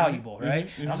 you're valuable, right?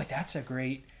 And I was like, that's a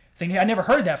great thing. I never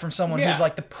heard that from someone who's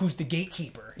like who's the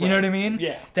gatekeeper. You know what I mean?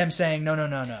 Yeah. Them saying no.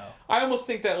 I almost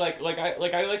think that I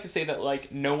like to say that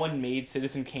like no one made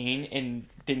Citizen Kane and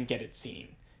didn't get it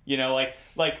seen. You know,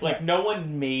 like no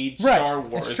one made Star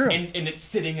Wars and it's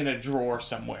sitting in a drawer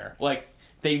somewhere. Like,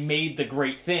 they made the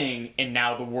great thing, and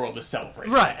now the world is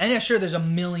celebrating. Right, and yeah, sure, there's a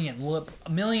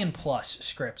million plus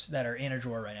scripts that are in a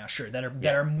drawer right now. Sure, that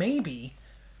are maybe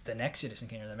the next Citizen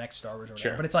Kane or the next Star Wars or whatever.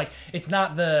 Sure. But it's like, it's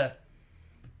not the.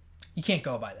 You can't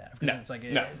go by that, because it's like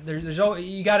there's always,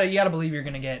 you gotta believe you're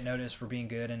gonna get noticed for being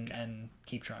good and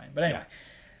keep trying. But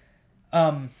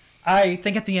anyway, I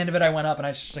think at the end of it, I went up and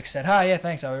I just like said, hi, yeah,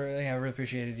 thanks, I really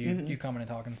appreciated you coming and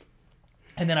talking.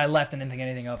 And then I left and didn't think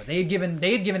anything of it. They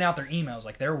had given out their emails,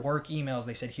 like their work emails.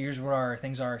 They said, here's what our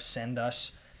things are. Send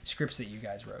us scripts that you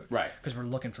guys wrote, right? Because we're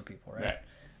looking for people, right?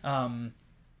 And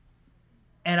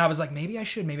I was like, maybe I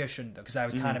should, maybe I shouldn't though, because I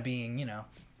was kind of being, you know.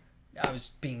 I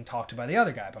was being talked to by the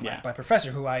other guy, by my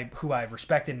professor, who I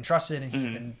respected and trusted, and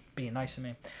he'd been being nice to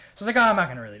me. So I was like, I'm not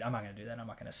gonna do that. I'm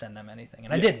not gonna send them anything,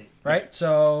 and I didn't. Right.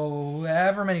 So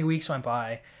however many weeks went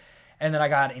by, and then I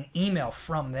got an email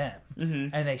from them,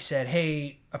 and they said,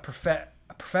 hey, a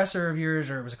professor of yours,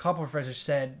 or it was a couple of professors,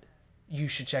 said you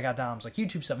should check out Dom's like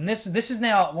YouTube stuff. And this is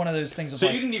now one of those things of, so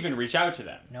like, you didn't even reach out to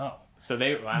them. No. So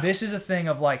this is a thing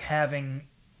of like having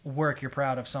work you're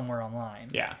proud of somewhere online.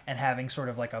 Yeah. And having sort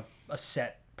of like a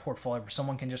set portfolio where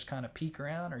someone can just kind of peek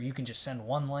around, or you can just send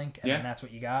one link and then that's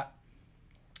what you got.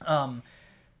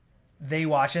 They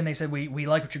watched it and they said, we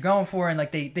like what you're going for, and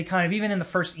like they kind of, even in the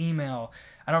first email,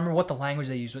 I don't remember what the language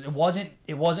they used, but it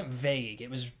wasn't vague. It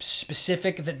was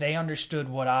specific, that they understood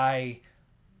what I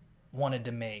wanted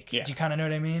to make. Yeah. Do you kind of know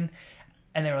what I mean?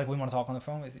 And they were like, we want to talk on the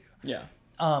phone with you. Yeah.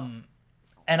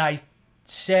 And I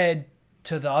said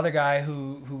to the other guy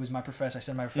who was my professor, I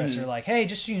said to my professor, like, hey,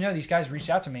 just so you know, these guys reached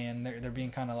out to me, and they're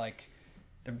being kind of like,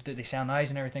 they sound nice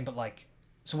and everything, but like,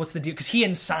 so what's the deal? Because he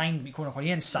hadn't signed me, quote unquote, he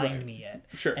hadn't signed me yet.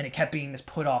 Sure. And it kept being this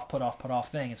put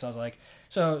off thing. And so I was like,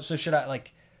 so should I,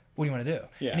 like, what do you want to do?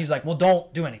 Yeah. And he's like, well,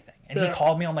 don't do anything. And he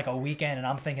called me on like a weekend, and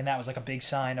I'm thinking that was like a big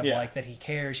sign of like that he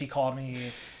cares. He called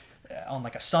me on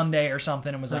like a Sunday or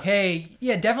something and was like, hey,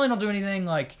 yeah, definitely don't do anything,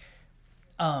 like,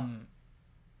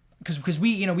 because we,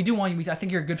 you know, we do want you, I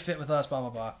think you're a good fit with us, blah, blah,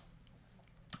 blah.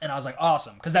 And I was like,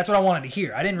 awesome, because that's what I wanted to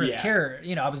hear. I didn't really care.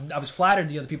 You know, I was flattered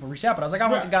the other people reached out, but I was like, I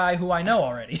want the guy who I know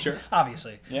already. Sure.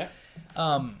 Obviously. Yeah.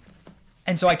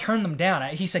 And so I turned them down.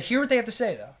 He said, hear what they have to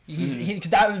say, though.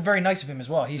 Because that was very nice of him as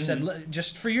well. He said,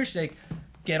 just for your sake,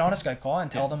 get on a Skype call and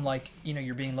tell them, like, you know,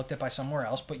 you're being looked at by somewhere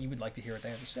else, but you would like to hear what they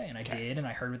have to say. And I did, and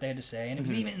I heard what they had to say. And it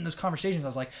was even in those conversations, I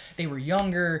was like, they were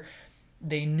younger.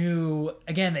 They knew,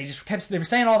 again, they were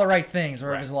saying all the right things,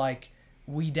 where it was like,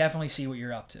 we definitely see what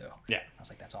you're up to. Yeah. I was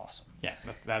like, that's awesome. Yeah,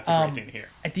 that's a great thing to hear.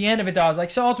 At the end of it, though, I was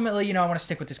like, so ultimately, you know, I want to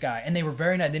stick with this guy. And they were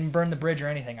very nice. They didn't burn the bridge or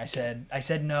anything. I said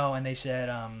no, and they said,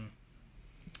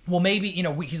 well, maybe, you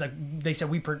know, he's like, they said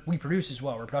we produce as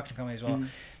well. We're a production company as well. Mm-hmm.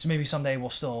 So maybe someday we'll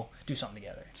still do something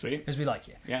together. Sweet. Because we like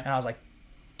you. Yeah. And I was like,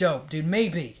 dope, dude,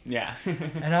 maybe. Yeah.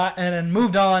 and then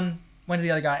moved on, went to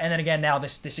the other guy. And then again, now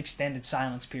this extended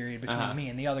silence period between me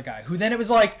and the other guy, who then it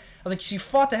was like, I was like, so you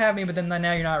fought to have me, but then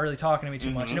now you're not really talking to me too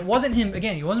much. And it wasn't him,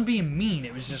 again, he wasn't being mean.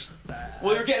 It was just...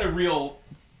 well, you're getting a real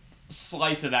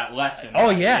slice of that lesson. Oh,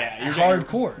 yeah. You're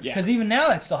hardcore. Yeah. Because even now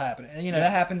that's still happening. You know,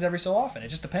 that happens every so often. It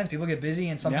just depends. People get busy,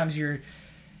 and sometimes you're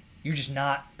just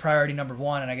not priority number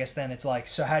one. And I guess then it's like,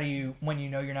 so how do you, when you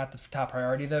know you're not the top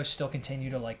priority, though, still continue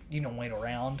to, like, you don't wait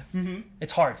around? Mm-hmm.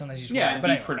 It's hard. Sometimes you just yeah, wait.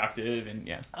 but be productive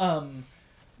and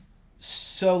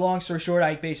So long story short,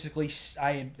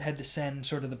 I had to send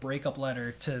sort of the breakup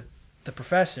letter to the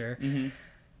professor. Mm-hmm.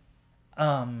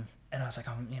 And I was like,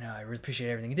 you know, I really appreciate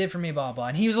everything you did for me, blah, blah.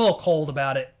 And he was a little cold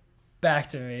about it back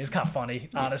to me. It's kind of funny,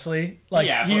 honestly. Like,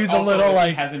 yeah, he was a little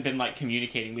like... he hasn't been, like,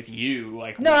 communicating with you.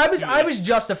 Like, no, I was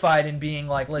justified in being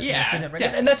like, listen, this isn't...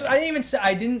 Definitely. And that's... I didn't even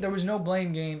say... there was no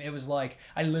blame game. It was like,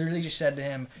 I literally just said to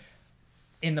him,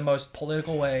 in the most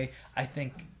political way, I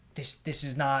think this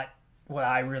is not what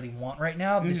I really want right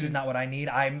now. This is not what I need.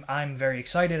 I'm very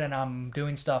excited, and I'm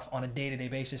doing stuff on a day-to-day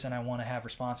basis, and I want to have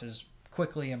responses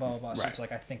quickly and blah blah blah. So it's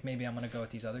like, I think maybe I'm gonna go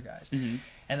with these other guys. And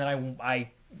then I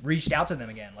reached out to them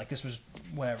again, like this was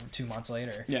whatever 2 months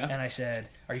later, and I said,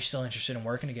 are you still interested in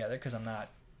working together, because I'm not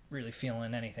really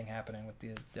feeling anything happening with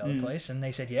the other place. And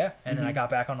they said yeah. And then I got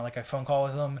back on like a phone call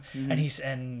with them,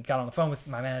 and got on the phone with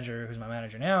my manager, who's my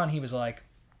manager now, and he was like,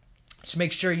 just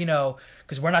make sure, you know,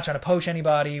 because we're not trying to poach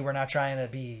anybody, we're not trying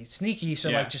to be sneaky, so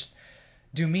like, just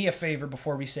do me a favor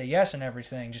before we say yes and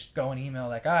everything. Just go and email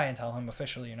that guy and tell him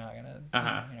officially you're not gonna you're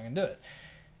not gonna do it.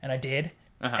 And I did,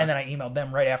 and then I emailed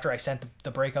them right after I sent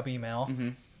the breakup email,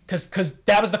 because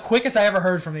that was the quickest I ever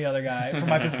heard from the other guy, from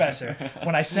my professor.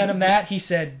 When I sent him that, he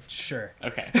said sure.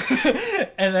 Okay.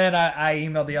 And then I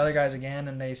emailed the other guys again,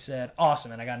 and they said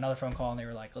awesome. And I got another phone call, and they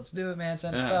were like, let's do it, man,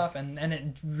 send stuff. And it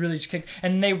really just kicked.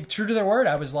 And they, true to their word,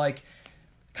 I was like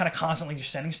kind of constantly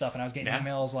just sending stuff, and I was getting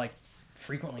emails like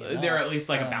frequently enough. They're at least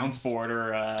like a bounce board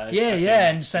or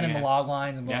and sending the log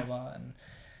lines and blah blah.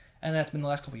 And that's been the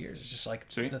last couple of years. It's just like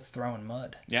the throwing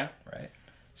mud. Yeah. Right.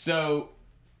 So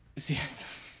see,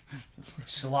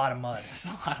 it's just a lot of mud. It's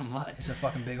a lot of mud. It's a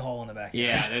fucking big hole in the back.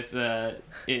 Yeah, it's the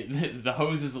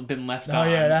hose has been left on. Oh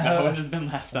yeah, the hose has been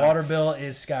left on. Water bill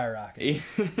is skyrocketing.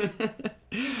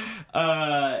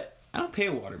 I don't pay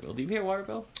a water bill. Do you pay a water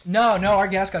bill? No, our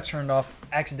gas got turned off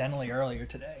accidentally earlier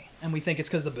today, and we think it's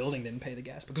because the building didn't pay the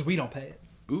gas, because we don't pay it.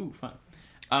 Ooh, fun.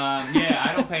 Yeah,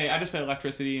 I don't pay. I just pay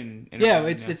electricity and yeah,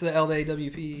 it's the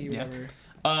LAWP, whatever.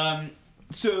 Yeah.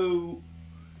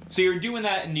 So you're doing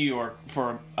that in New York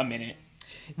for a minute.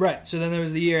 Right. So then there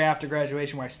was the year after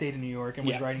graduation where I stayed in New York and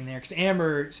was writing there, because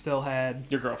Amber still had...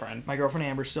 Your girlfriend. My girlfriend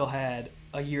Amber still had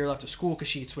a year left of school because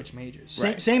she had switched majors.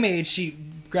 Right. Same age. She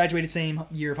graduated same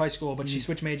year of high school, but she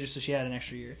switched majors, so she had an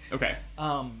extra year. Okay.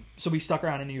 So we stuck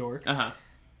around in New York. Uh-huh.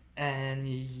 And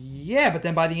yeah, but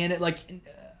then by the end,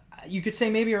 you could say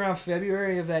maybe around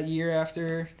February of that year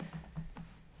after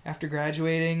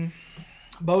graduating,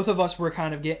 both of us were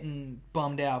kind of getting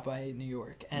bummed out by New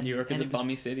York. And New York is a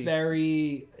bummy city.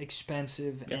 Very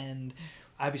expensive, and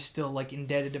I was still like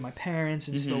indebted to my parents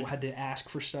and still had to ask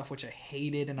for stuff, which I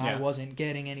hated, and I wasn't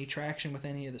getting any traction with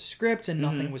any of the scripts, and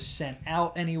nothing was sent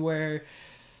out anywhere.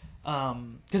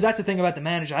 Because that's the thing about the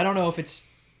manager. I don't know if it's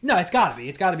got to be.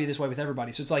 It's got to be this way with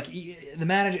everybody. So it's like the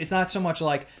manager. It's not so much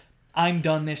like I'm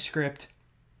done this script.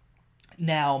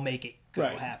 Now make it go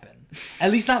happen.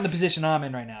 At least not in the position I'm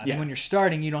in right now. I think when you're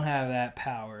starting, you don't have that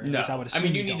power. No, I would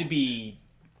assume you need to be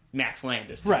Max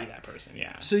Landis to be that person.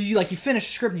 Yeah. So you finish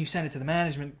the script and you send it to the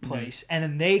management place, and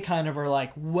then they kind of are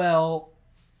like, well,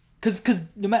 because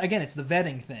again, it's the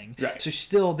vetting thing. Right. So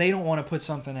still, they don't want to put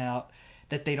something out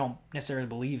that they don't necessarily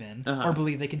believe in or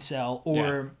believe they can sell,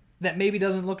 or that maybe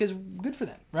doesn't look as good for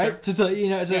them, right? Sure.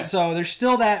 So there's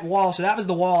still that wall. So that was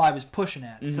the wall I was pushing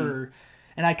at for.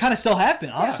 And I kind of still have been,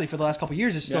 honestly, for the last couple of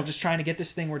years. It's still just trying to get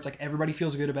this thing where it's like everybody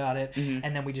feels good about it,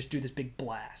 and then we just do this big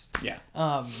blast. Yeah.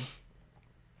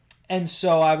 And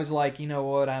so I was like, you know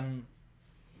what?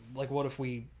 What if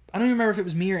we... I don't even remember if it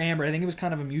was me or Amber. I think it was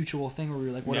kind of a mutual thing where we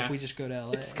were like, what if we just go to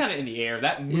LA? It's kind of in the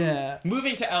air.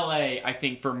 Moving to LA, I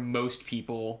think for most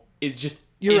people, is just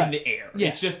the air. Yeah.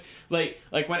 It's just like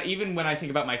when I think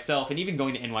about myself, and even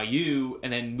going to NYU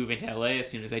and then moving to LA as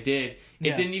soon as I did,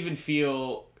 it didn't even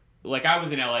feel like I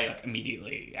was in LA like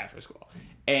immediately after school,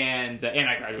 and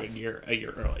I graduated a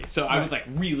year early, so I was like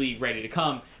really ready to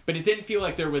come. But it didn't feel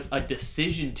like there was a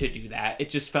decision to do that. It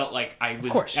just felt like I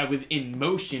was in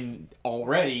motion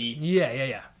already.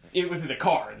 Yeah. It was in the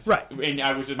cards, right?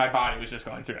 And my body was just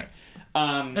going through it.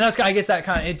 And that's, I guess, that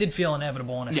kind of, it did feel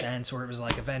inevitable in a sense, where it was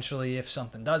like, eventually, if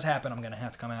something does happen, I'm going to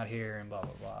have to come out here and blah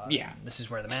blah blah. Yeah, and this is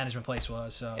where the management place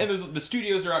was. So, and the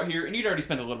studios are out here, and you'd already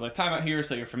spent a little bit of time out here,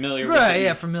 so you're familiar. Right? With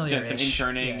Yeah, familiar. Done some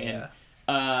interning,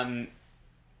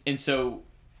 and so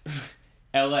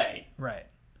L.A. Right?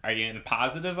 Are you in the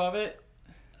positive of it?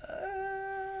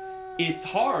 It's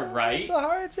hard, right? It's a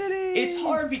hard city. It's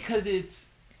hard because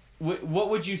it's. What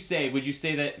would you say? Would you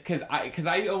say that because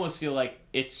I almost feel like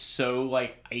it's so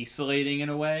like isolating in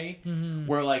a way,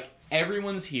 where like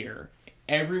everyone's here,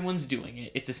 everyone's doing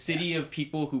it. It's a city of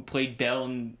people who played Belle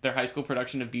in their high school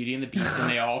production of Beauty and the Beast, and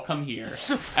they all come here,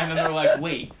 and then they're like,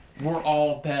 "Wait, we're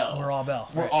all Belle. We're all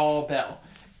Belle. We're all Belle,"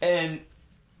 and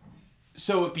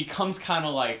so it becomes kind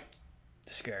of like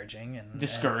discouraging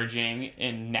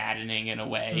and maddening in a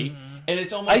way, and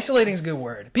it's almost isolating is a good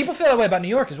word. People feel that way about New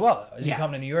York as well, though, as you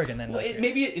come to New York and then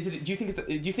maybe is it? Do you think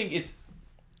it's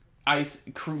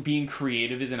being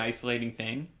creative is an isolating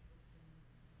thing?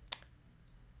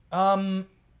 I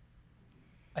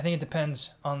think it depends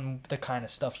on the kind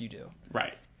of stuff you do.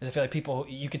 Right. Because I feel like people,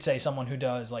 you could say someone who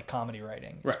does like comedy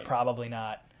writing is probably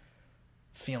not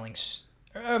feeling.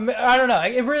 I don't know.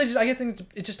 It really just. I think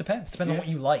it just depends. Depends on what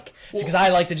you like. Because I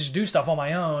like to just do stuff on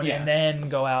my own and then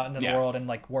go out into the world and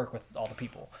like work with all the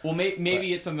people. Well,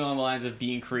 maybe it's something along the lines of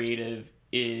being creative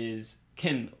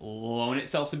can loan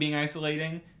itself to being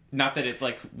isolating. Not that it's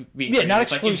like being not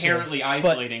it's exclusive, like inherently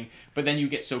isolating, but then you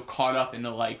get so caught up in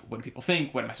the like, what do people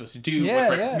think? What am I supposed to do? What's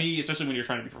right for me? Especially when you're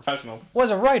trying to be professional. Well,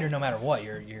 as a writer, no matter what,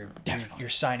 you're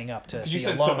signing up to. Because you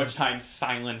spend so much time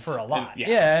silent for a lot.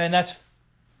 And, and that's.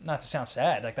 Not to sound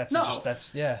sad, like that's No,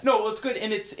 well, it's good,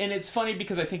 and it's funny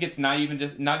because I think it's not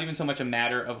even so much a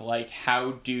matter of like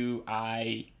how do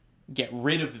I get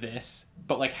rid of this,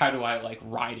 but like how do I like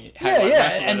ride it? How do I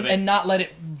wrestle out of it? And not let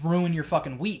it ruin your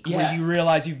fucking week where you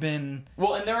realize you've been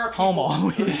and there are people, home all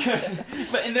week.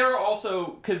 and there are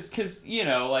also because you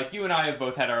know like you and I have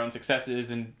both had our own successes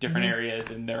in different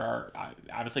areas, and there are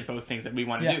obviously both things that we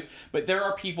want to do, but there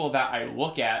are people that I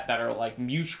look at that are like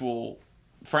mutual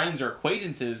friends or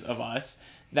acquaintances of us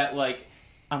that like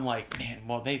I'm like, man,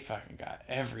 well they fucking got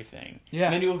everything. Yeah.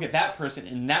 And then you look at that person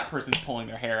and that person's pulling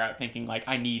their hair out thinking like,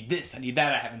 I need this, I need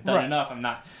that, I haven't done enough, I'm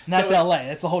not. And that's LA.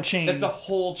 That's the whole chain. That's the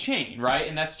whole chain, right?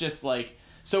 And that's just like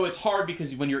so it's hard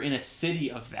because when you're in a city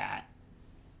of that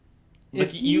like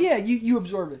you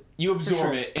absorb it. You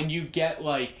absorb it and you get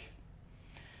like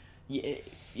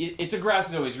it's a grass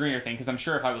is always greener thing, because I'm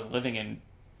sure if I was living in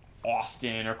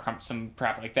Austin or some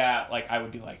crap like that, like I would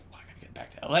be like, well, I gotta get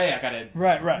back to LA, I gotta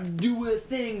do a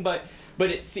thing, but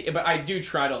I do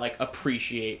try to like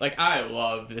appreciate, like I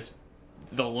love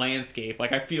the landscape,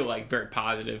 like I feel like very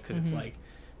positive because it's like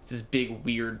it's this big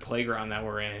weird playground that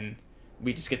we're in,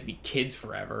 we just get to be kids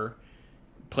forever,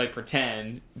 play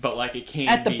pretend, but like it can't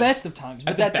at the best of times,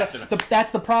 but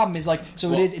that's the problem is like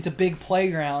it's a big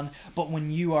playground, but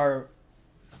when you are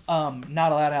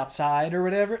not allowed outside or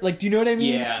whatever. Like, do you know what I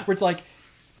mean? Yeah. Where it's like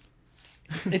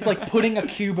putting a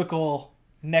cubicle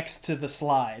next to the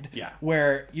slide. Yeah.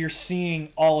 Where you're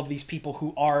seeing all of these people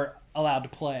who are allowed to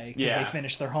play because they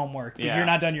finished their homework, but you're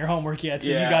not done your homework yet,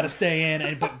 so you got to stay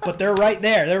in. But they're right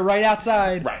there. They're right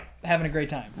outside. Right. Having a great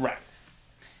time. Right.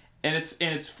 And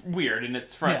it's weird and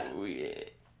it's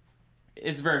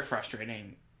it's very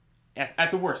frustrating.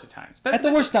 At the worst of times. But at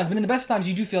the worst of times, but in the best of times,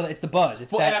 you do feel that it's the buzz.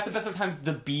 And at the best of times,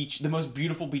 the beach, the most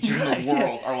beautiful beaches in the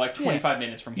world are like 25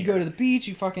 minutes from here. You go to the beach,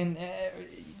 you fucking...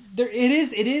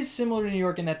 It is similar to New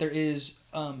York in that there is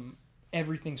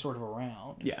everything sort of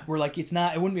around. Yeah. Where like it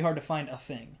wouldn't be hard to find a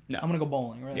thing. No. I'm going to go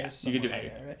bowling, right? Yeah, you can do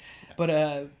anything. Right?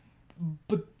 Yeah.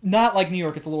 But not like New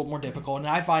York. It's a little more difficult, and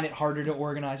I find it harder to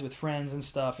organize with friends and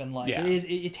stuff. And like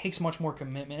it takes much more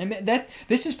commitment. And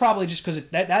this is probably just because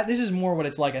this is more what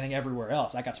it's like. I think everywhere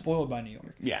else. I got spoiled by New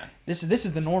York. Yeah. This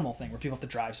is the normal thing where people have to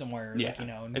drive somewhere. Yeah. Like, you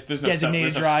know, there's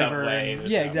designated driver.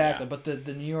 Exactly. But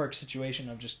the New York situation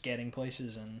of just getting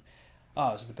places and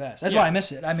it's the best. That's why I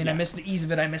miss it. I mean, I miss the ease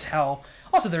of it. I miss how.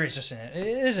 Also, there is just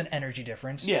an energy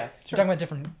difference. Yeah. Sure. We're talking about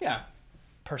different. Yeah.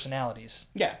 Personalities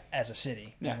as a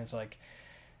city, and it's like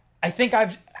I think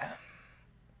I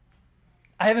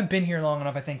haven't been here long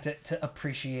enough, I think, to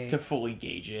appreciate to fully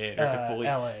gauge it or to fully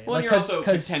LA. Well, like, you're also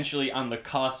potentially on the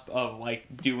cusp of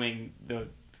like doing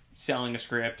selling a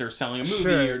script or selling a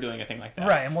movie or doing a thing like that,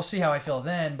 right? And we'll see how I feel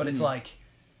then, but it's like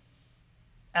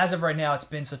as of right now it's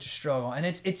been such a struggle, and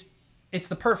it's it's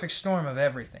the perfect storm of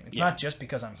everything. It's Yeah. not just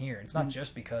because I'm here. It's not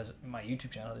just because my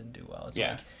YouTube channel didn't do well.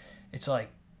 It's like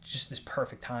just this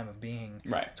perfect time of being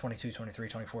Right. 22, 23,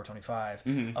 24, 25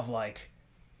 Mm-hmm. of like,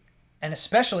 and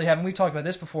especially we talked about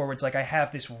this before, where it's like I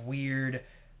have this weird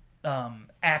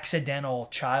accidental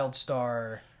child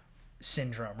star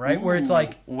syndrome, right? Where it's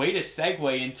like, way to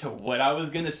segue into what I was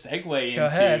gonna segue into. Go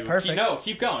ahead, perfect.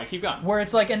 Keep going. where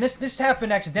it's like, and this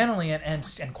happened accidentally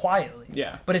and quietly.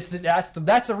 Yeah. But that's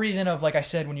the reason of, like I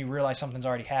said, when you realize something's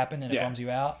already happened and it Yeah. bums you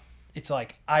out, it's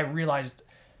like I realized,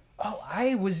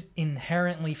 I was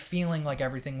inherently feeling like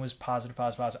everything was positive,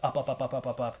 up,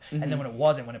 Mm-hmm. and then when it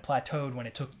wasn't, when it plateaued,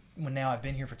 when now I've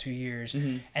been here for 2 years,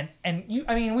 Mm-hmm. and you,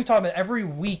 I mean, we talk about every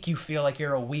week you feel like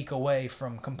you're a week away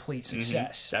from complete Mm-hmm.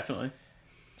 success. Definitely.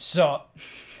 So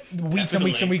weeks and weeks and Definitely.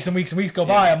 weeks and weeks and weeks go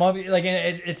by. Like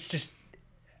it's just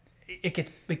it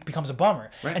becomes a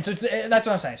bummer. Right. And so that's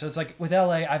what I'm saying. So it's like with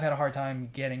LA, I've had a hard time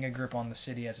getting a grip on the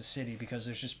city as a city because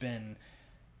there's just been,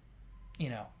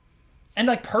 and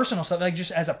like personal stuff, like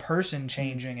just as a person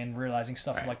changing and realizing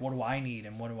stuff Right. like, what do I need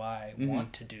and what do I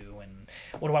want to do and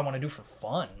what do I want to do for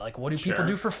fun? Like, what do people Sure.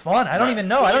 do for fun? I don't Right. even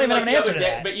know. But I don't even, even have an the answer other to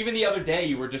day- that. But even the other day,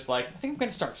 you were just like, I think I'm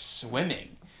gonna start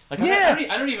swimming. Like, Yeah.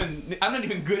 I'm not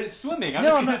even good at swimming. I'm No,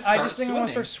 just I'm gonna not, start I just think I want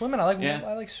to start swimming. I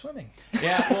like swimming.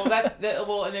 Yeah,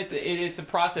 well, and it's a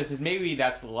process. Maybe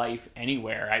that's life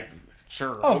anywhere. I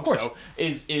sure Oh, of hope course. so.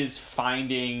 Is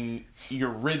finding your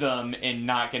rhythm and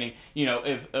not getting,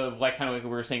 of like kind of like we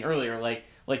were saying earlier, like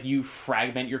you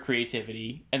fragment your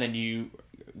creativity and then you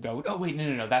go, oh wait,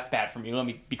 no, that's bad for me. Let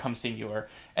me become singular,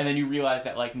 and then you realize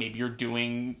that like maybe you're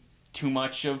doing too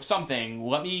much of something.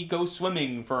 Let me go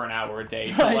swimming for an hour a day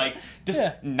to Right. like just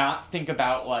Yeah. not think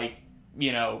about like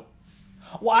Well,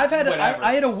 I Whatever.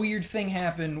 had a weird thing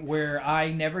happen where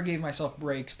I never gave myself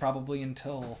breaks probably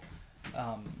until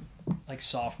like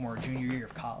sophomore, junior year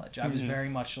of college. I was very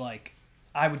much like,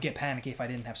 I would get panicky if I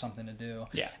didn't have something to do.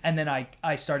 Yeah. And then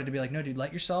I started to be like, no, dude,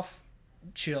 let yourself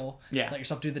chill. Yeah. Let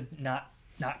yourself do the not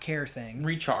care thing.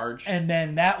 recharge. And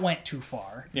then that went too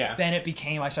far. Yeah. Then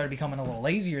I started becoming a little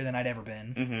lazier than I'd ever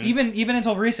been. Mm-hmm. Even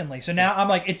until recently. So now I'm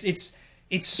like,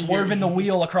 it's swerving the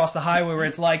wheel across the highway where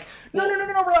it's like, no,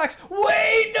 relax.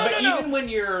 Wait, no. Even when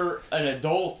you're an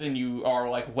adult and you are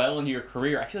like well into your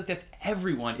career, I feel like that's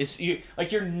everyone.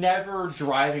 You're never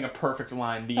driving a perfect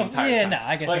line the entire time. No,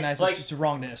 I guess it's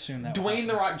wrong to assume that. Dwayne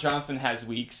The Rock Johnson has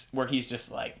weeks where he's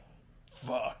just like,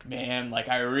 fuck, man, like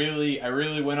I really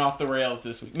went off the rails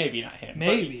this week. Maybe not him.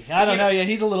 Maybe. But, I don't know. Yeah,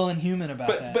 he's a little inhuman about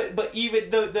that. But even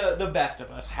the best of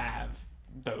us have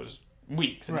those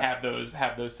weeks and Right.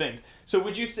 have those things. So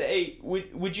would you say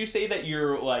that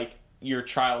you're like your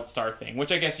child star thing,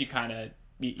 which I guess you kind of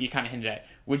hinted at,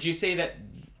 would you say that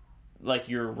like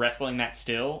you're wrestling that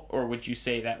still, or would you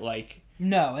say that like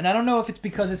No, and I don't know if it's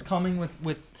because it's coming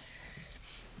with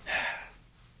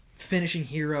finishing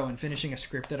Hero and finishing a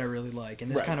script that I really like,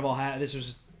 and this Right. kind of all this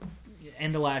was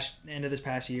end of this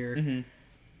past year. Mm-hmm.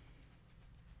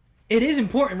 It is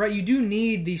important, right? You do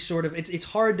need these sort of. It's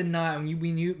hard to not. Me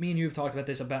and you have talked about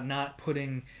this about not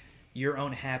putting your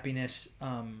own happiness,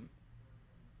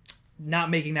 not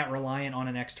making that reliant on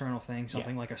an external thing,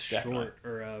 something like a definitely. short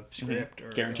or a script or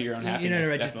Guarantee your own You know, happiness,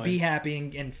 right? Just definitely. be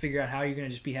happy and figure out how you're going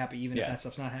to just be happy, even if Yeah. that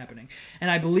stuff's not happening. And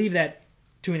I believe that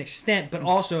to an extent, but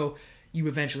also you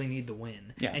eventually need the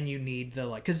win, Yeah. and you need the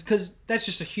like, because that's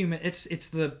just a human. It's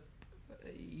the,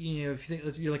 if you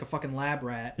think you're like a fucking lab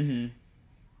rat. Mm-hmm.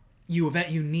 You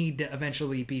need to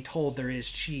eventually be told there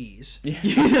is cheese. Yeah.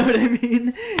 You know what I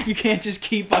mean? You can't just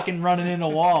keep fucking running into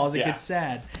walls. It Yeah. gets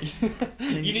sad.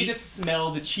 you need to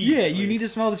smell the cheese? Yeah, at you need least. to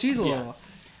smell the cheese a Yeah. little.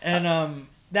 And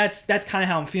that's kind of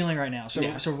how I'm feeling right now. So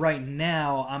Yeah. so right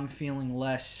now I'm feeling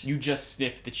less. You just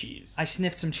sniffed the cheese. I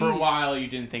sniffed some cheese. For a while, you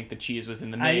didn't think the cheese was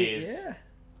in the maze. Yeah.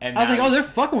 And I was now like, oh, you- they're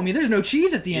fucking with me. There's no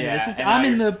cheese at the end of this. and I'm now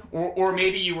in you're- the. or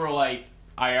maybe you were like,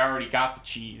 I already got the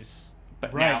cheese,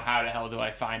 but Right. now how the hell do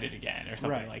I find it again, or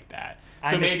something Right. like that.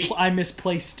 So I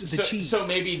misplaced the cheese. So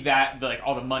maybe that like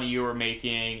all the money you were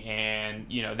making and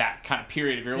that kind of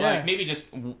period of your Yeah. life, maybe just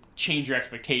change your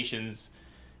expectations,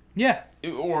 Yeah.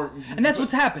 or And that's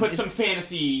what's happened. Put some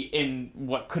fantasy in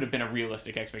what could have been a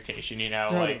realistic expectation,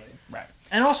 Totally. like right.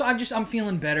 And also, I'm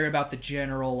feeling better about the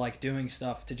general like doing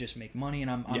stuff to just make money, and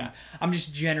I'm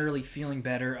just generally feeling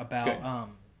better about Good.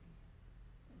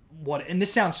 what. And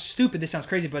this sounds stupid, this sounds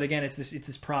crazy, but again, it's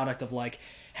this product of like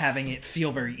having it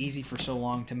feel very easy for so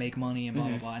long to make money and blah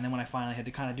blah blah. And then when I finally had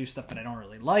to kind of do stuff that I don't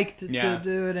really like to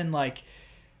do it, and like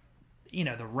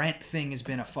the rent thing has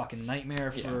been a fucking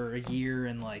nightmare for a year,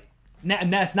 and like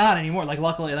And that's not anymore. Like,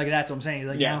 luckily, like, that's what I'm saying.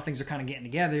 Like, Yeah. now things are kind of getting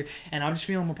together, and I'm just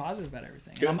feeling more positive about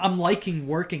everything. Good. I'm liking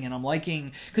working, and I'm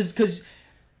liking because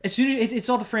as soon as it's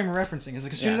all the frame of referencing. It's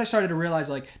like as soon as I started to realize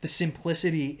like the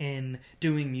simplicity in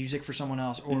doing music for someone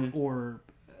else or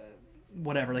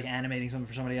whatever, like animating something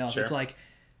for somebody else. Sure. It's like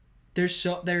there's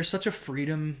such a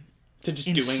freedom To just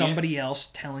in doing somebody else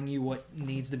telling you what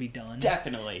needs to be done.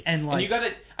 Definitely. And, like- you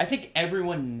gotta, I think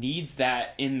everyone needs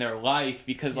that in their life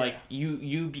because Yeah. like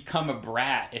you become a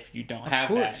brat if you don't have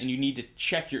course. that, and you need to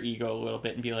check your ego a little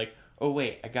bit and be like, oh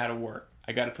wait, I gotta work.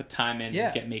 I gotta put time in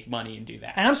Yeah. and make money and do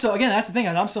that. And I'm still, again, that's the thing.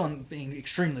 I'm still being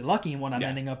extremely lucky in what I'm Yeah.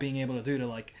 ending up being able to do to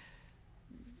like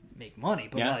make money.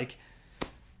 But Yeah. like,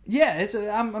 yeah,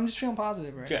 I'm just feeling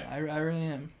positive right Good. now. I really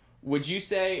am. Would you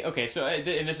say, okay, so,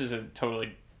 and this is a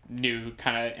totally new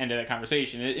kind of end of the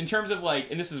conversation, in terms of like,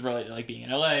 and this is related to like being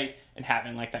in LA and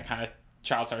having like that kind of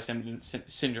child star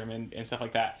syndrome and stuff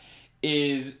like that,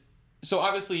 is, so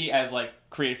obviously as like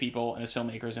creative people and as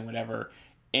filmmakers and whatever,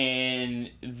 in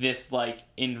this like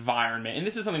environment, and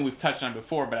this is something we've touched on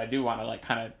before, but I do want to like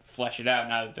kind of flesh it out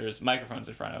now that there's microphones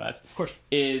in front of us. Of course.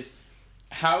 Is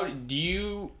how do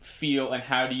you feel and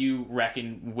how do you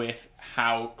reckon with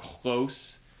how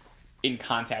close in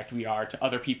contact we are to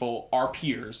other people, our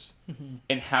peers,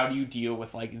 and how do you deal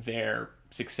with like their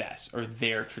success or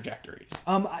their trajectories?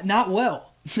 Not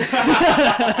well.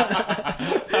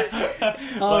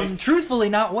 Truthfully,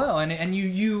 not well. And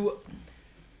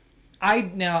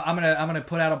I'm gonna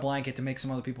put out a blanket to make some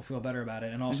other people feel better about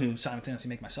it, and also simultaneously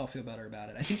make myself feel better about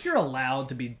it. I think you're allowed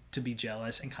to be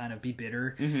jealous and kind of be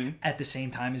bitter at the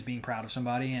same time as being proud of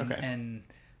somebody and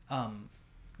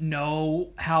know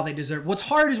how they deserve. What's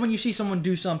hard is when you see someone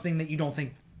do something that you don't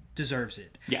think deserves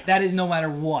it. Yeah. That is no matter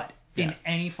what in Yeah.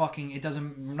 any fucking. It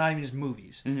doesn't. Not even just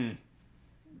movies. If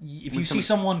you When see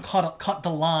someone cut the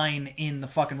line in the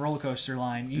fucking roller coaster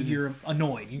line, you're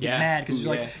annoyed. You get Yeah. mad because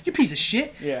you're Yeah. like, you piece of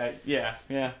shit. Yeah.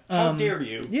 How dare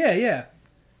you? Yeah.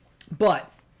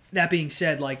 But that being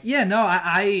said, like, yeah, no,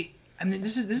 I mean,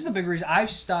 this is a big reason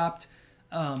I've stopped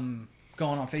going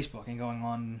on Facebook and going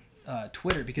on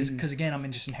Twitter because again, I'm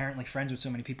just inherently friends with so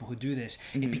many people who do this.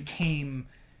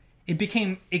 It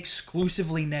became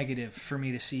exclusively negative for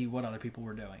me to see what other people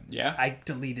were doing. Yeah. I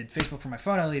deleted Facebook from my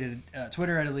phone. I deleted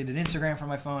Twitter. I deleted Instagram from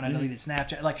my phone. I deleted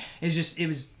Snapchat. Like,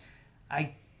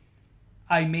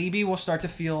 I maybe will start to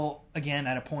feel again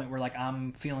at a point where like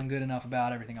I'm feeling good enough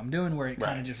about everything I'm doing where it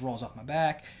kind of just rolls off my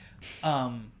back.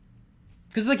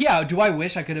 Because like, yeah, do I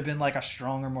wish I could have been like a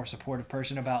stronger, more supportive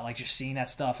person about like just seeing that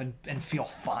stuff and feel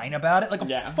fine about it? Like,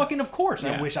 fucking of course,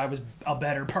 I wish I was a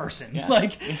better person. Yeah.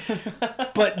 Like,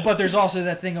 but there's also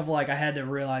that thing of like I had to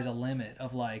realize a limit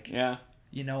of like,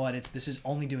 you know what, this is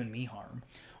only doing me harm.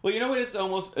 Well, you know what? It's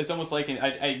almost like, and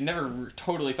I never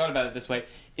totally thought about it this way.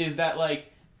 Is that like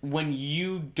when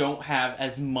you don't have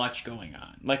as much going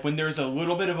on, like when there's a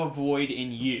little bit of a void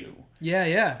in you,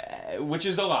 which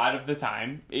is a lot of the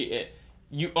time,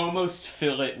 you almost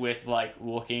fill it with like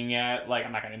looking at like,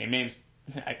 I'm not going to name names.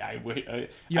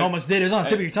 You almost did. It was on the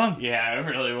tip of your tongue. Yeah, it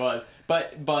really was.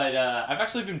 But I've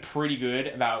actually been pretty good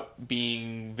about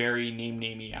being very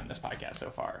namey on this podcast so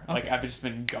far. Okay. Like I've just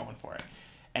been going for it.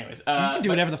 Anyways, you can do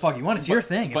whatever the fuck you want. It's your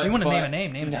thing. If you want to name a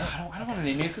name, name a name. I don't want to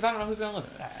name names because I don't know who's going to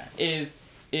listen to this.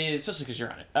 Is especially because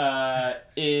you're on it.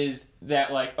 Is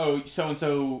that like, oh, so and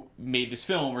so made this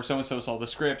film, or so and so saw the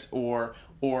script, or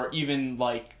even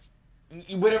like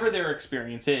whatever their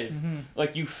experience is,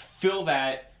 like you fill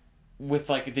that with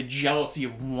like the jealousy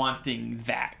of wanting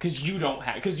that because you don't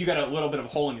have, because you got a little bit of a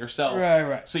hole in yourself,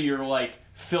 right. So you're like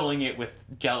filling it with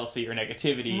jealousy or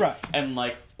negativity, right? And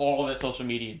like all that social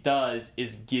media does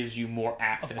is gives you more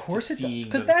access. Of course, to it does,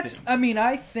 because that's things. I mean,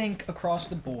 I think across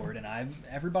the board, and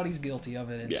everybody's guilty of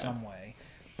it in some way,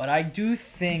 but I do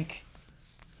think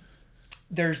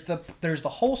there's the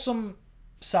wholesome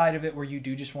side of it where you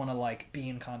do just want to like be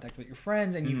in contact with your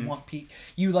friends and you want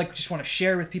you like just want to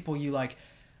share with people you like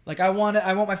I want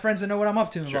my friends to know what I'm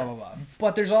up to and blah blah blah.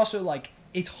 But there's also like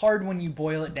it's hard when you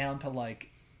boil it down to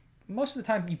like most of the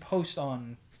time you post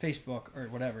on Facebook or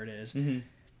whatever it is.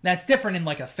 That's different in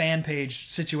like a fan page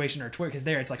situation or Twitter because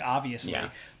there it's like obviously.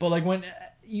 But like when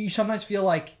you sometimes feel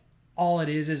like all it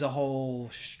is a whole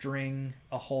string,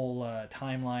 a whole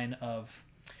timeline of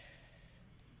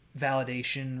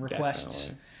validation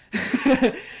requests.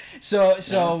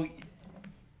 so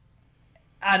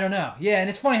I don't know. Yeah, and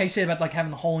it's funny how you say about like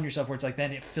having the hole in yourself where it's like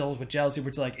then it fills with jealousy where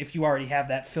it's like if you already have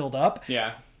that filled up,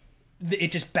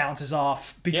 it just bounces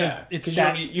off because Yeah, it's 'cause you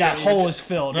that don't need- you that don't need hole to- is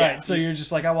filled, yeah, right? So you're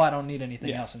just like, oh, I don't need anything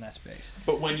Yeah. else in that space.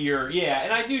 But when you're,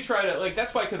 and I do try to, like,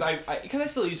 that's why, because I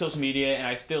still use social media, and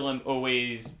I still am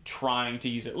always trying to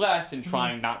use it less, and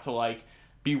trying not to, like,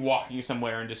 be walking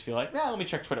somewhere and just feel like, let me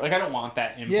check Twitter. Like, I don't want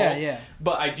that impulse. Yeah.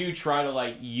 But I do try to,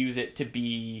 like, use it to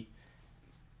be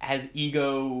as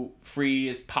ego-free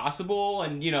as possible,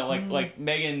 and, like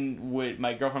Megan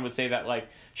my girlfriend would say that, like,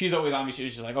 she's always on me,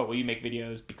 she's just like, oh, well, you make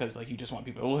videos because, like, you just want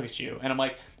people to look at you, and I'm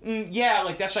like, yeah,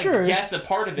 like, that's, Sure. like, yes, a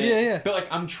part of it, Yeah. but, like,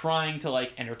 I'm trying to,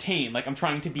 like, entertain, like, I'm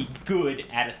trying to be good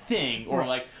at a thing, or, Right.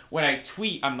 like, when I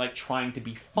tweet, I'm, like, trying to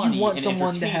be funny You want and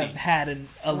someone to entertaining. have had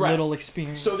a Right. little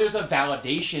experience. So there's a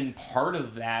validation part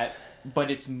of that,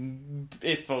 but it's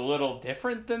a little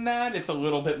different than that. It's a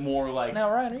little bit more like...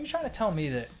 Now, Ryan, are you trying to tell me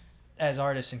that as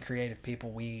artists and creative people,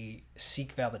 we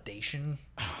seek validation?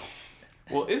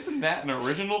 Well, isn't that an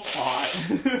original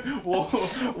thought? well,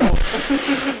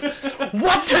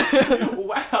 What?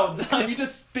 wow, Don, you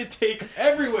just spit take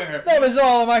everywhere. That was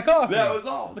all of my coffee. That was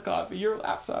all the coffee. Your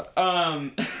laptop.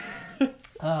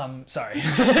 Sorry.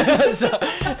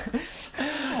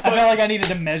 I felt like I needed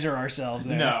to measure ourselves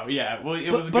there. No, yeah. Well,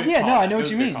 it was a but good yeah, no, I callback. know It what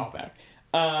was you a good mean. Callback.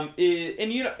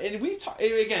 And we've talked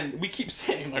again. We keep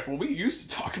saying like, well, we used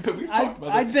to talk, but we've talked about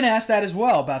this. I've been asked that as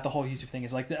well about the whole YouTube thing.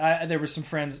 Is like there were some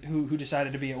friends who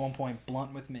decided to be at one point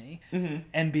blunt with me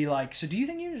and be like, "So do you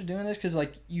think you're just doing this because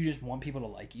like you just want people to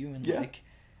like you and like?"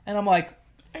 And I'm like,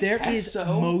 there is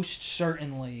most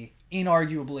certainly,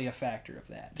 inarguably, a factor of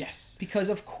that. Yes, because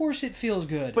of course it feels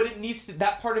good, but it needs to,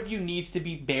 that part of you needs to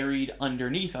be buried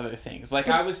underneath other things. Like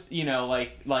I was,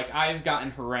 like I've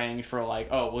gotten harangued for like,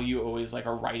 oh, well, you always like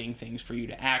are writing things for you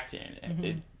to act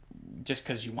in. Just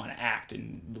because you want to act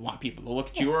and want people to look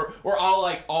at you, or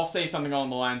I'll say something along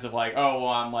the lines of like, oh, well,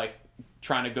 I'm like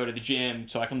trying to go to the gym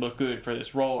so I can look good for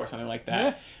this role or something like that.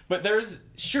 Yeah. But there's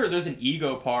an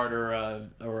ego part or a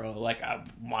like I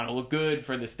want to look good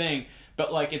for this thing,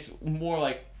 but like it's more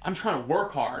like I'm trying to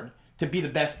work hard to be the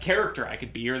best character I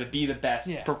could be or to be the best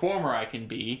performer I can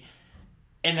be.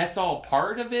 And that's all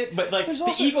part of it, but like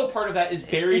the ego part of that is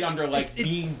buried under like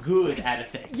being good at a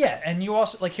thing. Yeah, and you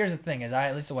also like here's the thing is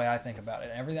at least the way I think about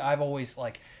it. Everything I've always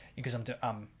like because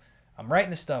I'm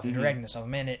writing this stuff, I'm directing this stuff,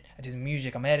 I'm in it, I do the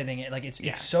music, I'm editing it. Like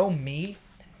it's so me.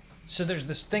 So there's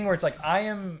this thing where it's like I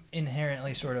am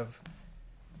inherently sort of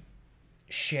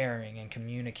sharing and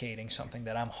communicating something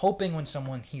that I'm hoping when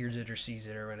someone hears it or sees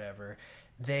it or whatever,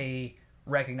 they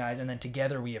recognize, and then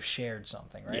together we have shared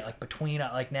something, right? Like between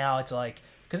like now it's like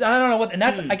because I don't know what, and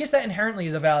that's I guess that inherently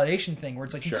is a validation thing where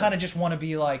it's like you kind of just want to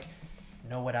be like,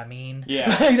 know what I mean? Yeah,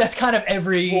 like, that's kind of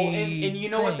every. Well, and you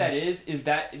know what that is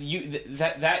that you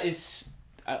that is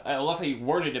I love how you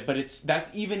worded it, but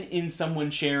that's even in someone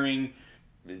sharing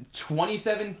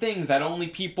 27 things that only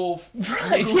people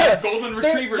who have golden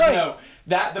retrievers know.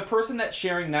 That the person that's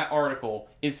sharing that article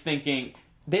is thinking,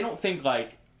 they don't think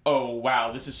like, oh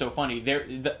wow, this is so funny.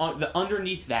 The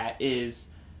underneath that is,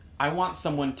 I want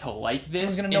someone to like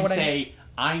this and say,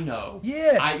 I know.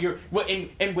 Yeah.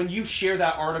 And when you share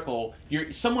that article,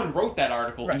 someone wrote that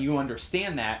article and you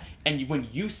understand that, and when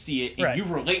you see it and you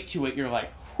relate to it, you're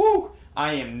like, whew,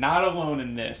 I am not alone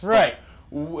in this. Right.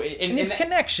 Like, and it's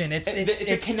connection. It's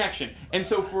a connection. And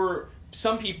so for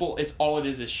some people, it's all it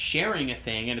is sharing a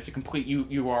thing, and it's a complete,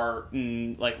 you are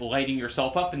like lighting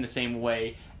yourself up in the same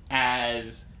way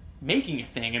as making a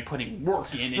thing and putting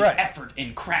work in and effort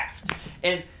and craft.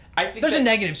 And I think there's a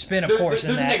negative spin, of course.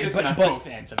 There's a negative spin on both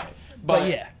ends of it. But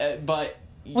yeah. But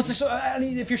well, so I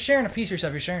mean, if you're sharing a piece of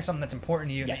yourself, you're sharing something that's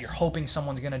important to you that you're hoping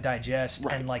someone's going to digest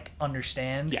and like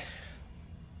understand. Yeah.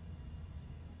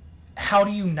 How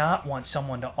do you not want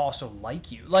someone to also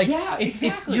like you? Like, it's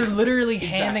you're literally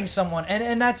handing someone,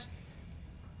 and that's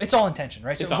it's all intention,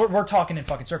 right? So we're talking in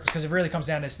fucking circles because it really comes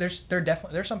down to this.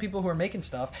 There's some people who are making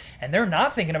stuff and they're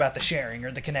not thinking about the sharing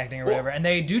or the connecting or whatever, and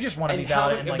they do just want to be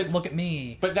valid and like look at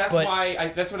me. But that's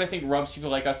why that's what I think rubs people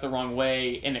like us the wrong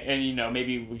way, and you know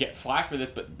maybe we get flack for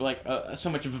this, but like so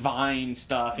much Vine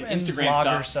stuff and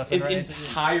Instagram stuff is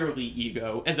entirely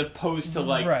ego, as opposed to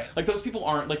like those people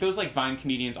aren't like those like Vine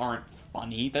comedians aren't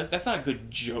funny. That's not a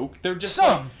good joke. They're just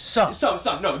some.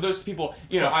 No, those people.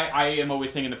 You know, I am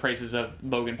always singing the praises of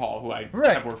Logan Paul, who I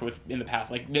have worked with in the past.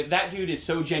 Like that dude is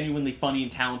so genuinely funny and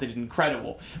talented and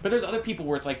incredible. But there's other people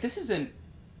where it's like, this isn't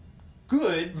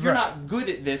good. You're not good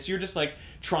at this. You're just like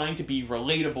trying to be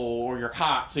relatable, or you're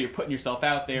hot, so you're putting yourself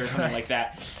out there or something like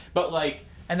that. But like.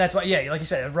 And that's why, like you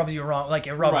said, it rubs you wrong. Like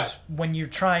it rubs when you're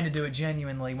trying to do it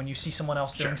genuinely. When you see someone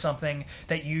else doing something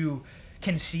that you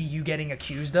can see you getting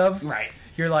accused of,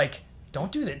 you're like,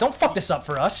 don't do that. Don't fuck this up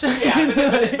for us.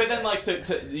 Yeah, but then like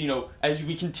to as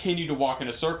we continue to walk in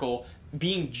a circle,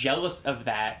 being jealous of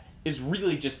that is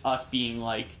really just us being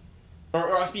like,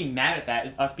 or us being mad at that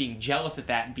is us being jealous at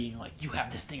that and being like, you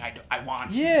have this thing I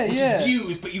want, which is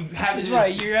views, but you haven't.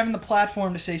 Right, you're having the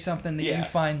platform to say something that you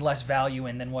find less value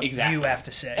in than what you have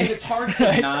to say. And it's hard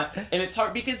to not, and it's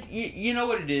hard because you know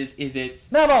what it is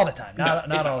it's not all the time,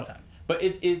 not all the time. But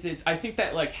it's I think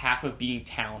that like half of being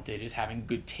talented is having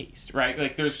good taste, right?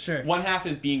 Like there's one half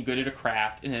is being good at a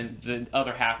craft, and then the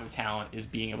other half of talent is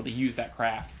being able to use that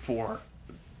craft for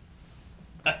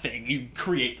a thing. You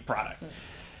create the product.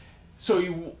 So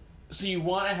you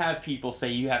want to have people say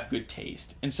you have good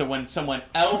taste, and so when someone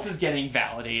else is getting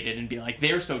validated and being like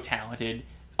they're so talented,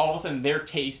 all of a sudden their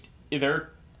taste and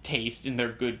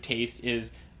their good taste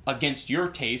is against your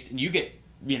taste, and you get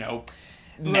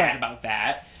mad about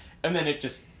that, and then it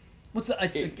just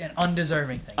it's an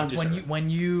undeserving thing. Undeserving. It's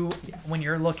when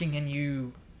you're looking and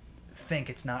you think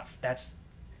it's not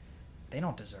they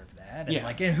don't deserve that.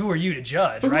 And who are you to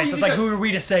judge, right? So it's like, who are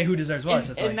we to say who deserves what?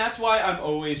 And that's why I'm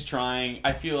always trying.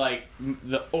 I feel like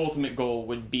the ultimate goal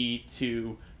would be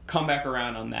to come back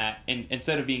around on that, and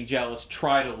instead of being jealous,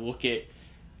 try to look at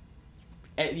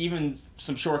even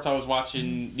some shorts I was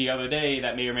watching the other day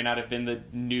that may or may not have been the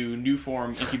new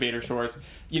form incubator shorts,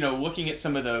 looking at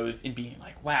some of those and being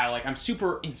like, wow, like I'm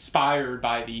super inspired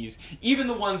by these, even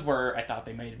the ones where I thought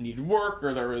they might have needed work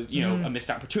or there was, a missed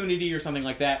opportunity or something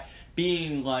like that,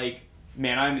 being like,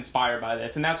 man, I'm inspired by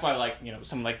this. And that's why, like,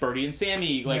 someone like Birdie and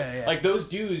Sammy, like those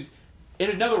dudes,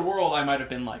 in another world I might have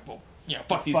been like, well,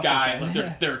 fuck these guys,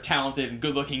 like they're talented and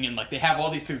good looking and like they have all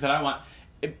these things that I want.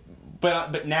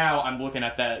 But now I'm looking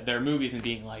at their movies and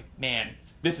being like, man,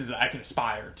 I can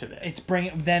aspire to this.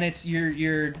 It's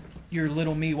your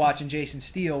little me watching Jason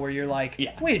Steele, where you're like,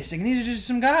 wait a second, these are just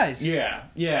some guys. Yeah,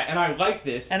 and I like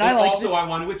this, and I like also this. I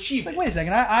want to achieve it. Wait a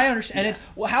second, I understand. And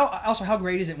it's how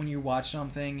great is it when you watch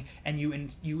something and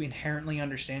you inherently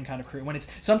understand kind of career when it's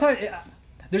sometimes.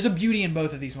 There's a beauty in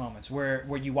both of these moments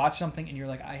where you watch something and you're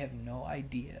like, I have no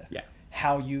idea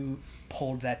how you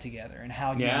pulled that together and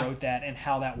how you wrote that and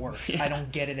how that works. I don't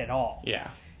get it at all. Yeah.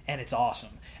 And it's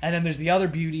awesome. And then there's the other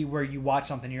beauty where you watch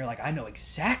something and you're like, I know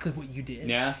exactly what you did.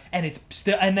 Yeah. And it's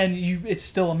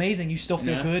still amazing. You still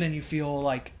feel good and you feel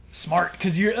like smart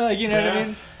because you're what I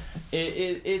mean?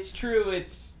 It's true.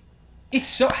 It's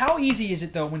so how easy is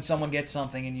it though when someone gets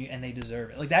something and they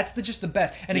deserve it? Like that's just the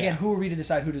best. And again, who are we to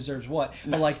decide who deserves what?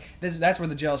 No. But like that's where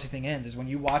the jealousy thing ends, is when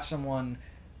you watch someone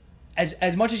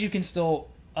as much as you can still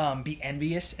be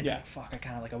envious and be like, fuck, I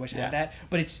kind of like I wish I had that.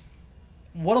 But it's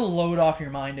what a load off your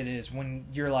mind it is when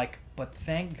you're like, but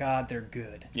thank God they're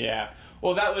good. Yeah.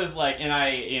 Well, that was like,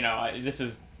 and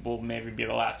this will maybe be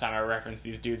the last time I reference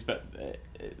these dudes, but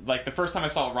like the first time I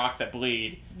saw Rocks That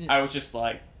Bleed, I was just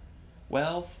like,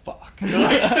 well, fuck.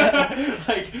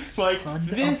 like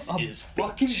this is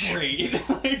fucking great.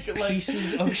 like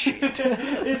pieces of shit.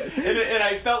 and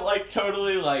I felt like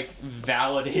totally like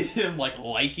validated them, like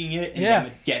liking it and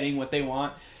them getting what they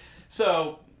want.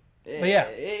 So, but yeah,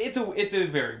 it's a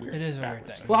very weird. It is a weird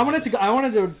thing. Well, I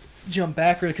wanted to jump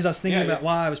back because I was thinking about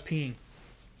while I was peeing.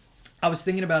 I was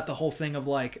thinking about the whole thing of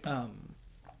like, I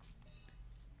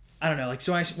don't know, like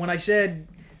when I said,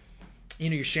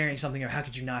 you're sharing something, or how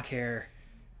could you not care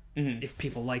if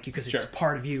people like you because it's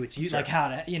part of you, it's you, like how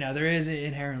to, there is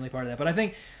inherently part of that. But I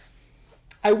think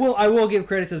I will give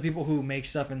credit to the people who make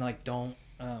stuff and like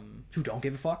who don't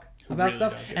give a fuck about really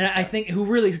stuff, and I think who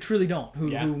truly don't,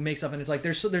 who make stuff, and it's like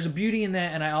there's a beauty in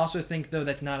that. And I also think though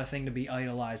that's not a thing to be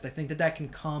idolized. I think that can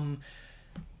come.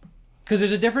 Because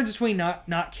there's a difference between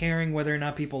not caring whether or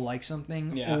not people like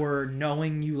something or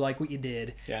knowing you like what you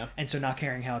did and so not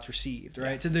caring how it's received,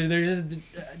 right? So there's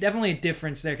definitely a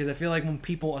difference there, because I feel like when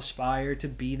people aspire to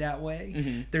be that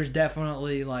way, there's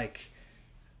definitely like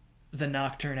the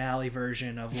Nocturne Alley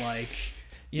version of like,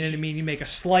 you know what I mean? You make a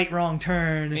slight wrong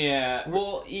turn. Yeah.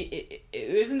 Well,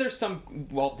 isn't there some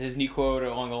Walt Disney quote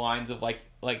along the lines of like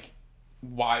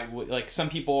why would, like, some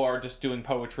people are just doing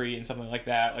poetry and something like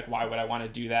that, like, why would I want to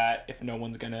do that if no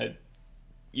one's gonna,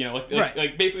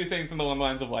 like basically saying something along the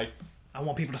lines of like, I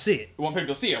want people to see it. I want people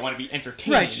to see it. I want to be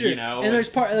entertained, right, sure. And there's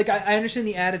part, like, I understand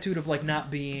the attitude of like not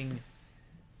being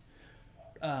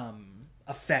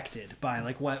affected by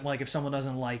like what, like if someone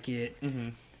doesn't like it.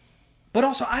 But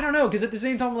also, I don't know, because at the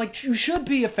same time, like, you should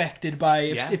be affected by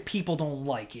if people don't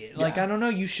like it. Like, I don't know,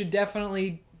 you should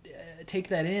definitely take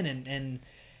that in and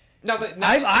No, but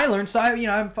I learned stuff.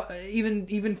 I'm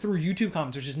even through YouTube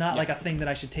comments, which is not like a thing that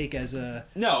I should take as a.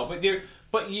 No,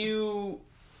 but you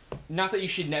not that you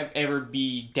should ever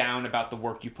be down about the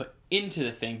work you put into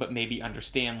the thing, but maybe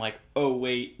understand like, oh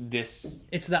wait, this.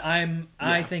 It's the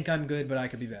I think I'm good, but I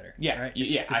could be better. Yeah, right?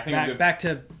 yeah. I think back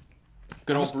to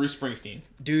good old Bruce Springsteen.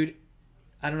 Dude,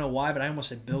 I don't know why, but I almost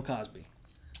said Bill Cosby.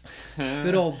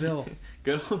 Good old Bill.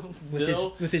 Good old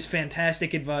Bill. With his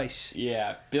fantastic advice.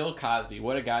 Yeah, Bill Cosby.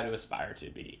 What a guy to aspire to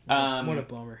be. What a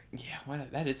bummer. Yeah,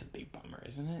 that is a big bummer,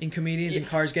 isn't it? In Comedians in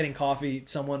Cars Getting Coffee,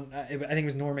 someone, I think it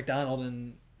was Norm Macdonald,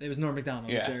 and Jerry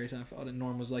Seinfeld, and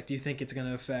Norm was like, do you think it's going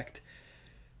to affect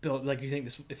Bill, like, do you think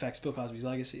this affects Bill Cosby's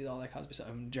legacy, all that Cosby stuff?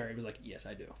 And Jerry was like, yes,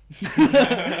 I do.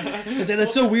 And so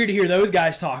that's so weird to hear those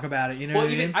guys talk about it, you know what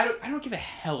I mean? I don't give a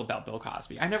hell about Bill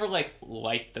Cosby. I never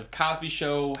liked the Cosby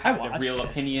Show, had a real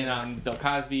opinion on Bill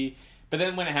Cosby, but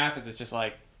then when it happens, it's just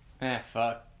like,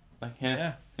 fuck. Like,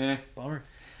 Bummer.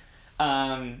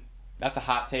 That's a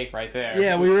hot take right there.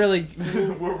 Yeah, we're really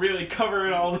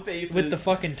covering all the bases with the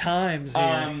fucking times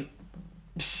here.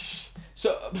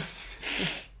 So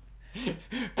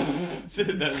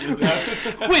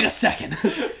wait a second.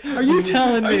 Are you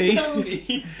telling me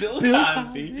Bill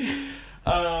Cosby?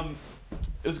 It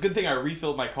was a good thing I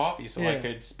refilled my coffee so I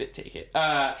could spit take it.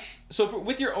 So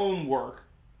with your own work,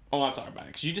 I want to talk about it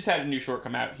because you just had a new short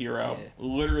come out, Hero,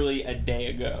 literally a day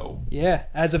ago. Yeah,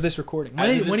 as of this recording.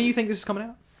 When do you think this is coming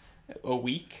out? A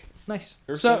week. Nice.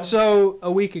 So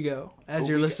a week ago, as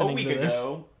you're listening to this.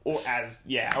 A week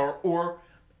ago, or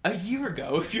a year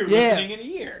ago if you're listening in a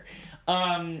year.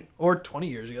 Or 20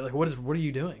 years ago. Like, what are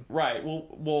you doing? Right.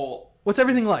 Well. What's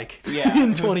everything like? Yeah.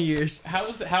 In 20 years.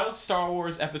 How's Star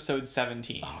Wars Episode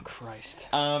 17? Oh Christ.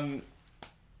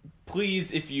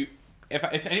 Please, if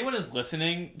anyone is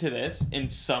listening to this in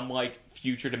some like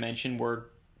future dimension where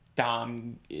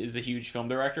Dom is a huge film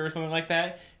director or something like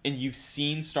that, and you've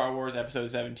seen Star Wars Episode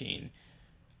 17,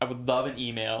 I would love an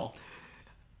email.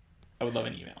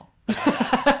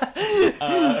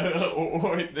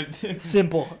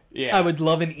 Simple. Yeah. I would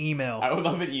love an email.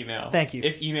 Thank you.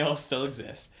 If emails still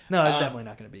exist. No, it's definitely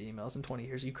not going to be emails in 20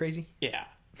 years. Are you crazy? Yeah.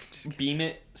 Beam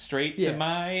it straight to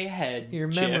my head. Your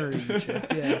memory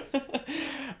chip. Yeah.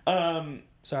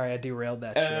 Sorry, I derailed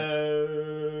that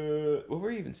shit. What were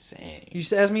you even saying? You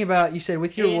just asked me about. You said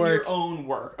with your work. Your own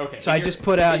work. Okay. So I just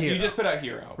put out Hero. You just put out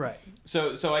Hero. Right.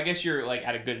 So I guess you're like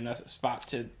at a good enough spot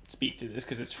to speak to this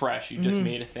because it's fresh. You just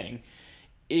made a thing.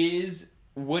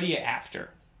 What are you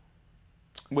after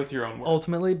with your own work?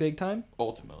 Ultimately, big time.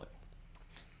 Ultimately.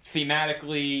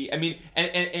 Thematically, I mean,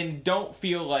 and don't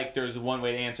feel like there's one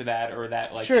way to answer that or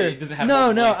that like sure. It doesn't have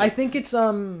no. I think it's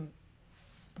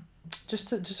just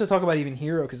to talk about even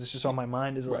Hero because it's just on my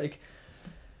mind is like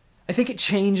I think it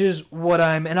changes what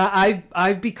I'm and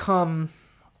I've become.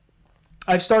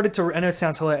 I've started to. I know it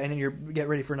sounds hilarious, and you're get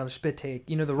ready for another spit take.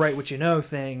 You know the right what you know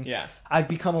thing. Yeah. I've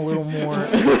become a little more.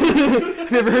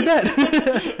 Have you ever heard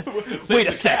that? Wait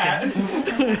a second.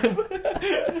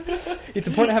 It's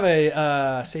important to have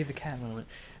a save the cat moment.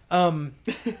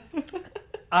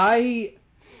 I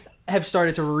have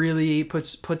started to really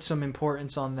put some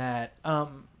importance on that.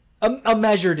 A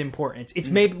measured importance. It's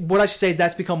maybe what I should say.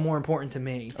 That's become more important to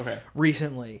me. Okay.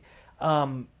 Recently.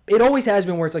 It always has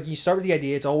been where it's like you start with the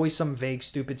idea. It's always some vague,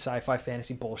 stupid sci-fi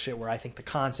fantasy bullshit where I think the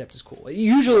concept is cool.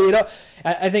 Usually,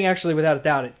 I think actually, without a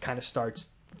doubt, it kind of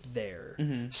starts there.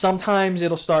 Mm-hmm. Sometimes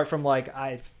it'll start from like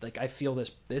I feel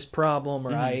this problem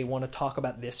or I want to talk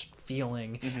about this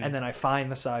feeling, and then I find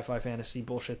the sci-fi fantasy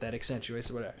bullshit that accentuates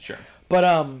or whatever. Sure. But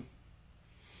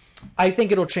I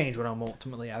think it'll change what I'm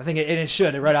ultimately at. I think it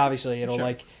should. Right? Obviously, it'll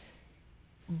like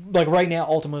right now.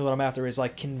 Ultimately, what I'm after is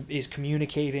is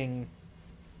communicating.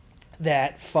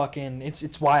 That fucking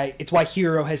it's why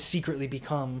Hero has secretly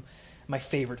become my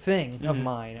favorite thing of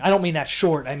mine. I don't mean that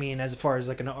short. I mean as far as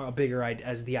like a bigger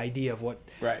as the idea of what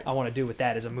I want to do with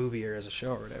that as a movie or as a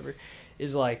show or whatever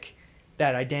is like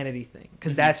that identity thing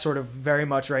because that's sort of very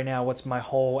much right now what's my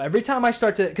whole. Every time I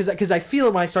start to because I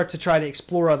feel when I start to try to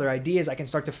explore other ideas, I can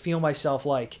start to feel myself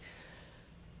like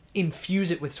infuse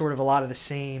it with sort of a lot of the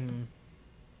same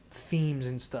themes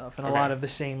and stuff and a lot of the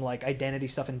same like identity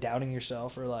stuff and doubting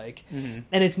yourself or like and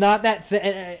it's not that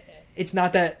it's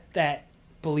not that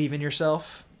believe in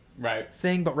yourself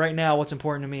thing but right now what's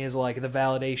important to me is like the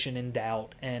validation in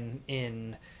doubt and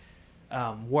in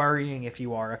worrying if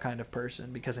you are a kind of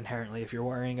person because inherently if you're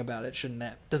worrying about it doesn't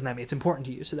that mean it's important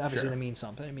to you so obviously that means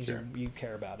something it means you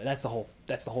care about it that's the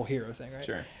whole Hero thing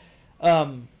right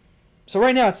So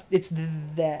right now it's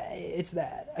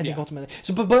that I think ultimately.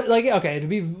 So but like okay to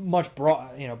be much broader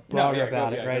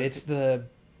about it right. It's the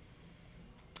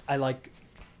I like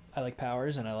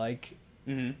powers and I like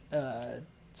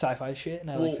sci-fi shit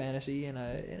and I like fantasy and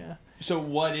So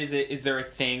what is it? Is there a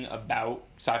thing about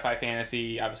sci-fi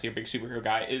fantasy? Obviously, you're a big superhero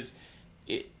guy.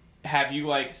 Have you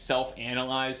like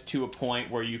self-analyzed to a point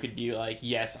where you could be like,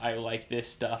 yes, I like this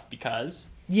stuff because?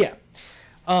 Yeah.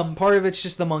 Part of it's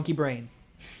just the monkey brain.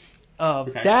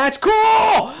 Okay. That's cool!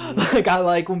 Like, I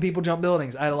like when people jump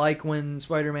buildings. I like when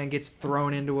Spider-Man gets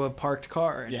thrown into a parked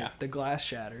car and the glass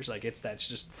shatters. Like, that's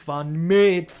just fun to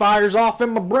me. It fires off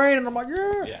in my brain, and I'm like,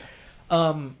 yeah.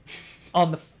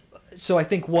 So I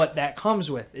think what that comes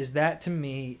with is that, to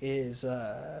me, is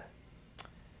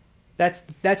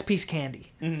that's piece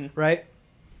candy, right?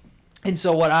 And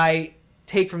so what I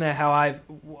take from that,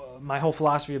 my whole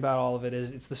philosophy about all of it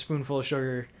is, it's the spoonful of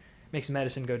sugar makes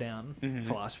medicine go down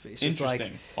philosophy. So interesting.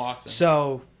 It's like, awesome.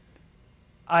 So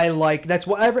I like, that's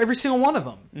what every single one of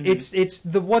them. It's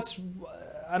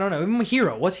I don't know, even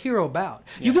Hero. What's Hero about?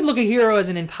 Yeah. You could look at Hero as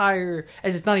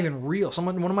it's not even real.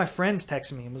 One of my friends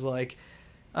texted me and was like,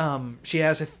 she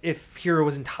asked if Hero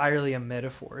was entirely a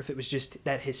metaphor, if it was just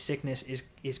that his sickness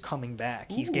is coming back.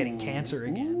 He's getting cancer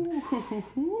again.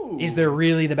 Is there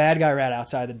really the bad guy right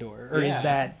outside the door? Or is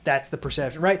that's the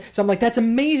perception, right? So I'm like, that's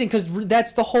amazing, because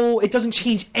that's the whole, it doesn't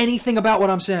change anything about what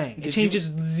I'm saying. It changes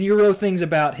zero things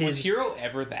about his... Was Hero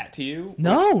ever that to you?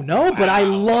 No, wow. But I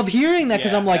love hearing that,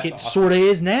 because I'm like, it awesome. Sort of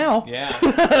is now. Yeah.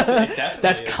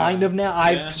 That's kind of now.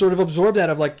 I sort of absorbed that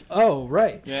of like, oh,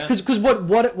 right. Yeah. Because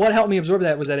what helped me absorb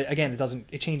that was that,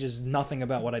 it changes nothing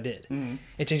about what I did.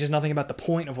 It changes nothing about the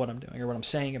point of what I'm doing or what I'm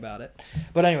saying about it.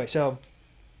 But anyway, so...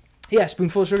 Yeah,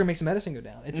 spoonful of sugar makes the medicine go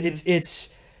down.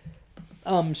 It's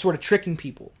sort of tricking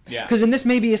people. Yeah. Because this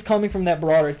maybe is coming from that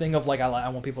broader thing of like, I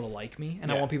want people to like me,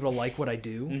 and I want people to like what I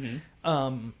do.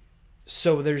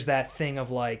 So there's that thing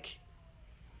of like,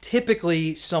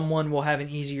 typically someone will have an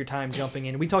easier time jumping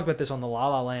in. We talked about this on the La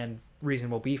La Land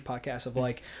Reasonable Beef podcast of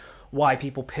like, why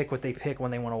people pick what they pick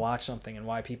when they want to watch something, and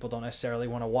why people don't necessarily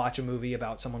want to watch a movie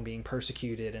about someone being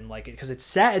persecuted, and like, because it's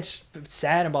sad. It's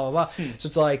sad and blah blah blah. So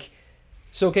it's like,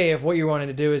 so okay, if what you're wanting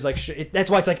to do is like, that's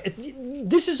why it's like,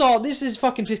 this is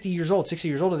fucking 50 years old, 60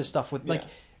 years old of this stuff with like,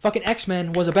 fucking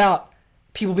X-Men was about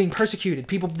people being persecuted,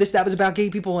 that was about gay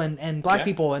people and black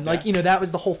people, and like, that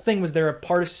was the whole thing, was they're a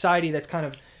part of society that's kind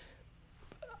of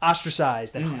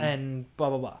ostracized and blah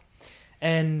blah blah.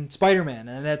 And Spider-Man,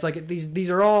 and that's like, these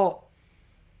are all,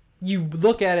 you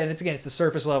look at it and it's the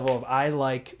surface level of, I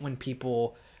like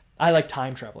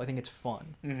time travel. I think it's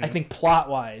fun. I think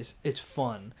plot-wise, it's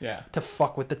fun to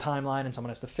fuck with the timeline, and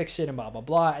someone has to fix it and blah, blah,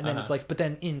 blah. And then it's like, but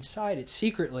then inside it's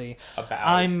secretly,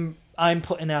 I'm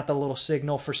putting out the little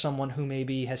signal for someone who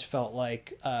maybe has felt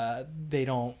like they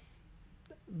don't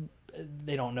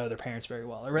know their parents very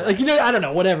well. Or, like, I don't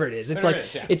know, whatever it is.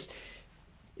 It's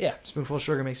spoonful of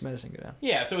sugar makes medicine go down.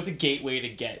 Yeah, so it's a gateway to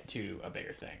get to a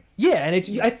bigger thing. Yeah, and it's,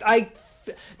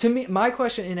 to me, my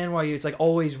question in NYU, it's like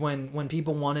always when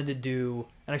people wanted to do,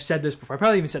 and I've said this before, I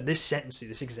probably even said this sentence to you,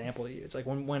 this example to you. It's like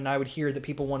when I would hear that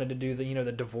people wanted to do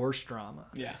the divorce drama.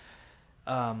 Yeah.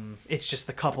 It's just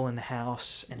the couple in the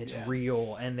house, and it's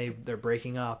real, and they're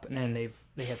breaking up, and they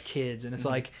have kids, and it's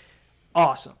like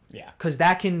awesome. Yeah. Because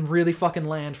that can really fucking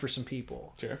land for some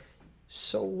people. Sure.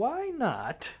 So why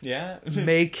not? Yeah.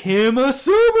 Make him a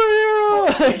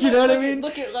superhero? You know what I mean?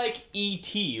 Look at like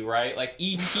E.T., right? Like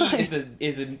E.T.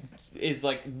 is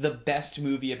like the best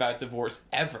movie about divorce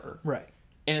ever. Right.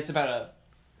 And it's about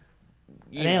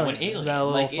an alien. About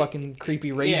a little fucking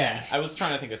creepy raisin. Yeah, I was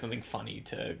trying to think of something funny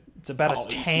to. It's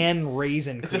about a tan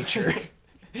raisin creature.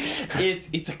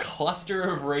 It's a cluster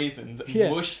of raisins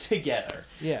mushed together.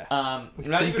 Yeah. With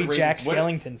creepy Jack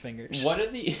Skellington fingers. What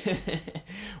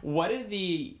are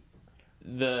the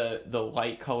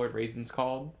light colored raisins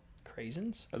called?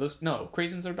 Craisins? Are those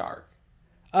craisins are dark.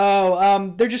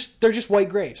 Oh, they're just white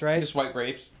grapes, right? Just white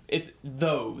grapes. It's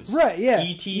those. Right, yeah.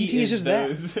 E.T. is just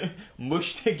those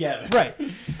mushed together. Right.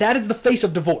 That is the face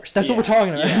of divorce. That's what we're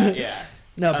talking about. Yeah.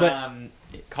 No, but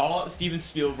call up Steven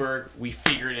Spielberg. We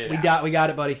figured it out. We got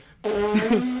it, buddy.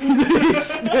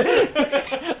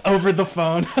 Over the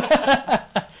phone.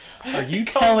 Are you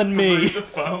telling me? The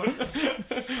phone.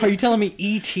 Are you telling me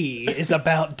E.T. is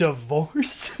about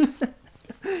divorce?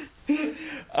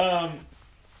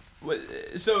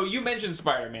 So you mentioned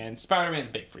Spider-Man. Spider-Man's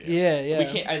big for you. Yeah. We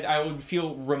can't. I would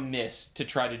feel remiss to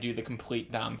try to do the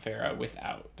complete Dom Farah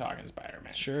without talking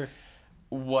Spider-Man. Sure.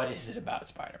 What is it about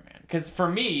Spider-Man? Because for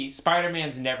me,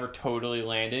 Spider-Man's never totally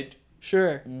landed.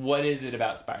 Sure. What is it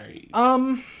about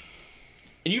Spider-Man?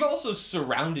 And you've also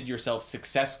surrounded yourself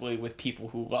successfully with people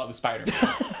who love Spider-Man.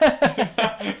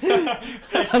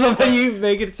 I love how you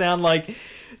make it sound like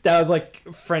That was like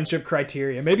friendship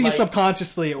criteria. Maybe Like-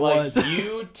 subconsciously it Like was.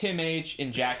 you, Tim H,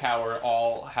 and Jack Howard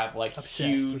all have like Obsessed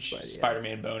with huge Spidey, yeah.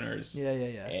 Spider-Man boners.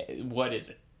 Yeah. What is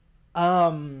it?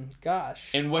 Gosh.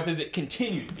 And what does it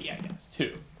continue to be, I guess,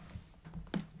 too?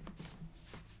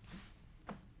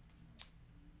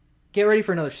 Get ready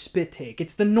for another spit take.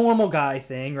 It's the normal guy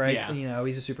thing, right? Yeah. You know,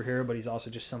 he's a superhero, but he's also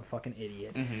just some fucking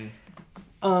idiot.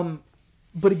 Mm-hmm.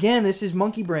 But again, this is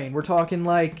monkey brain. We're talking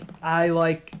like I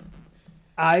like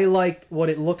what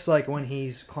it looks like when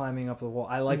he's climbing up the wall.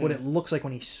 I like what it looks like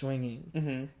when he's swinging.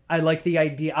 Mm-hmm. I like the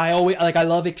idea. I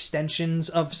love extensions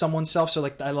of someone's self. So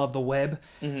like I love the web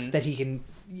that he can.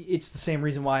 It's the same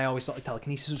reason why I always thought like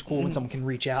telekinesis was cool when someone can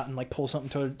reach out and like pull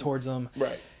something towards them.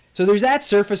 Right. So there's that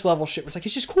surface level shit where it's like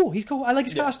it's just cool. He's cool. I like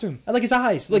his costume. I like his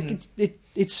eyes. Like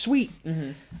it's sweet.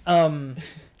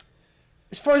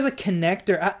 As far as a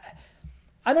connector,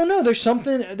 I don't know. There's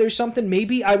something.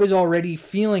 Maybe I was already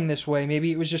feeling this way.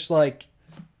 Maybe it was just like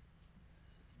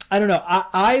I don't know.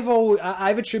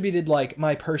 I've attributed like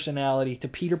my personality to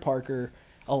Peter Parker,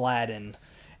 Aladdin,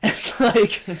 and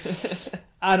like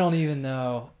I don't even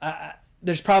know.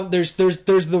 There's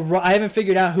the I haven't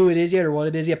figured out who it is yet or what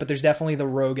it is yet, but there's definitely the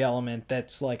rogue element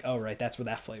that's like, oh right, that's what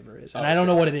that flavor is, and I don't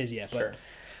know what it is yet, but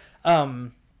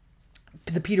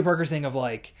the Peter Parker thing of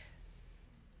like,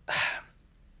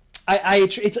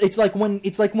 it's like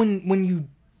when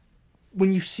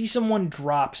you see someone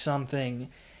drop something,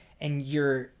 and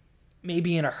you're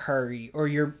maybe in a hurry,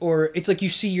 or it's like you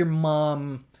see your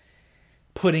mom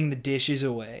putting the dishes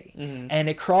away, and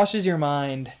it crosses your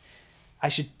mind. I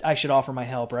should offer my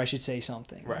help, or I should say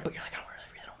something. Right. But you're like, I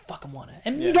really don't fucking want to.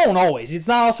 And you don't always. It's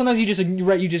not. Sometimes you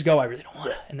just go, I really don't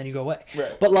want to, and then you go away.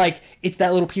 Right. But like, it's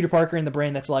that little Peter Parker in the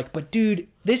brain that's like, but dude,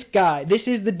 this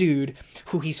is the dude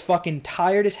who he's fucking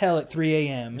tired as hell at 3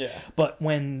 a.m. Yeah. But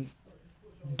when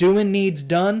doing needs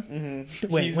done,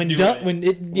 when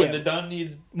the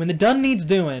done needs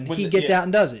doing, he gets out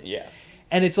and does it. Yeah.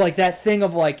 And it's like that thing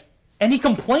of like, and he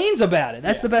complains about it.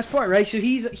 That's the best part, right? So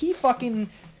he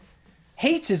fucking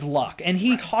hates his luck, and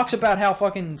he talks about how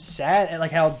fucking sad and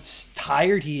like how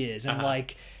tired he is, and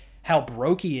like how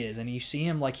broke he is, and you see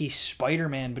him like he's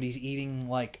Spider-Man, but he's eating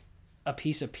like a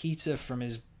piece of pizza from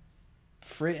his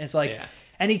fridge. It's like,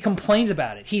 and he complains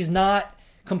about it. He's not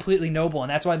completely noble, and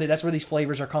that's where these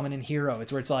flavors are coming in Hero.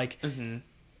 It's where it's like,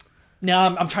 now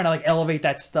I'm trying to like elevate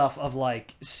that stuff of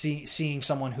like seeing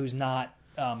someone who's not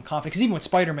confident, because even with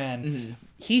Spider-Man,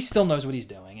 he still knows what he's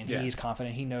doing, and he's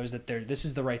confident. He knows that this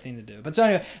is the right thing to do. But so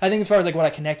anyway, I think as far as like what I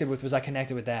connected with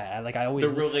that. I like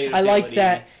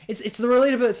that. It's the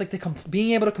relatability. It's like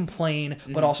being able to complain,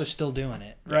 but also still doing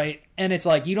it, right? And it's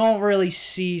like you don't really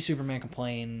see Superman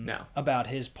complain about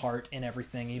his part in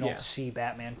everything. You don't see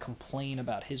Batman complain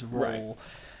about his role.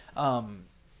 And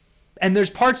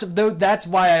there's parts of though. That's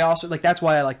why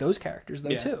I like those characters though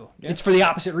too. Yeah. It's for the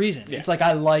opposite reason. Yeah. It's like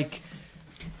I like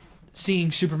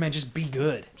seeing Superman just be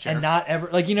good and not ever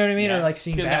like, you know what I mean, or like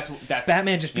seeing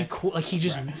Batman just be cool. Like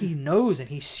he knows, and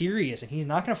he's serious, and he's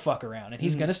not gonna fuck around, and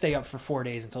he's gonna stay up for 4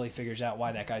 days until he figures out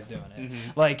why that guy's doing it.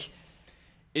 Like,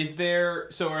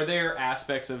 are there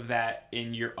aspects of that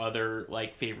in your other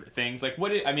like favorite things? Like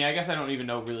I guess I don't even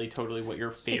know really totally what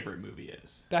your favorite movie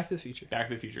is. Back to the Future. Back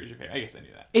to the Future is your favorite. I guess I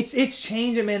knew that. It's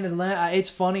changing, man. It's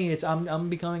funny. I'm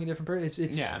becoming a different person.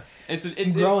 It's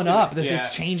growing up.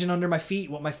 It's changing under my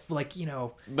feet. What my like, you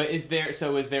know. But is there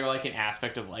like an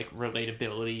aspect of like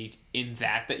relatability in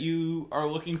that you are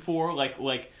looking for?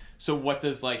 Like so what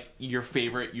does like your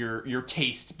favorite your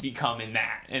taste become in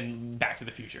that and Back to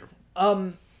the Future?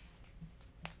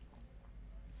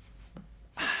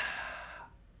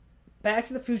 Back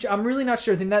to the Future, I'm really not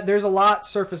sure. I think that there's a lot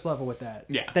surface level with that.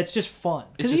 Yeah. That's just fun.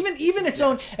 Because even its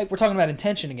own, like, we're talking about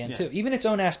intention again, too. Even its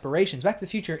own aspirations. Back to the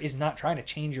Future is not trying to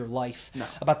change your life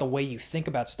about the way you think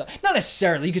about stuff. Not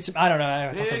necessarily. You could, I don't know,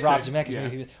 I talked to Rob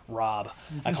Zemeckis. Rob.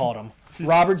 I called him.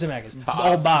 Robert Zemeckis.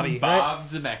 Old Bobby. Bob right?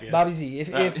 Zemeckis. Bobby Z.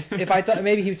 If I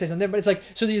maybe he would say something, but it's like,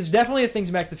 so there's definitely things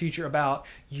in Back to the Future about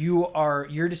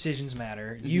your decisions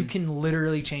matter. You can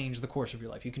literally change the course of your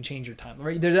life. You can change your time.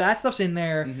 Right? That stuff's in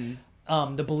there.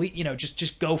 The belief,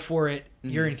 just go for it.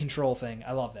 You're in control thing.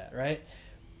 I love that, right?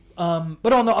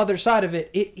 But on the other side of it,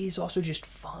 it is also just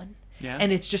fun. Yeah.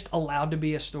 And it's just allowed to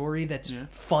be a story that's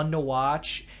fun to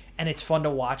watch, and it's fun to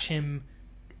watch him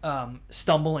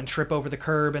stumble and trip over the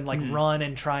curb and like run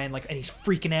and try and like, and he's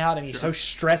freaking out and he's so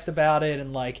stressed about it,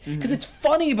 and like, because it's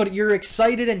funny, but you're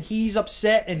excited and he's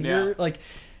upset, and you're like,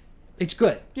 it's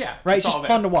good. Yeah. Right? It's just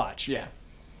fun to watch. Yeah.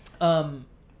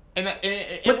 And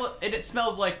it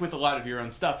smells like with a lot of your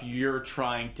own stuff, you're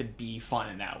trying to be fun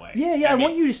in that way. Yeah. I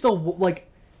want you to still like.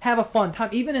 have a fun time,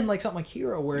 even in like something like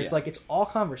Hero, where it's like it's all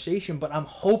conversation, but I'm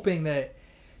hoping that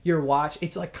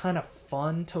it's like kind of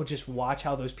fun to just watch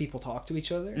how those people talk to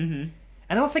each other. Mm-hmm.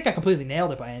 And I don't think I completely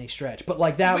nailed it by any stretch, but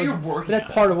like that's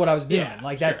part of what I was doing. Yeah,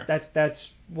 like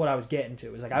that's what I was getting to.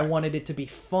 It was like I wanted it to be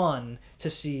fun to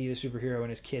see the superhero in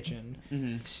his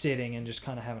kitchen, sitting and just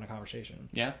kind of having a conversation.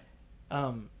 Yeah.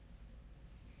 And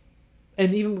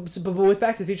even but with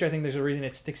Back to the Future, I think there's a reason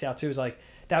it sticks out too. Is like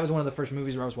that was one of the first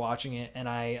movies where I was watching it, and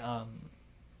I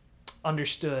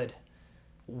understood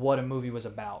what a movie was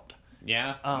about.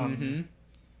 Yeah. And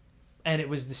it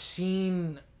was the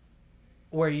scene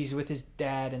where he's with his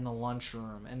dad in the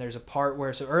lunchroom, and there's a part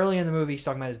where, so early in the movie, he's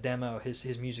talking about his demo,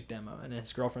 his music demo, and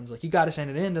his girlfriend's like, you got to send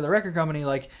it in to the record company,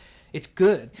 like, it's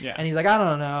good. Yeah. And he's like, I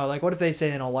don't know, like, what if they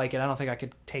say they don't like it? I don't think I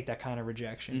could take that kind of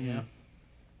rejection, you know?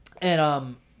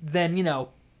 And then,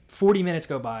 40 minutes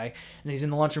go by, and he's in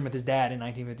the lunchroom with his dad in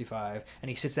 1955, and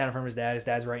he sits down in front of his dad. His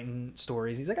dad's writing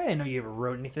stories. He's like, I didn't know you ever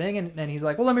wrote anything. And then he's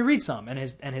like, well, let me read some. And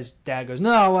his dad goes,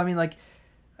 no, I mean, like,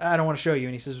 I don't want to show you.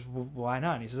 And he says, well, why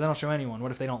not? And he says, I don't show anyone.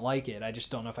 What if they don't like it? I just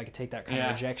don't know if I could take that kind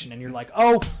of rejection. And you're like,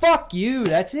 oh, fuck you.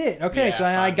 That's it. Okay, so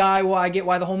I get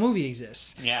why the whole movie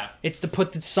exists. Yeah. It's to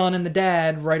put the son and the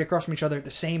dad right across from each other at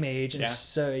the same age, and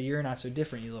so you're not so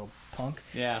different, you little punk.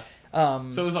 Yeah. So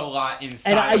there's a lot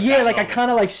inside. And I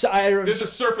kind of like. There's a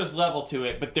surface level to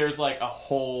it, but there's like a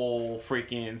whole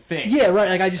freaking thing. Yeah, right.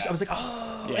 Like I was like,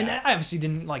 oh, and I obviously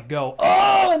didn't like go,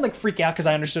 oh, and like freak out because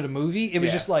I understood a movie. It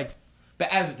was just like.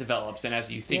 But as it develops and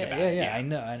as you think about it. Yeah, I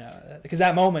know. Because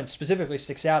that moment specifically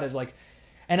sticks out as like,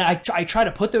 and I try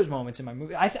to put those moments in my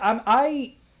movie.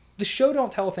 The show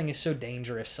don't tell thing is so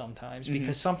dangerous sometimes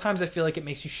because sometimes I feel like it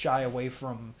makes you shy away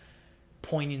from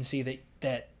poignancy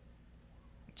that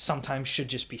sometimes should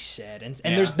just be said.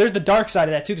 And there's the dark side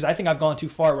of that too, because I think I've gone too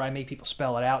far where I make people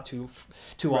spell it out too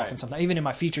often sometimes. Even in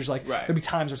my features, like there'll be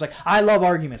times where it's like, I love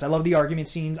arguments. I love the argument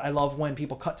scenes. I love when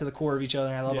people cut to the core of each other.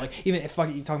 And I love like, even if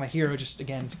you talk about Hero, just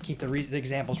again to keep the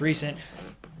examples recent,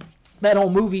 that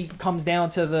whole movie comes down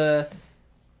to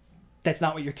that's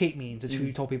not what your cape means. It's who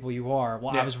you told people you are.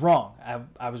 Well, I was wrong.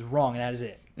 I was wrong, and that is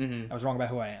it. I was wrong about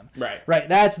who I am. Right.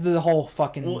 That's the whole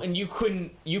fucking. Well, and you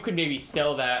could maybe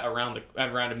sell that around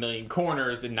a million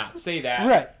corners and not say that.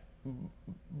 Right.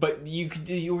 But you could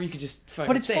just fucking.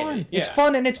 But it's say fun. It. Yeah. It's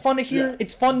fun, and it's fun to hear. Yeah.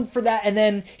 It's fun for that, and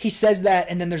then he says that,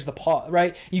 and then there's the pause.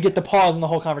 Right. You get the pause in the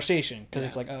whole conversation because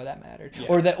it's like, oh, that mattered. Yeah.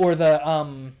 Or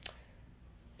the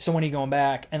so when are you going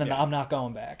back? And then I'm not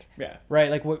going back. Yeah. Right.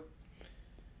 Like what.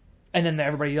 And then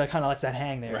everybody like kind of lets that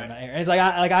hang there, and it's like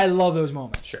I love those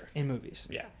moments in movies.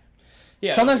 Yeah.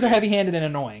 Sometimes they're heavy-handed and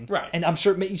annoying, right? And I'm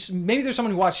sure maybe there's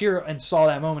someone who watched here and saw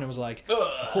that moment and was like,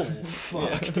 "Oh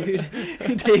fuck, dude,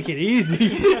 take it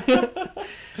easy."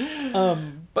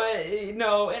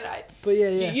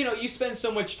 You spend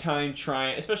so much time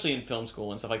trying, especially in film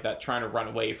school and stuff like that, trying to run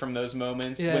away from those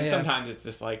moments. When sometimes it's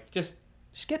just like just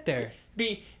get there.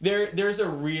 There's a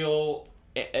real.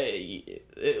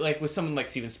 Like with someone like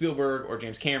Steven Spielberg or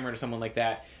James Cameron or someone like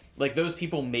that, like those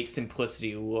people make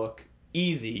simplicity look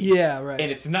easy. Yeah, right.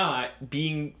 And it's not.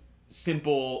 Being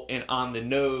simple and on the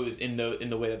nose in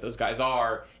the way that those guys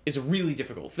are is a really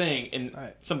difficult thing,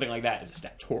 and something like that is a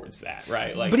step towards that,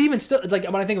 right? Like, but even still, it's like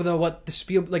when I think of what the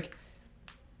Spielberg, like,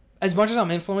 as much as I'm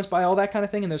influenced by all that kind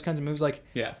of thing and those kinds of movies, like,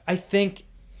 I think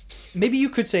maybe you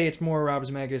could say it's more Robert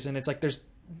Zemeckis, and it's like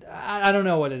I don't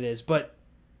know what it is, but.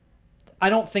 I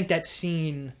don't think that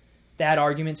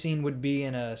argument scene would be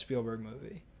in a Spielberg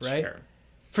movie, right?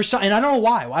 Sure. And I don't know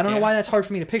why. I don't know why that's hard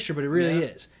for me to picture, but it really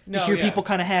is. To hear people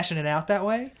kind of hashing it out that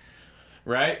way.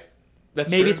 Right.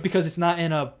 Maybe it's because it's not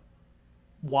in a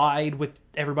wide with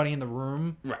everybody in the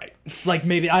room. Right. Like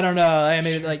maybe, I don't know.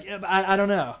 I don't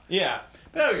know. Yeah.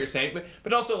 But I know what you're saying.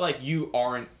 But also, like, you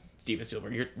aren't Steven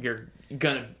Spielberg. You're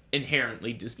gonna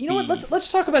inherently just You know what?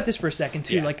 Let's talk about this for a second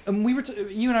too. Yeah. Like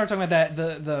you and I were talking about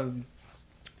that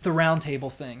the round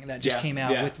table thing that just came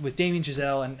out with Damien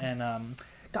Chazelle and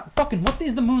God fucking what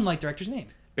is the Moonlight director's name?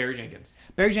 Barry Jenkins.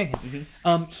 Mm-hmm. Barry Jenkins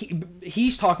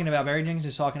is talking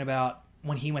about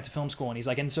when he went to film school, and he's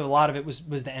like, and so a lot of it was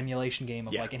the emulation game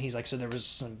of like, and he's like, so there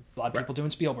was a lot of people doing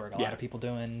Spielberg, a lot of people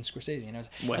doing Scorsese, and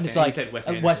it's like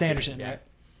Wes Anderson, right?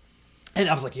 And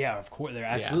I was like, yeah, of course, there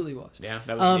absolutely was. Yeah,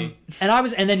 that was me.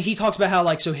 And then he talks about how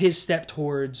like, so his step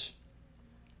towards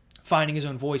finding his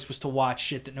own voice was to watch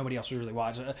shit that nobody else was really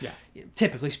watching.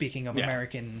 Typically speaking of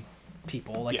American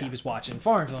people, like he was watching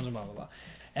foreign films and blah blah blah.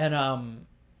 And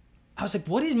I was like,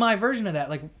 what is my version of that?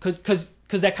 Like, because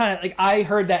that kind of like I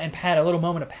heard that and had a little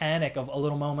moment of panic, of a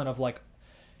little moment of like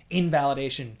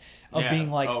invalidation of being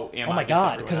like, oh my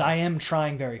god, because I am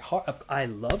trying very hard. I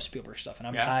love Spielberg stuff,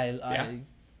 and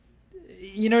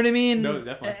You know what I mean? No,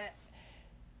 definitely.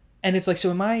 And it's like,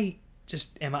 so am I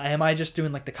just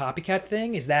doing like the copycat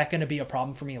thing? Is that going to be a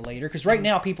problem for me later? Because right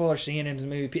now people are seeing it,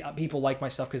 maybe people like my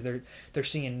stuff because they're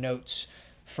seeing notes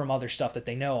from other stuff that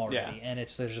they know already, and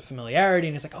there's a familiarity,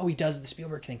 and it's like, oh, he does the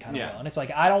Spielberg thing kind of well, and it's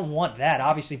like, I don't want that,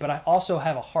 obviously, but I also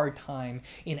have a hard time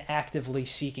in actively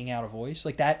seeking out a voice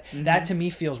like that. That to me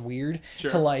feels weird.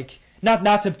 To like, not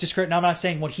to discredit. I'm not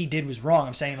saying what he did was wrong.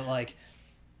 I'm saying that, like,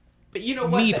 but you know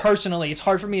what, me personally, it's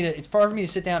hard for me to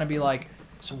sit down and be like,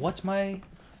 so what's my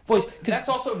voice? Because that's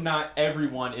also not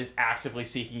everyone is actively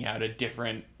seeking out a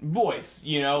different voice,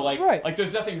 you know, like Right. like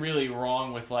there's nothing really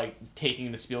wrong with like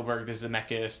taking the Spielberg, the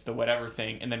Zemeckis, the whatever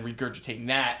thing, and then regurgitating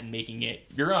that and making it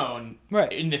your own,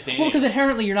 right in this day and well, age. because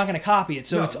inherently you're not going to copy it,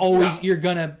 so No, it's always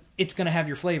no. it's gonna have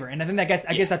your flavor, and I think I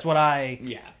guess that's what I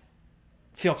Yeah.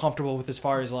 feel comfortable with as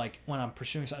far as like when I'm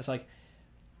pursuing something. It's like,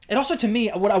 and also to me,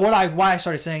 why I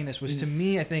started saying this was, to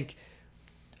me, I think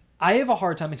I have a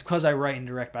hard time. It's because I write and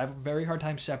direct, but I have a very hard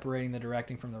time separating the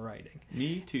directing from the writing.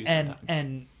 Me too. And Sometimes.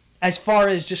 and as far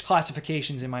as just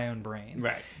classifications in my own brain,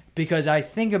 Right. Because I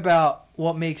think about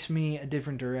what makes me a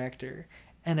different director,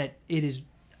 and it is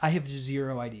I have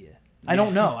zero idea. I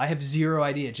don't know. I have zero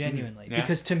idea, genuinely, Yeah.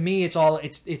 because to me it's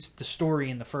the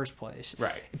story in the first place.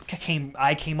 Right.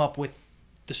 I came up with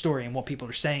the story and what people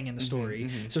are saying in the story,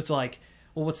 so it's like,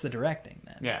 well, what's the directing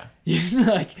then? Yeah.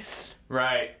 like,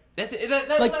 Right. That's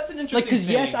an interesting because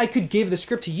thing. yes, I could give the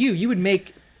script to you.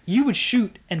 You would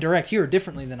shoot and direct here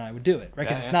differently than I would do it, right?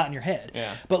 Because it's not in your head.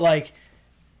 Yeah. But like,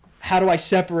 how do I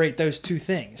separate those two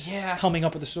things? Yeah. Coming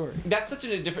up with a story. That's such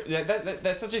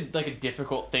that's such a like a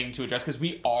difficult thing to address, because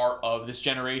we are of this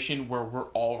generation where we're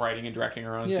all writing and directing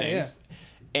our own things.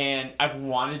 And I've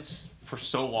wanted for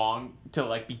so long to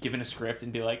like be given a script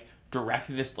and be like, direct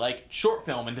this like short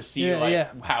film, and to see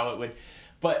how it would,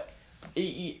 but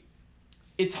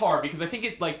it's hard because I think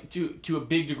it like to a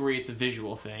big degree it's a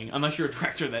visual thing, unless you're a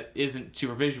director that isn't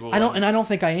super visual. I don't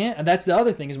think I am. And that's the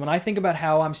other thing, is when I think about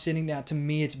how I'm sitting down, to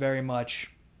me it's very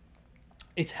much,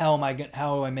 it's how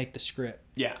do I make the script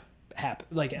happen?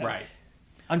 Like, right.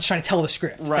 I'm just trying to tell the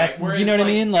script. Right. Whereas, you know what I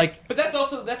mean? Like, but that's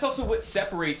also what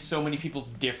separates so many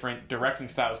people's different directing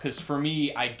styles. Because for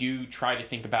me, I do try to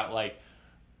think about like,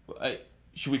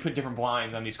 should we put different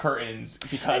blinds on these curtains?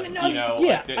 Because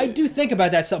I do think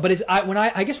about that stuff. But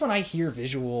I guess when I hear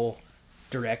visual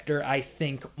director, I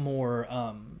think more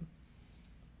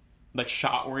like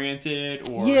shot oriented,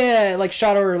 or like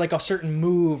shot, or like a certain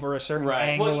move or a certain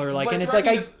angle, or like, and it's like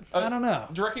I don't know.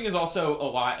 Directing is also a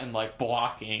lot in like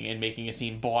blocking and making a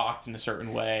scene blocked in a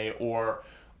certain way, or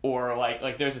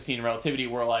like there's a scene in Relativity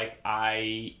where like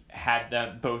I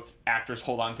had both actors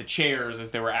hold on to chairs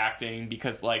as they were acting,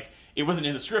 because like it wasn't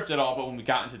in the script at all, but when we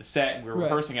got into the set and we were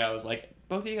rehearsing it, I was like,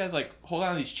 both of you guys like hold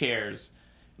on to these chairs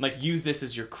and like use this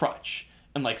as your crutch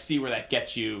and like see where that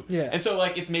gets you. Yeah. And so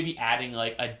like it's maybe adding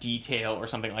like a detail or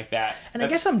something like that. And I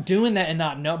guess I'm doing that and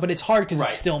not know, but it's hard because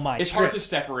it's still my It's script. hard to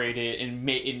separate it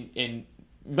and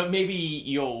but maybe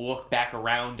you'll look back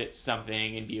around at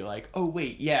something and be like, oh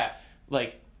wait, yeah,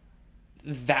 like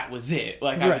that was it.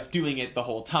 Like I was doing it the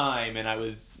whole time, and I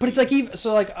was. But it's like, even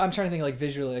so, like I'm trying to think like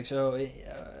visually. Like, so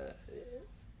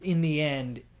in the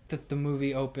end, the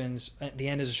movie opens. The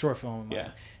end is a short film.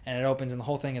 Yeah. And it opens, and the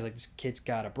whole thing is like, this kid's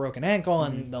got a broken ankle,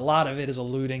 and a lot of it is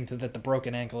alluding to that the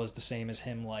broken ankle is the same as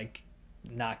him like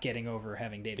not getting over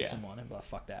having dated someone, and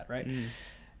fuck that, right?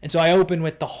 And so I open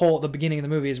with the beginning of the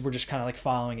movie is we're just kind of like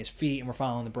following his feet, and we're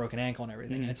following the broken ankle and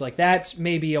everything. And it's like, that's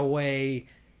maybe a way.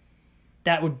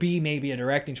 That would be maybe a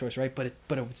directing choice, right? But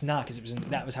it's not, because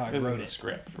that was how I wrote it.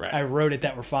 Script, right? I wrote it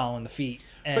that we're following the feet.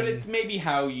 And but it's maybe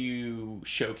how you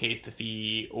showcase the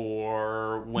feet,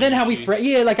 or when then how we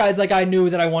I knew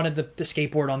that I wanted the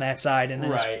skateboard on that side, and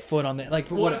then his Right. foot on the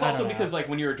like. Well, What, it's I also don't know. because like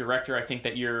when you're a director, I think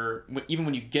that even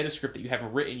when you get a script that you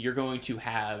haven't written, you're going to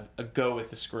have a go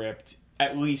with the script,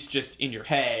 at least just in your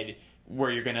head, where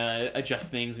you're gonna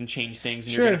adjust things and change things,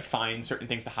 and Sure. you're gonna find certain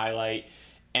things to highlight.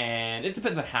 And it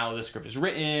depends on how the script is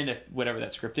written, if whatever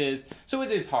that script is. So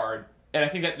it is hard. And I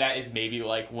think that is maybe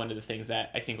like one of the things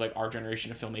that I think like our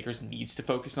generation of filmmakers needs to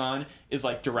focus on, is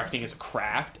like directing as a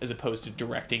craft as opposed to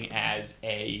directing as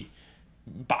a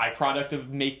byproduct of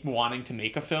wanting to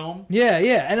make a film. Yeah,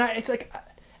 and it's like,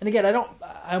 and again,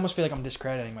 I almost feel like I'm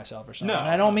discrediting myself or something. No. And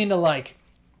I don't mean to like.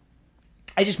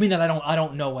 I just mean that I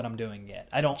don't know what I'm doing yet.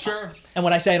 I don't. Sure. And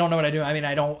when I say I don't know what I do, I mean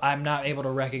I'm not able to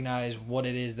recognize what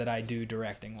it is that I do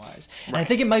directing wise. And I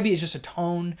think it might be it's just a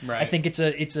tone. Right. I think it's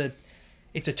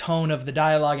a tone of the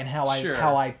dialogue and how I Sure.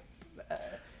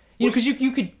 because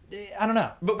you could, I don't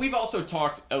know. But we've also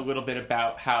talked a little bit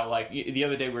about how, like, the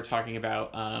other day we were talking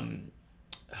about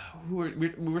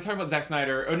we were talking about Zack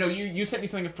Snyder. Oh no, you sent me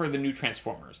something for the new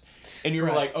Transformers, and you were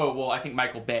Right. like, oh well, I think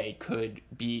Michael Bay could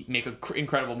make an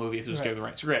incredible movie if it was given the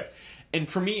right script. And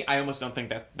for me, I almost don't think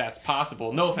that that's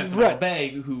possible. No offense to Michael Bay,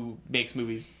 who makes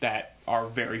movies that are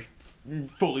very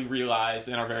fully realized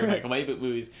and are very Michael Bay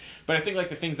movies. But I think like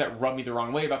the things that rub me the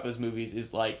wrong way about those movies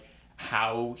is like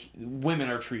how women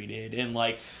are treated and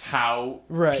like how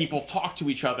people talk to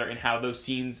each other and how those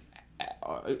scenes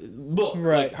look,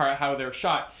 like how they're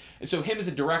shot. And so him as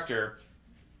a director,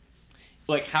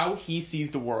 like how he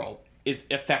sees the world is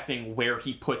affecting where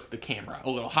he puts the camera, a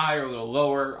little higher, a little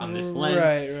lower on this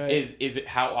lens. Is it,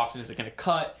 how often is it going to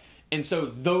cut? And so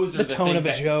those are the tone things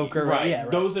of a joke, or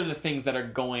those are the things that are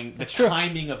going, the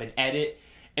timing of an edit.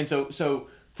 And so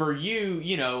for you,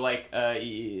 you know, like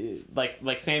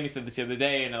Sammy said this the other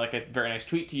day, and like a very nice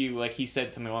tweet to you, like he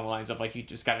said something along the lines of like you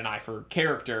just got an eye for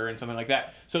character and something like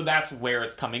that. So that's where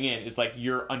it's coming in, is like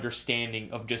your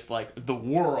understanding of just like the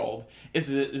world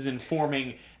is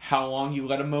informing how long you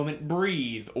let a moment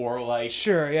breathe, or like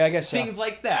I guess things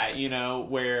like that, you know,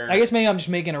 where I guess maybe I'm just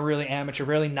making a really amateur,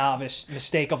 really novice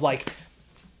mistake of like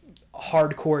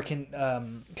hardcore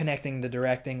connecting the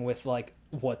directing with like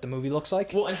what the movie looks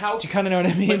like. Well, and how do you kind of know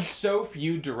what I mean? Like, so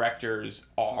few directors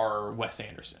are Wes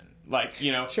Anderson. Like,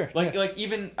 you know, like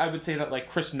even I would say that like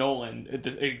Chris Nolan,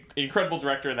 an incredible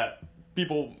director that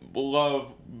people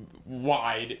love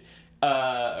wide,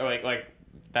 or like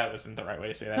that wasn't the right way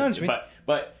to say that. No,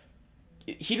 but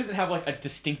he doesn't have like a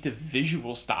distinctive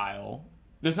visual style.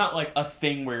 There's not like a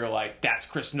thing where you're like, that's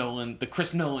Chris Nolan, the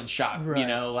Chris Nolan shot, you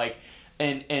know, like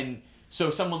and so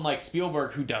someone like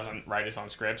Spielberg, who doesn't write his own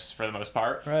scripts for the most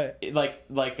part,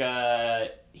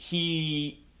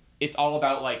 it's all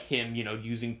about like him, you know,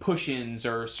 using push-ins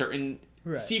or certain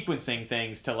sequencing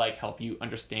things to like help you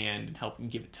understand and help you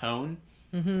give it tone,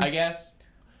 I guess.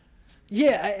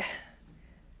 Yeah.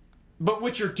 But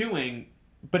what you're doing,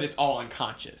 but it's all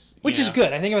unconscious. Which is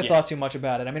good. I think I haven't thought too much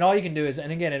about it. I mean, all you can do is,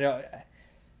 and again,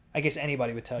 I guess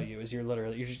anybody would tell you, is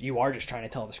you are just trying to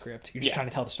tell the script. You're just trying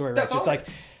to tell the story, right? So it's like,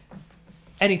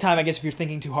 anytime, I guess, if you're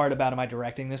thinking too hard about, am I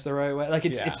directing this the right way? Like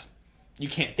it's you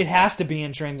can't. It has to be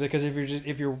intrinsic, because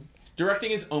if you're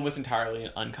directing is almost entirely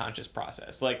an unconscious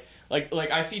process. Like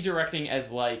I see directing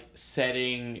as like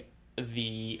setting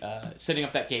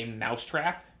up that game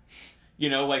Mousetrap. You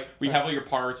know, like where you have all your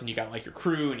parts and you got like your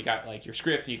crew and you got like your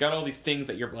script and you got all these things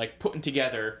that you're like putting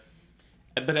together.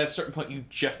 But at a certain point, you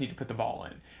just need to put the ball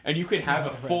in, and you could have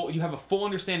you have a full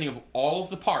understanding of all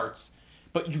of the parts,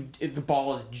 but the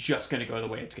ball is just going to go the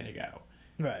way it's going to go.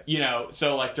 Right. You know,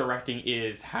 so like directing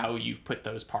is how you've put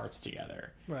those parts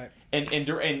together. Right. And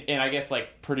I guess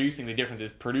like producing, the difference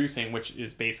is producing, which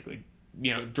is basically,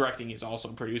 you know, directing is also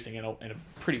producing in a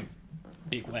pretty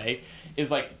big way, is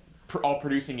like all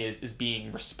producing is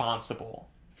being responsible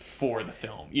for the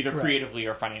film, either creatively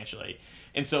or financially.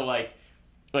 And so like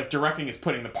directing is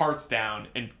putting the parts down,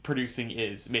 and producing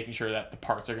is making sure that the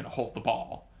parts are going to hold the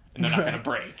ball and they're not going to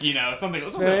break, you know, something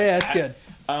like that. Yeah, that's good.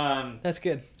 That's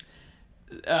good.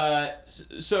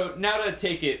 So now to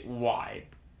take it wide,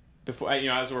 before, you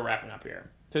know, as we're wrapping up here,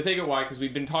 to take it wide, because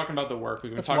we've been talking about the work,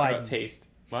 we've been talking about taste.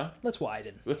 What? Let's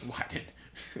widen. I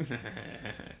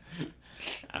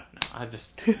don't know. I was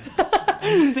just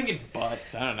thinking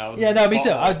butts. I don't know. Yeah, no, me too.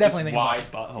 I was definitely thinking wide butts.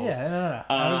 buttholes. Yeah, no.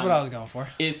 That was what I was going for.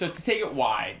 So to take it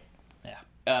wide. Yeah.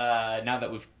 Now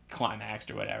that we've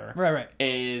climaxed or whatever. Right.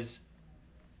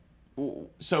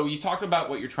 So you talked about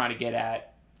what you're trying to get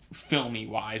at, filmy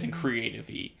wise and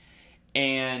creatively,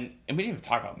 and we didn't even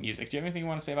talk about music. Do you have anything you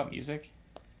want to say about music?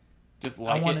 Just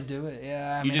like I want to do it.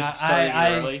 Yeah. You just started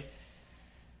early.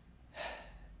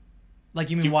 Like,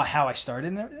 you mean how I started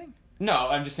and everything? No,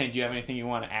 I'm just saying, do you have anything you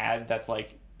want to add that's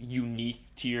like unique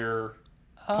to your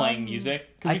playing music?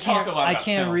 I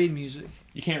can't read music.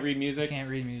 You can't read music? Can't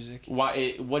read music.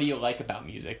 Why? What do you like about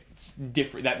music? It's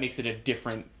different. That makes it a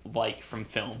different like from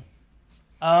film.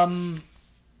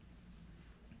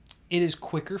 It is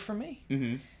quicker for me.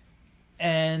 Mm-hmm.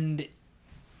 And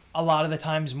a lot of the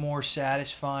times more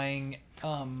satisfying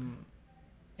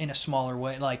in a smaller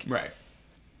way. Like,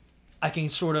 I can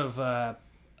sort of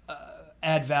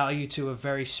add value to a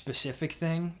very specific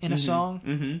thing in a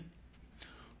song,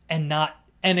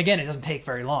 and again, it doesn't take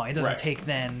very long. It doesn't take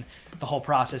then the whole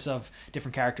process of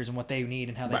different characters and what they need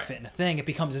and how they fit in a thing. It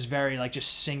becomes this very like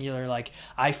just singular, like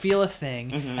I feel a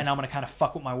thing, and I'm going to kind of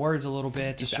fuck with my words a little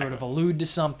bit to sort of allude to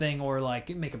something or like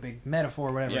make a big metaphor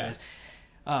or whatever it is.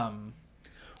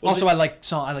 Also, I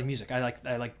like music.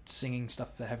 I like singing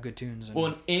stuff that have good tunes. And,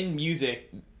 well, in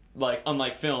music, like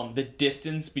unlike film, the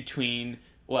distance between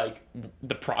like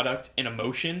the product and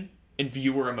emotion and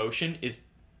viewer emotion is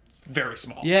very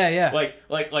small. Yeah, yeah.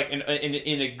 Like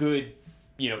in a good,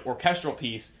 orchestral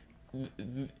piece,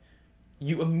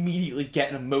 you immediately get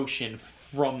an emotion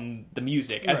from the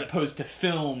music, as opposed to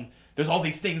film. There's all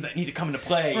these things that need to come into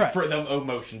play for the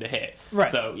emotion to hit. Right.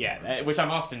 So yeah, which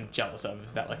I'm often jealous of,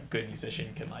 is that like a good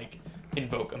musician can like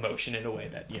invoke emotion in a way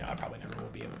that I probably never will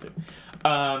be able to.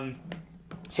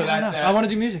 So that's I want to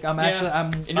do music. I'm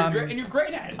you're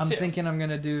great at it. I'm too. thinking I'm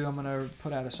gonna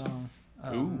put out a song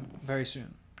very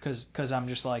soon. Because I'm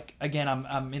just like, again,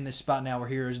 I'm in this spot now where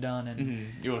Hero's done,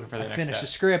 and you're looking for the I next finished step. the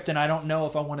script, and I don't know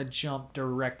if I want to jump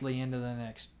directly into the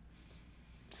next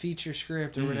feature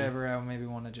script or whatever. I maybe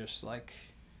want to just like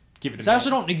give it. Because I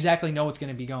also don't exactly know what's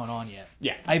going to be going on yet.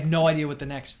 Yeah, I have no idea what the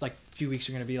next like few weeks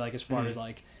are going to be like as far as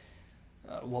like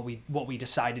what we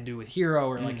decide to do with Hero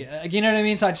or like you know what I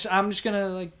mean. So I'm just gonna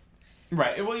like.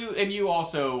 Right. Well, you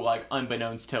also, like,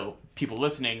 unbeknownst to people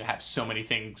listening, have so many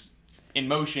things in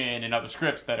motion and other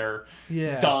scripts that are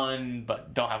done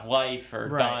but don't have life, or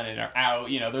done and are out.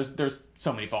 There's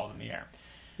so many balls in the air.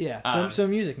 Yeah. So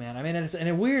music, man. I mean,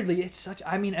 and weirdly, it's such.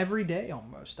 I mean, every day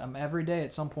almost. Every day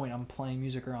at some point I'm playing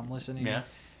music or I'm listening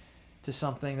to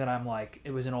something that I'm like.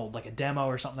 It was an old like a demo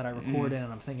or something that I recorded,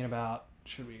 and I'm thinking about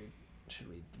should we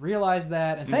realize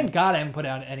that? And thank God I haven't put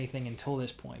out anything until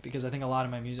this point, because I think a lot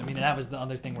of my music, I mean, that was the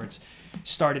other thing where it's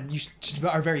started, you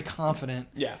are very confident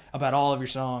about all of your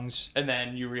songs. And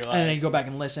then you realize. And then you go back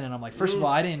and listen, and I'm like, first of all,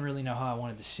 I didn't really know how I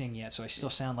wanted to sing yet, so I still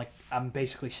sound like I'm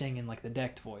basically singing like the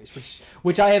decked voice,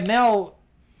 which I have now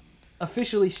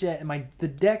officially said, the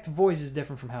decked voice is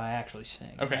different from how I actually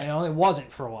sing. Okay. It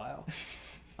wasn't for a while,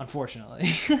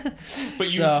 unfortunately. But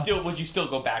would you still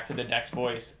go back to the decked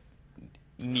voice?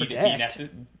 Need it be necessary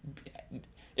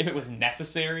if it was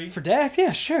necessary for decked,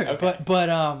 yeah, sure. Okay. But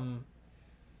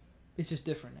it's just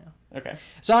different now. Okay.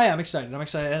 So I'm excited,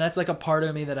 and that's like a part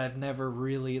of me that I've never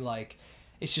really like.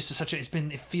 It's just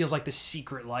it feels like the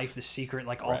secret life, the secret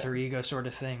like alter ego sort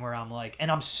of thing where I'm like, and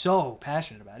I'm so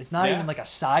passionate about it. It's not even like a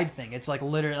side thing. It's like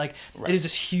literally like it is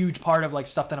this huge part of like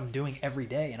stuff that I'm doing every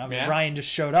day. And I mean, Ryan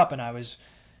just showed up, and I was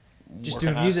just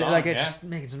doing music, just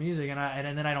making some music,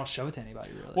 and then I don't show it to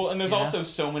anybody really. Well, and there's also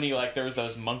so many like there's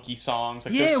those monkey songs,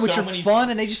 like which are fun,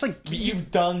 and they just like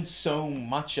you've done so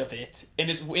much of it,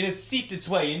 and it's seeped its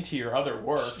way into your other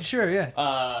work. Sure, yeah.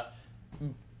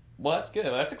 Well, that's good.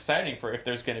 That's exciting for if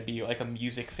there's going to be like a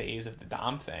music phase of the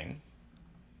Dom thing.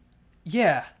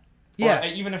 Yeah. Or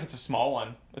even if it's a small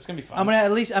one, it's gonna be fun. I'm gonna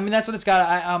at least. I mean, that's what it's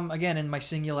got. Again, in my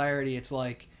singularity, it's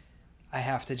like. I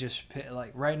have to just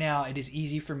like right now. It is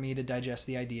easy for me to digest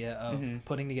the idea of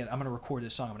putting together. I'm going to record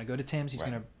this song. I'm going to go to Tim's. He's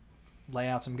going to lay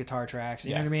out some guitar tracks.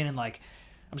 You know what I mean? And like,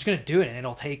 I'm just going to do it, and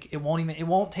it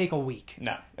won't take a week.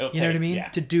 No, you know what I mean?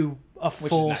 To do a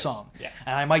full song. Yeah.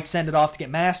 And I might send it off to get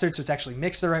mastered, so it's actually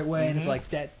mixed the right way. And it's like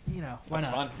that. Why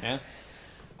not? Fun, yeah.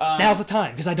 Now's the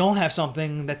time, because I don't have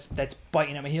something that's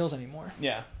biting at my heels anymore.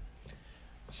 Yeah.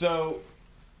 So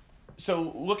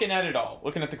looking at it all,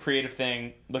 looking at the creative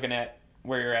thing, looking at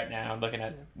where you're at now, looking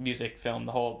at music, film,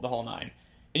 the whole nine,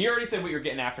 and you already said what you're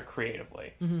getting after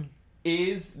creatively.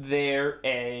 Is there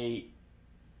the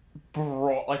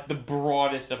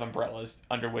broadest of umbrellas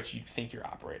under which you think you're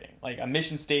operating, like a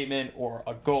mission statement or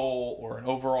a goal or an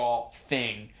overall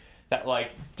thing that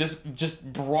like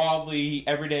just broadly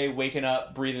every day waking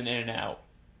up, breathing in and out?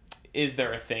 Is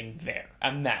there a thing there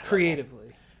on that creatively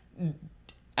level?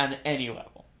 On any level?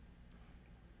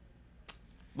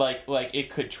 Like it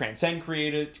could transcend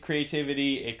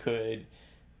creativity. It could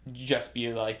just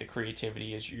be like the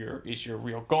creativity is your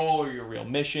real goal or your real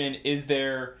mission. Is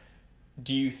there?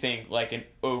 Do you think like an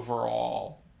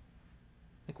overall?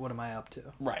 Like what am I up to?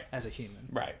 Right. As a human.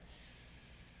 Right.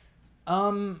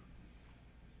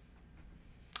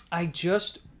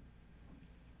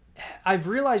 I've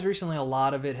realized recently a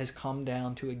lot of it has come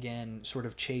down to again sort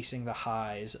of chasing the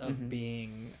highs of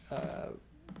being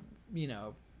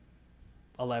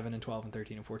 11 and 12 and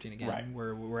 13 and 14 again,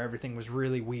 where everything was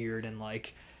really weird and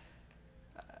like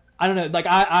I don't know, like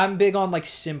I'm big on like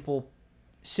simple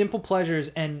pleasures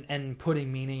and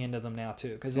putting meaning into them now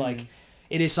too, because like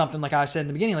it is something like I said in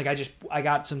the beginning, like I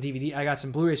got some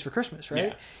Blu-rays for Christmas,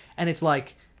 right? And it's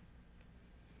like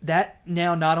that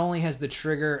now not only has the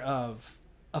trigger of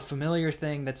a familiar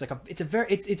thing that's like it's a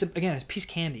piece of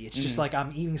candy. It's just like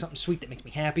I'm eating something sweet that makes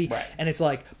me happy. Right. And it's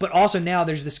like, but also now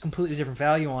there's this completely different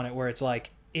value on it where it's like,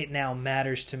 it now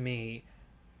matters to me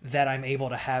that I'm able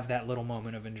to have that little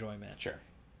moment of enjoyment. Sure.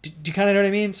 Do you kind of know what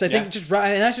I mean? So I think just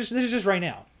right, and this is just right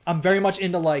now. I'm very much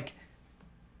into like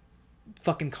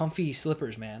fucking comfy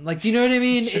slippers, man. Like, do you know what I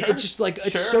mean? It's just like,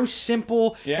 it's so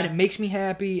simple and it makes me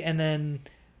happy. And then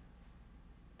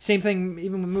Same thing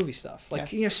even with movie stuff. Like,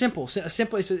 simple.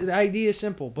 The idea is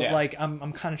simple, but like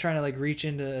I'm kind of trying to like reach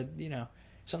into,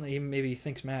 something that he maybe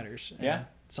thinks matters. And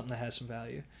something that has some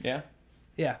value. Yeah.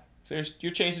 Yeah. So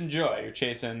you're chasing joy. You're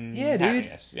chasing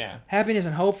happiness. Yeah. Happiness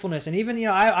and hopefulness. And even,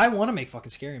 I want to make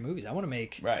fucking scary movies. I want to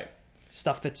make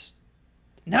stuff that's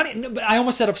not. I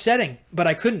almost said upsetting, but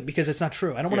I couldn't because it's not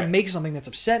true. I don't want to make something that's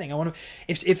upsetting. I want to,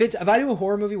 if I do a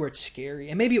horror movie where it's scary,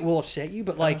 and maybe it will upset you,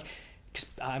 but like,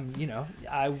 I'm,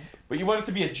 But you want it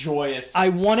to be a joyous. I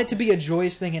want it to be a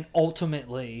joyous thing, and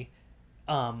ultimately,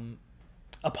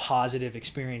 a positive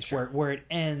experience where it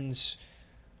ends.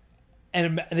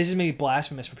 And this is maybe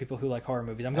blasphemous for people who like horror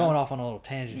movies. I'm going off on a little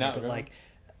tangent here, but like,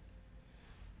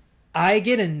 I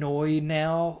get annoyed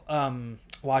now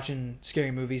watching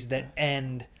scary movies that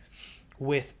end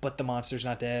with "but the monster's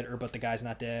not dead" or "but the guy's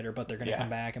not dead" or "but they're gonna come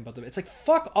back" and it's like,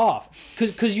 fuck off,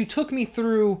 because you took me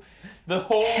through the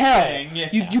whole hell. Thing.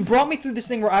 Yeah. You brought me through this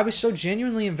thing where I was so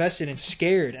genuinely invested and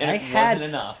scared, and it wasn't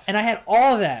enough, and I had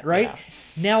all of that right.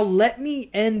 Yeah. Now let me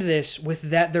end this with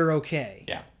that they're okay.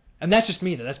 Yeah. And that's just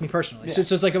me, though. That's me personally. Yeah.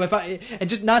 So it's like, and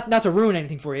just not to ruin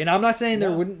anything for you. And I'm not saying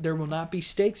there will not be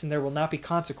stakes and there will not be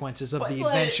consequences of the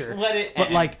adventure. Let it but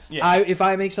end. Like, if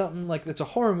I make something like that's a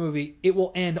horror movie, it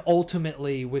will end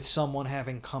ultimately with someone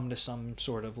having come to some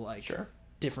sort of like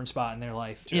different spot in their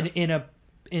life in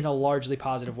a largely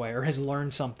positive way, or has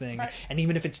learned something. Right. And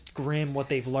even if it's grim what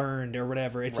they've learned or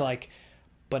whatever, it's like,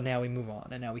 but now we move on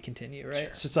and now we continue, right?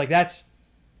 Sure. So it's like that's.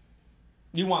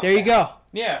 You want there. You go.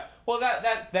 Yeah. Well,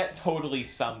 that totally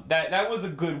that was a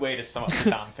good way to sum up the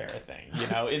Don Farah thing.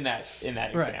 In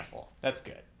that example, that's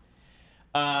good.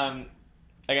 I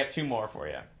got two more for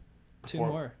you.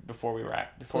 Before we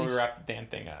wrap the damn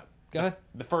thing up. Go ahead.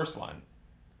 The first one.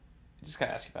 I just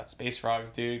gotta ask you about Space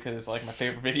Frogs, dude, because it's like my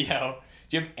favorite video.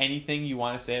 Do you have anything you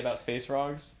want to say about Space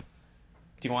Frogs?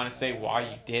 Do you want to say why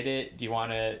you did it? Do you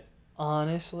want to?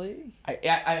 Honestly,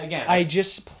 I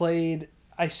just played.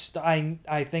 I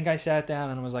think I sat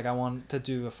down and was like, I want to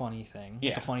do a funny thing,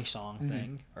 like a funny song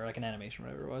thing, or like an animation,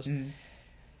 whatever it was. Mm-hmm.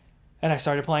 And I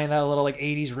started playing that little like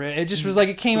 80s riff. It just was like,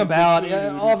 it came about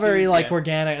all very like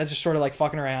organic. I was just sort of like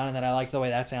fucking around, and then I liked the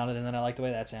way that sounded, and then I liked the way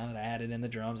that sounded. I added in the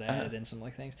drums, I added in some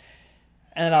like things,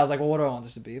 and then I was like, well, what do I want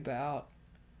this to be about?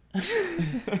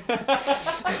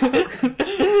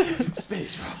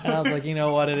 Space Frogs. And I was like, you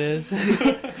know what it is?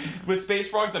 Was Space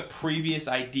Frogs a previous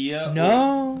idea?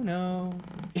 No.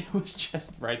 It was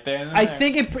just right there. I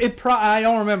think I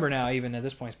don't remember now. Even at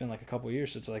this point, it's been like a couple of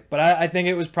years. So it's like, but I think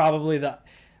it was probably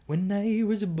when I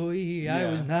was a boy, I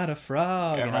was not a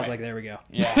frog, and I was like, there we go.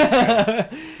 Yeah.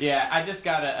 Yeah. I just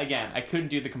gotta I couldn't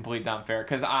do the complete Don Farah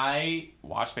because I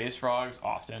watch Space Frogs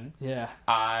often. Yeah.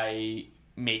 I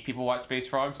make people watch Space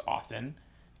Frogs often,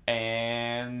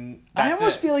 and I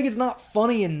almost feel like it's not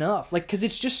funny enough, like, because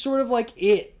it's just sort of like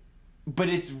it. But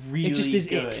it's really it just is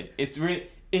good. It's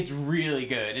really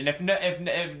good, and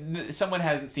if someone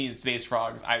hasn't seen Space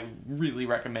Frogs, I really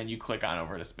recommend you click on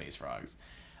over to Space Frogs.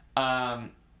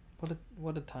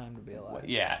 What a time to be alive.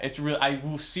 Yeah, it's real.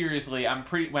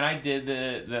 When I did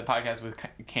the podcast with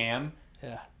Cam,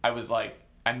 I was like,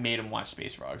 I made him watch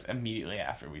Space Frogs immediately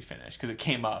after we finished because it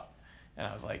came up. And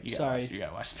I was like, you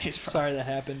gotta watch Space Frogs. Sorry that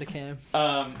happened to Cam.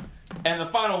 And the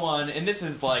final one, and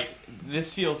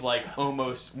this feels like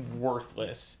almost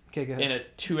worthless in a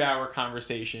 2-hour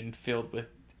conversation filled with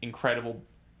incredible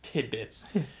tidbits.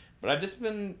 But I've just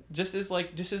been just as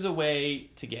a way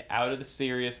to get out of the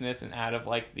seriousness and out of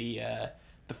like the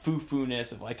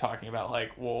foo-foo-ness of like talking about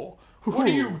like, well, what are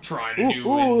you trying to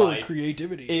do in life?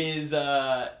 Creativity is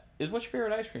what's your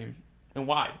favorite ice cream and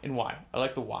why? I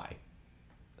like the why.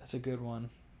 That's a good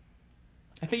one.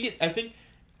 I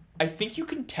think you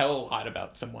can tell a lot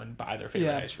about someone by their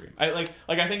favorite ice cream. I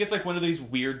think it's like one of these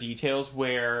weird details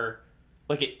where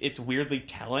like it's weirdly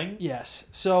telling. Yes.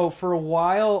 So for a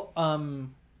while,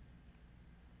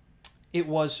 it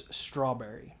was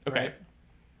strawberry. Okay. Right?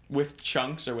 With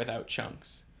chunks or without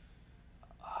chunks?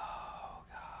 Oh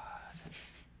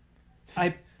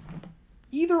God.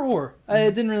 Either or.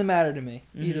 It didn't really matter to me.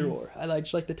 Mm-hmm. Either or. I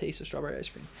just like the taste of strawberry ice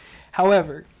cream.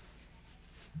 However,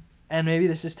 and maybe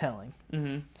this is telling,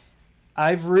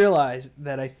 I've realized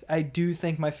that I do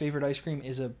think my favorite ice cream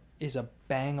is a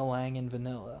Bang-A-Lang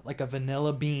vanilla, like a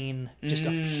vanilla bean, just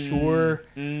a pure.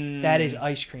 That is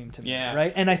ice cream to me,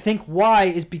 right? And I think why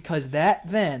is because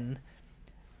vanilla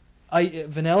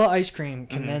ice cream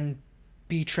can then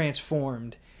be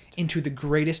transformed into the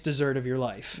greatest dessert of your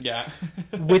life. Yeah.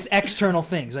 With external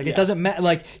things. Like, it doesn't matter.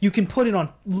 Like, you can put it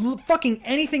on fucking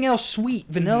anything else sweet.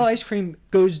 Vanilla ice cream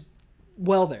goes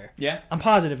well there. Yeah. I'm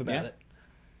positive about it.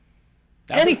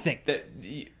 Anything.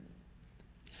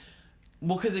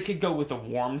 Well, because it could go with a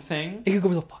warm thing. It could go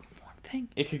with a fucking warm thing.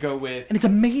 It could go with... And it's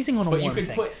amazing on a warm thing. But you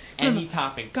could put any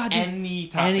topping. God, any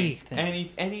topping. anything.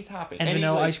 Any topping. And any,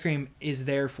 vanilla like, ice cream is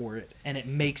there for it. And it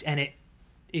makes... And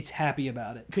it's happy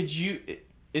about it. Could you...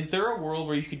 Is there a world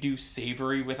where you could do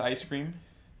savory with ice cream?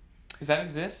 Does that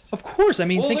exist? Of course. I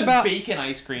mean, think about... bacon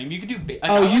ice cream. You could do...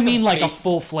 Oh, you mean like a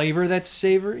full flavor that's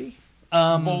savory?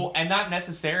 Well, and not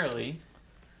necessarily...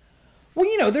 Well,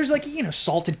 you know, there's like, you know,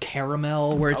 salted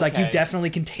caramel where it's like you definitely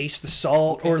can taste the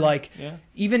salt, or like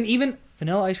even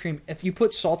vanilla ice cream. If you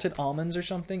put salted almonds or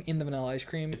something in the vanilla ice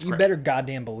cream, you better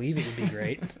goddamn believe it would be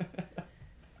great.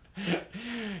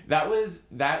 That was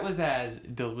as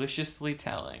deliciously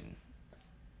telling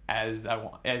as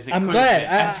it I'm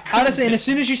glad. Honestly, and as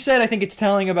soon as you said, I think it's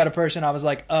telling about a person, I was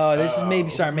like, oh, this is maybe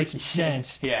starting to make some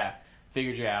sense. Yeah,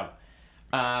 figured you out.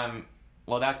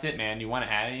 Well, that's it, man. You want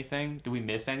to add anything? Do we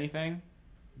miss anything?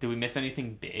 Do we miss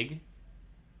anything big?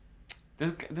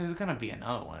 There's gonna be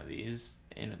another one of these,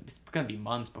 and it's gonna be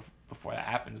months before that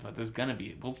happens. But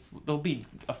there'll be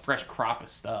a fresh crop of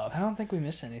stuff. I don't think we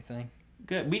miss anything.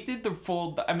 Good. We did the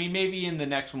full. I mean, maybe in the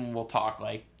next one we'll talk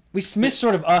like we missed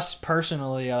sort of us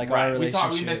personally, like our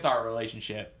relationship. We missed our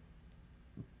relationship,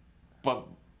 but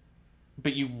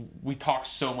we talked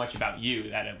so much about you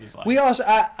that it was like... We also...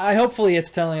 I hopefully it's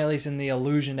telling, at least in the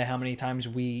allusion to how many times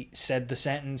we said the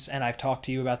sentence, and I've talked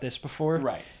to you about this before.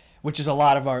 Right. Which is a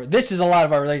lot of our... This is a lot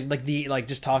of our relationship, like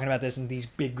just talking about this in these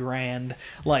big grand,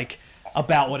 like,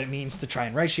 about what it means to try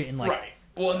and write shit in, like... Right.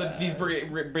 Well, and these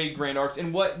big grand arcs,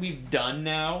 and what we've done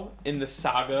now in the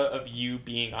saga of you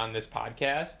being on this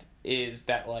podcast is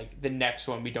that, like, the next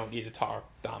one we don't need to talk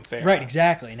Dom Farah. Right,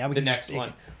 exactly. Now we the can next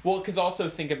one. Well, because also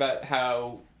think about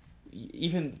how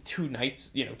even 2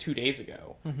 days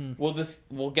ago,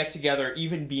 we'll get together,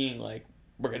 even being like,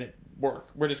 we're gonna work.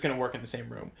 We're just gonna work in the same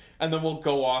room, and then we'll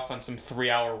go off on some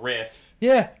 3-hour riff.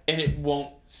 Yeah. And it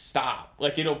won't stop.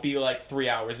 Like, it'll be like 3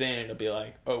 hours in, and it'll be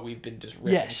like, oh, we've been just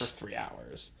riffing for 3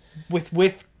 hours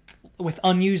with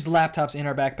unused laptops in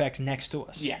our backpacks next to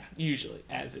us. Yeah, usually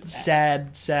as it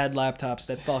sad laptops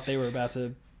that thought they were about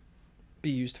to be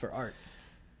used for art.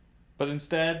 But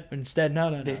instead,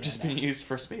 no, they've just been used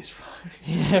for space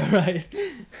flies. Yeah, right.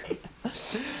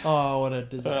 Oh, what a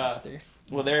disaster.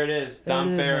 Well, there it is.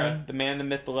 Dom Farah, the man, the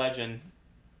myth, the legend.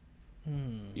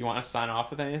 You want to sign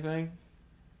off with anything?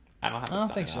 I don't have to sign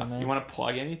think so, off. man. You want to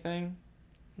plug anything?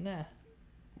 Nah.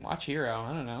 Watch Hero.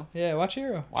 I don't know. Yeah, watch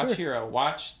Hero. Watch Hero.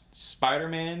 Watch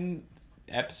Spider-Man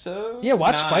episode. Yeah,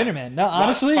 watch Spider-Man. No,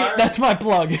 honestly, that's my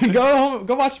plug. Go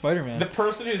watch Spider-Man. The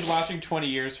person who's watching 20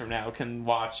 years from now can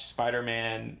watch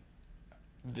Spider-Man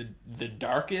The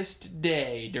Darkest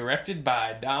Day, directed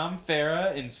by Dom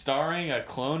Farah and starring a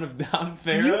clone of Dom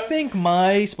Farah. You think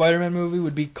my Spider-Man movie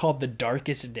would be called The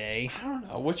Darkest Day? I don't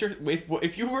know.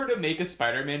 If you were to make a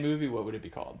Spider-Man movie, what would it be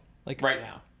called? Like right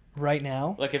now. Right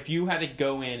now? Like if you had to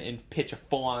go in and pitch a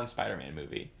full-on Spider-Man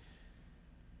movie.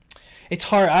 It's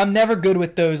hard. I'm never good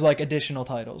with those like additional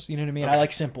titles. You know what I mean? Okay. I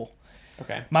like simple.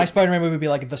 Okay. My Spider-Man movie would be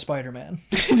like The Spider-Man.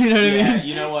 Do you know what I mean? Yeah,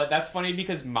 you know what? That's funny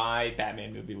because my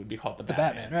Batman movie would be called The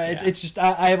Batman. Right? Yeah. It's just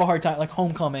I have a hard time. Like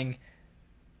Homecoming.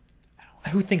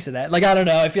 Who thinks of that? Like, I don't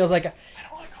know. It feels like... I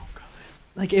don't like Homecoming.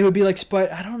 Like, it would be like...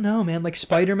 I don't know, man. Like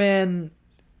Spider-Man...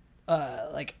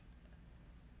 like...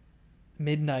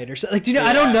 Midnight or something. Like, do you know?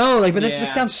 Yeah. I don't know. Like, but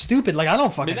that sounds stupid. Like, I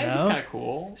don't fucking know. Midnight's kind of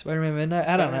cool. Spider-Man Midnight?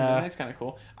 I don't know. Midnight's kind of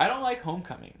cool. I don't like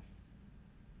Homecoming.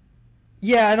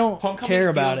 Yeah, I don't Homecoming care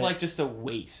about it. Homecoming feels like just a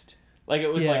waste. Like,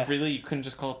 it was like, really, you couldn't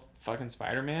just call it fucking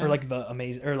Spider-Man? Or like the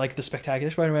amazing... Or like the Spectacular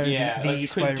Spider-Man. Yeah, the you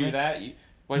couldn't do that.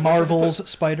 Marvel's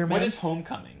Spider-Man. What is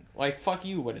Homecoming? Like, fuck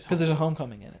you, what is Homecoming? Because there's a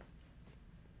homecoming in it.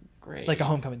 Great. Like a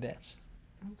homecoming dance.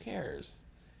 Who cares?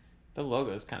 The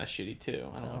logo's kind of shitty, too.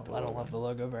 I don't love the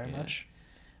logo very much.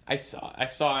 I saw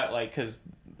it, like, because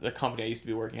the company I used to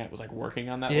be working at was, like, working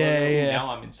on that logo. Yeah.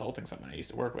 Now I'm insulting someone I used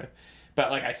to work with. But,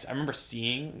 like, I remember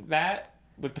seeing that,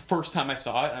 like, the first time I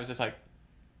saw it, I was just like...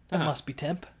 That must be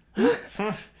temp.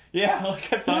 Yeah,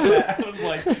 like, I thought that. I was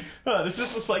like, this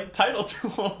is just, like, title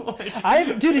tool.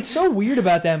 Like, dude, it's so weird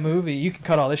about that movie. You can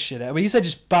cut all this shit out. But you said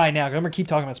just buy now, because I'm going to keep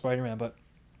talking about Spider-Man, but...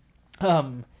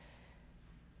 I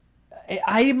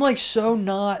am, like, so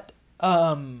not...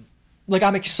 like,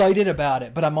 I'm excited about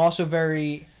it, but I'm also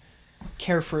very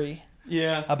carefree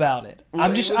about it. Well,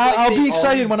 I'm just... I'll be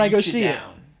excited when I go see it.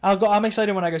 I'm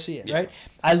excited when I go see it, right?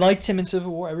 I liked him in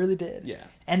Civil War. I really did. Yeah.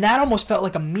 And that almost felt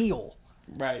like a meal.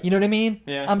 Right. You know what I mean?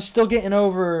 Yeah. I'm still getting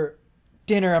over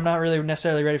dinner. I'm not really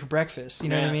necessarily ready for breakfast. You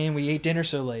know what I mean? We ate dinner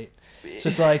so late. So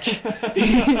it's like...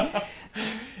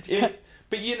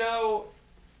 But, you know...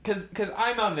 because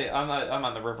I'm on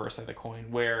the reverse of the coin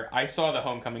where I saw the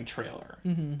Homecoming trailer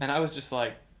and I was just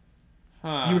like,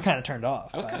 huh. You were kind of turned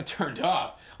off. I was kind of turned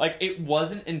off. Like, it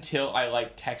wasn't until I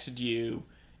like texted you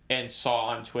and saw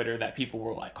on Twitter that people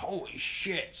were like, "Holy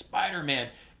shit, Spider-Man!"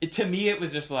 To me, it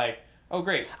was just like, "Oh,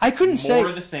 great." I couldn't say more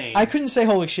of the same. I couldn't say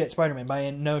 "Holy shit, Spider-Man" by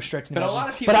no stretch of the But a imagination. lot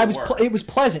of people But I was. were. It was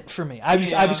pleasant for me. I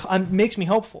was. Makes me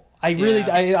hopeful. I really.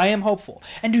 Yeah. I am hopeful.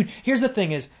 And dude, here's the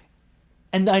thing: is,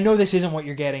 and I know this isn't what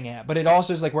you're getting at, but it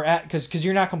also is like we're at because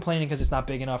you're not complaining because it's not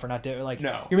big enough or not like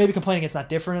No. you're maybe complaining it's not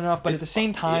different enough, but It's at the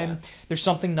same time, yeah. there's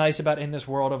something nice about in this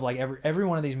world of like every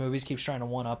one of these movies keeps trying to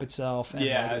one up itself, and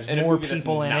Yeah, like, there's and a more movie that's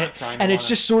people in not it, trying to and it's one-up.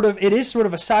 just sort of it is sort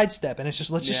of a sidestep, and it's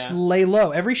just let's just Yeah. lay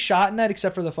low. Every shot in that,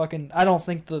 except for the fucking, I don't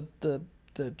think the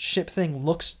ship thing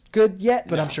looks good yet,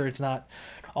 but No. I'm sure it's not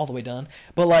all the way done.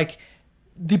 But like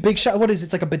the big shot, what is it?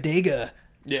 It's like a bodega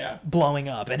Yeah. blowing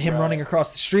up and him Right. running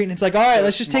across the street, and it's like, all right, So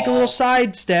let's just take a little small.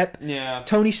 sidestep. Yeah.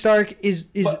 Tony Stark is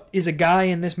But- a guy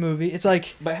in this movie. It's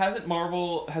like, But hasn't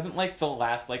like the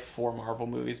last like 4 Marvel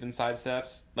movies been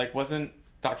sidesteps? Like, wasn't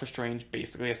Doctor Strange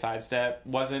basically a sidestep?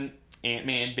 Wasn't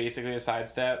Ant-Man basically a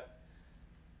sidestep?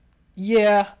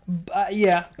 yeah.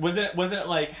 Wasn't it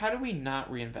like, how do we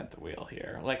not reinvent the wheel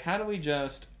here? Like, how do we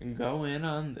just go in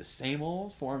on the same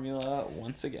old formula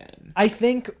once again? I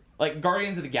think Like,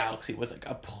 Guardians of the Galaxy was like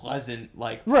a pleasant,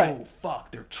 like, Right. oh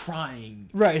fuck, they're trying.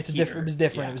 right. It's a here. different. It was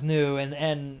different. Yeah. It was new,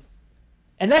 and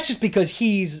that's just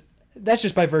because that's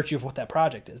just by virtue of what that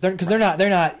project is. Because they're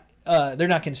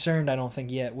not concerned. I don't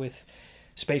think yet with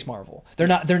Space Marvel. They're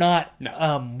not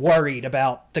No. worried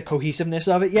about the cohesiveness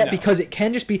of it yet, No. because it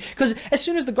can just be, because as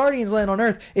soon as the Guardians land on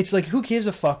Earth, it's like, who gives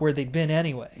a fuck where they'd been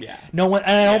anyway? Yeah. No one,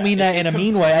 and I don't mean that It's in a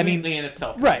mean way. I mean, completely in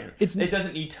itself. right, It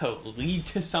doesn't need to lead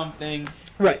to something.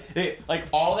 Right. Like,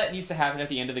 all that needs to happen at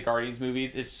the end of the Guardians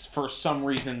movies is for some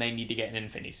reason they need to get an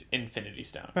Infinity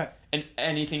Stone. Right. And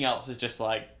anything else is just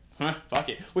like, fuck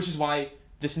it. Which is why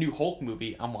this new Hulk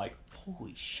movie, I'm like,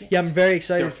 holy shit. yeah, I'm very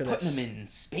excited They're for putting this. him in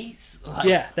space. Like,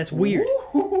 Yeah, that's weird.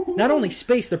 woo-hoo-hoo-hoo. Not only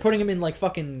space, they're putting him in like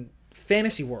fucking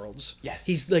fantasy worlds. Yes.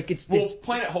 He's like, it's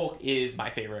Planet Hulk is my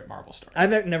favorite Marvel story.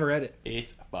 I've never read it.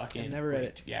 It's fucking I've never read great.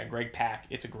 it. Yeah, Greg Pak.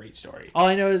 It's a great story. All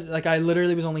I know is like I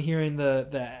literally was only hearing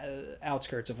the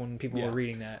outskirts of when people Yeah. were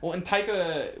reading that. Well, and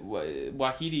Taika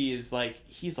Waititi is like,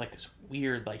 he's like this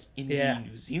weird like indie Yeah.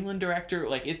 New Zealand director.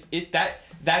 Like,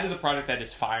 that is a product that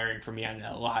is firing for me on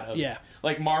a lot of Yeah.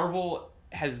 Like, Marvel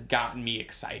has gotten me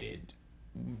excited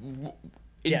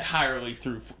Yes. entirely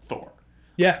through Thor.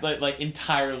 Yeah, Like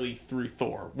entirely through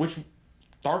Thor, which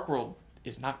Dark World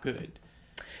is not good.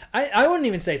 I wouldn't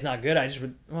even say it's not good. I just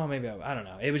would. Well, maybe I don't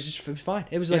know. It was fine.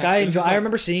 It was like Yeah, it was just I like-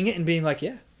 remember seeing it and being like,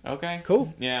 yeah, Okay.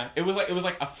 cool. Yeah. It was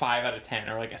like a 5 out of 10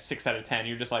 or like a 6 out of 10.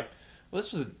 You're just like, well,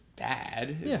 this was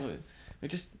bad. Yeah. It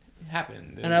just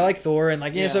happened. And I like Thor, and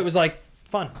like, yeah, so Yeah. it was like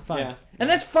fun. Yeah. And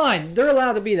that's fine. They're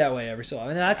allowed to be that way every so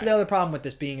often. And that's the other problem with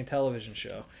this being a television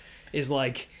show, is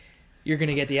like you're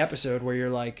gonna get the episode where you're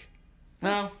like,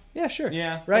 No. yeah, sure,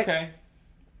 Yeah. right, Okay.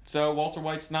 So Walter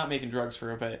White's not making drugs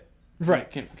for a bit. right,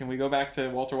 Can we go back to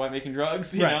Walter White making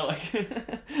drugs? You Right. know,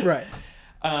 like. right.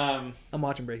 Um. I'm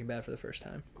watching Breaking Bad for the first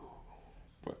time.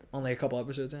 Only a couple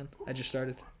episodes in. I just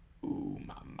started. Ooh,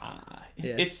 mama.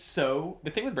 Yeah. It's so.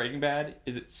 The thing with Breaking Bad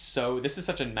is it's so. This is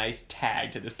such a nice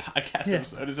tag to this podcast Yeah.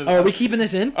 episode. It says, Oh, are we keeping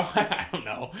this in? Oh, I don't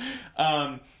know.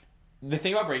 The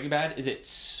thing about Breaking Bad is it's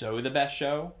so the best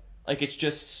show. Like, it's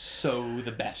just so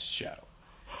the best show.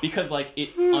 Because, like, it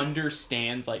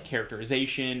understands, like,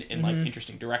 characterization and, like,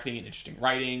 interesting directing and interesting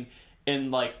writing and,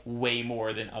 like, way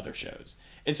more than other shows.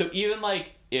 And so even,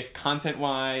 like, if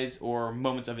content-wise or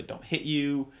moments of it don't hit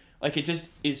you, like, it just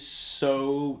is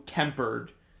so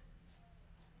tempered.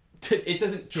 It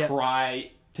doesn't Yep.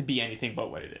 try to be anything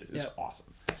but what it is. It's Yep.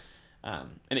 awesome.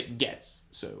 And it gets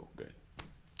so good.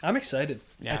 I'm excited.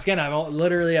 Yeah. Again,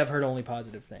 I've heard only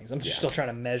positive things. I'm just Yeah. still trying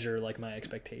to measure like my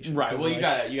expectations. Right. 'cause, Well, you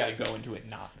like, gotta go into it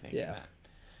not thinking Yeah. that.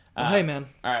 well, hey man,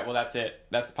 All right. Well, that's it.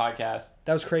 That's the podcast.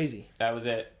 that was crazy. That was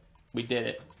it. We did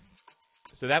it.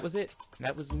 So that was it.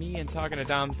 That was me and talking to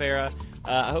Dom Farah.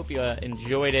 I hope you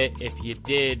enjoyed it. If you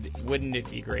did, wouldn't it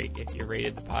be great if you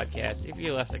rated the podcast? If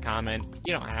you left a comment,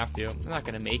 you don't have to. I'm not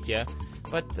going to make you.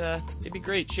 But it'd be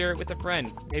great. Share it with a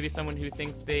friend. Maybe someone who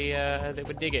thinks they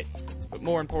would dig it. But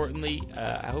more importantly,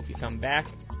 I hope you come back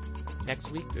next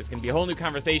week. There's going to be a whole new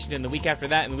conversation in the week after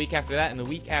that, and the week after that, and the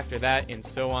week after that, and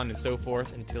so on and so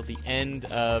forth until the end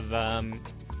of, I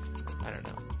don't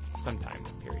know, sometime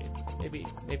period.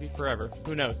 Maybe forever.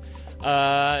 Who knows?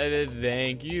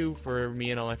 Thank you for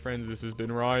me and all my friends. This has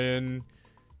been Ryan.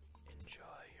 Enjoy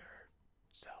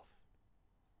yourself.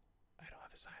 I don't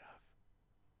have a sign off.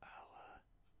 I'll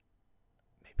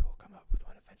maybe come up with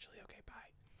one eventually. Okay,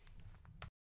 bye.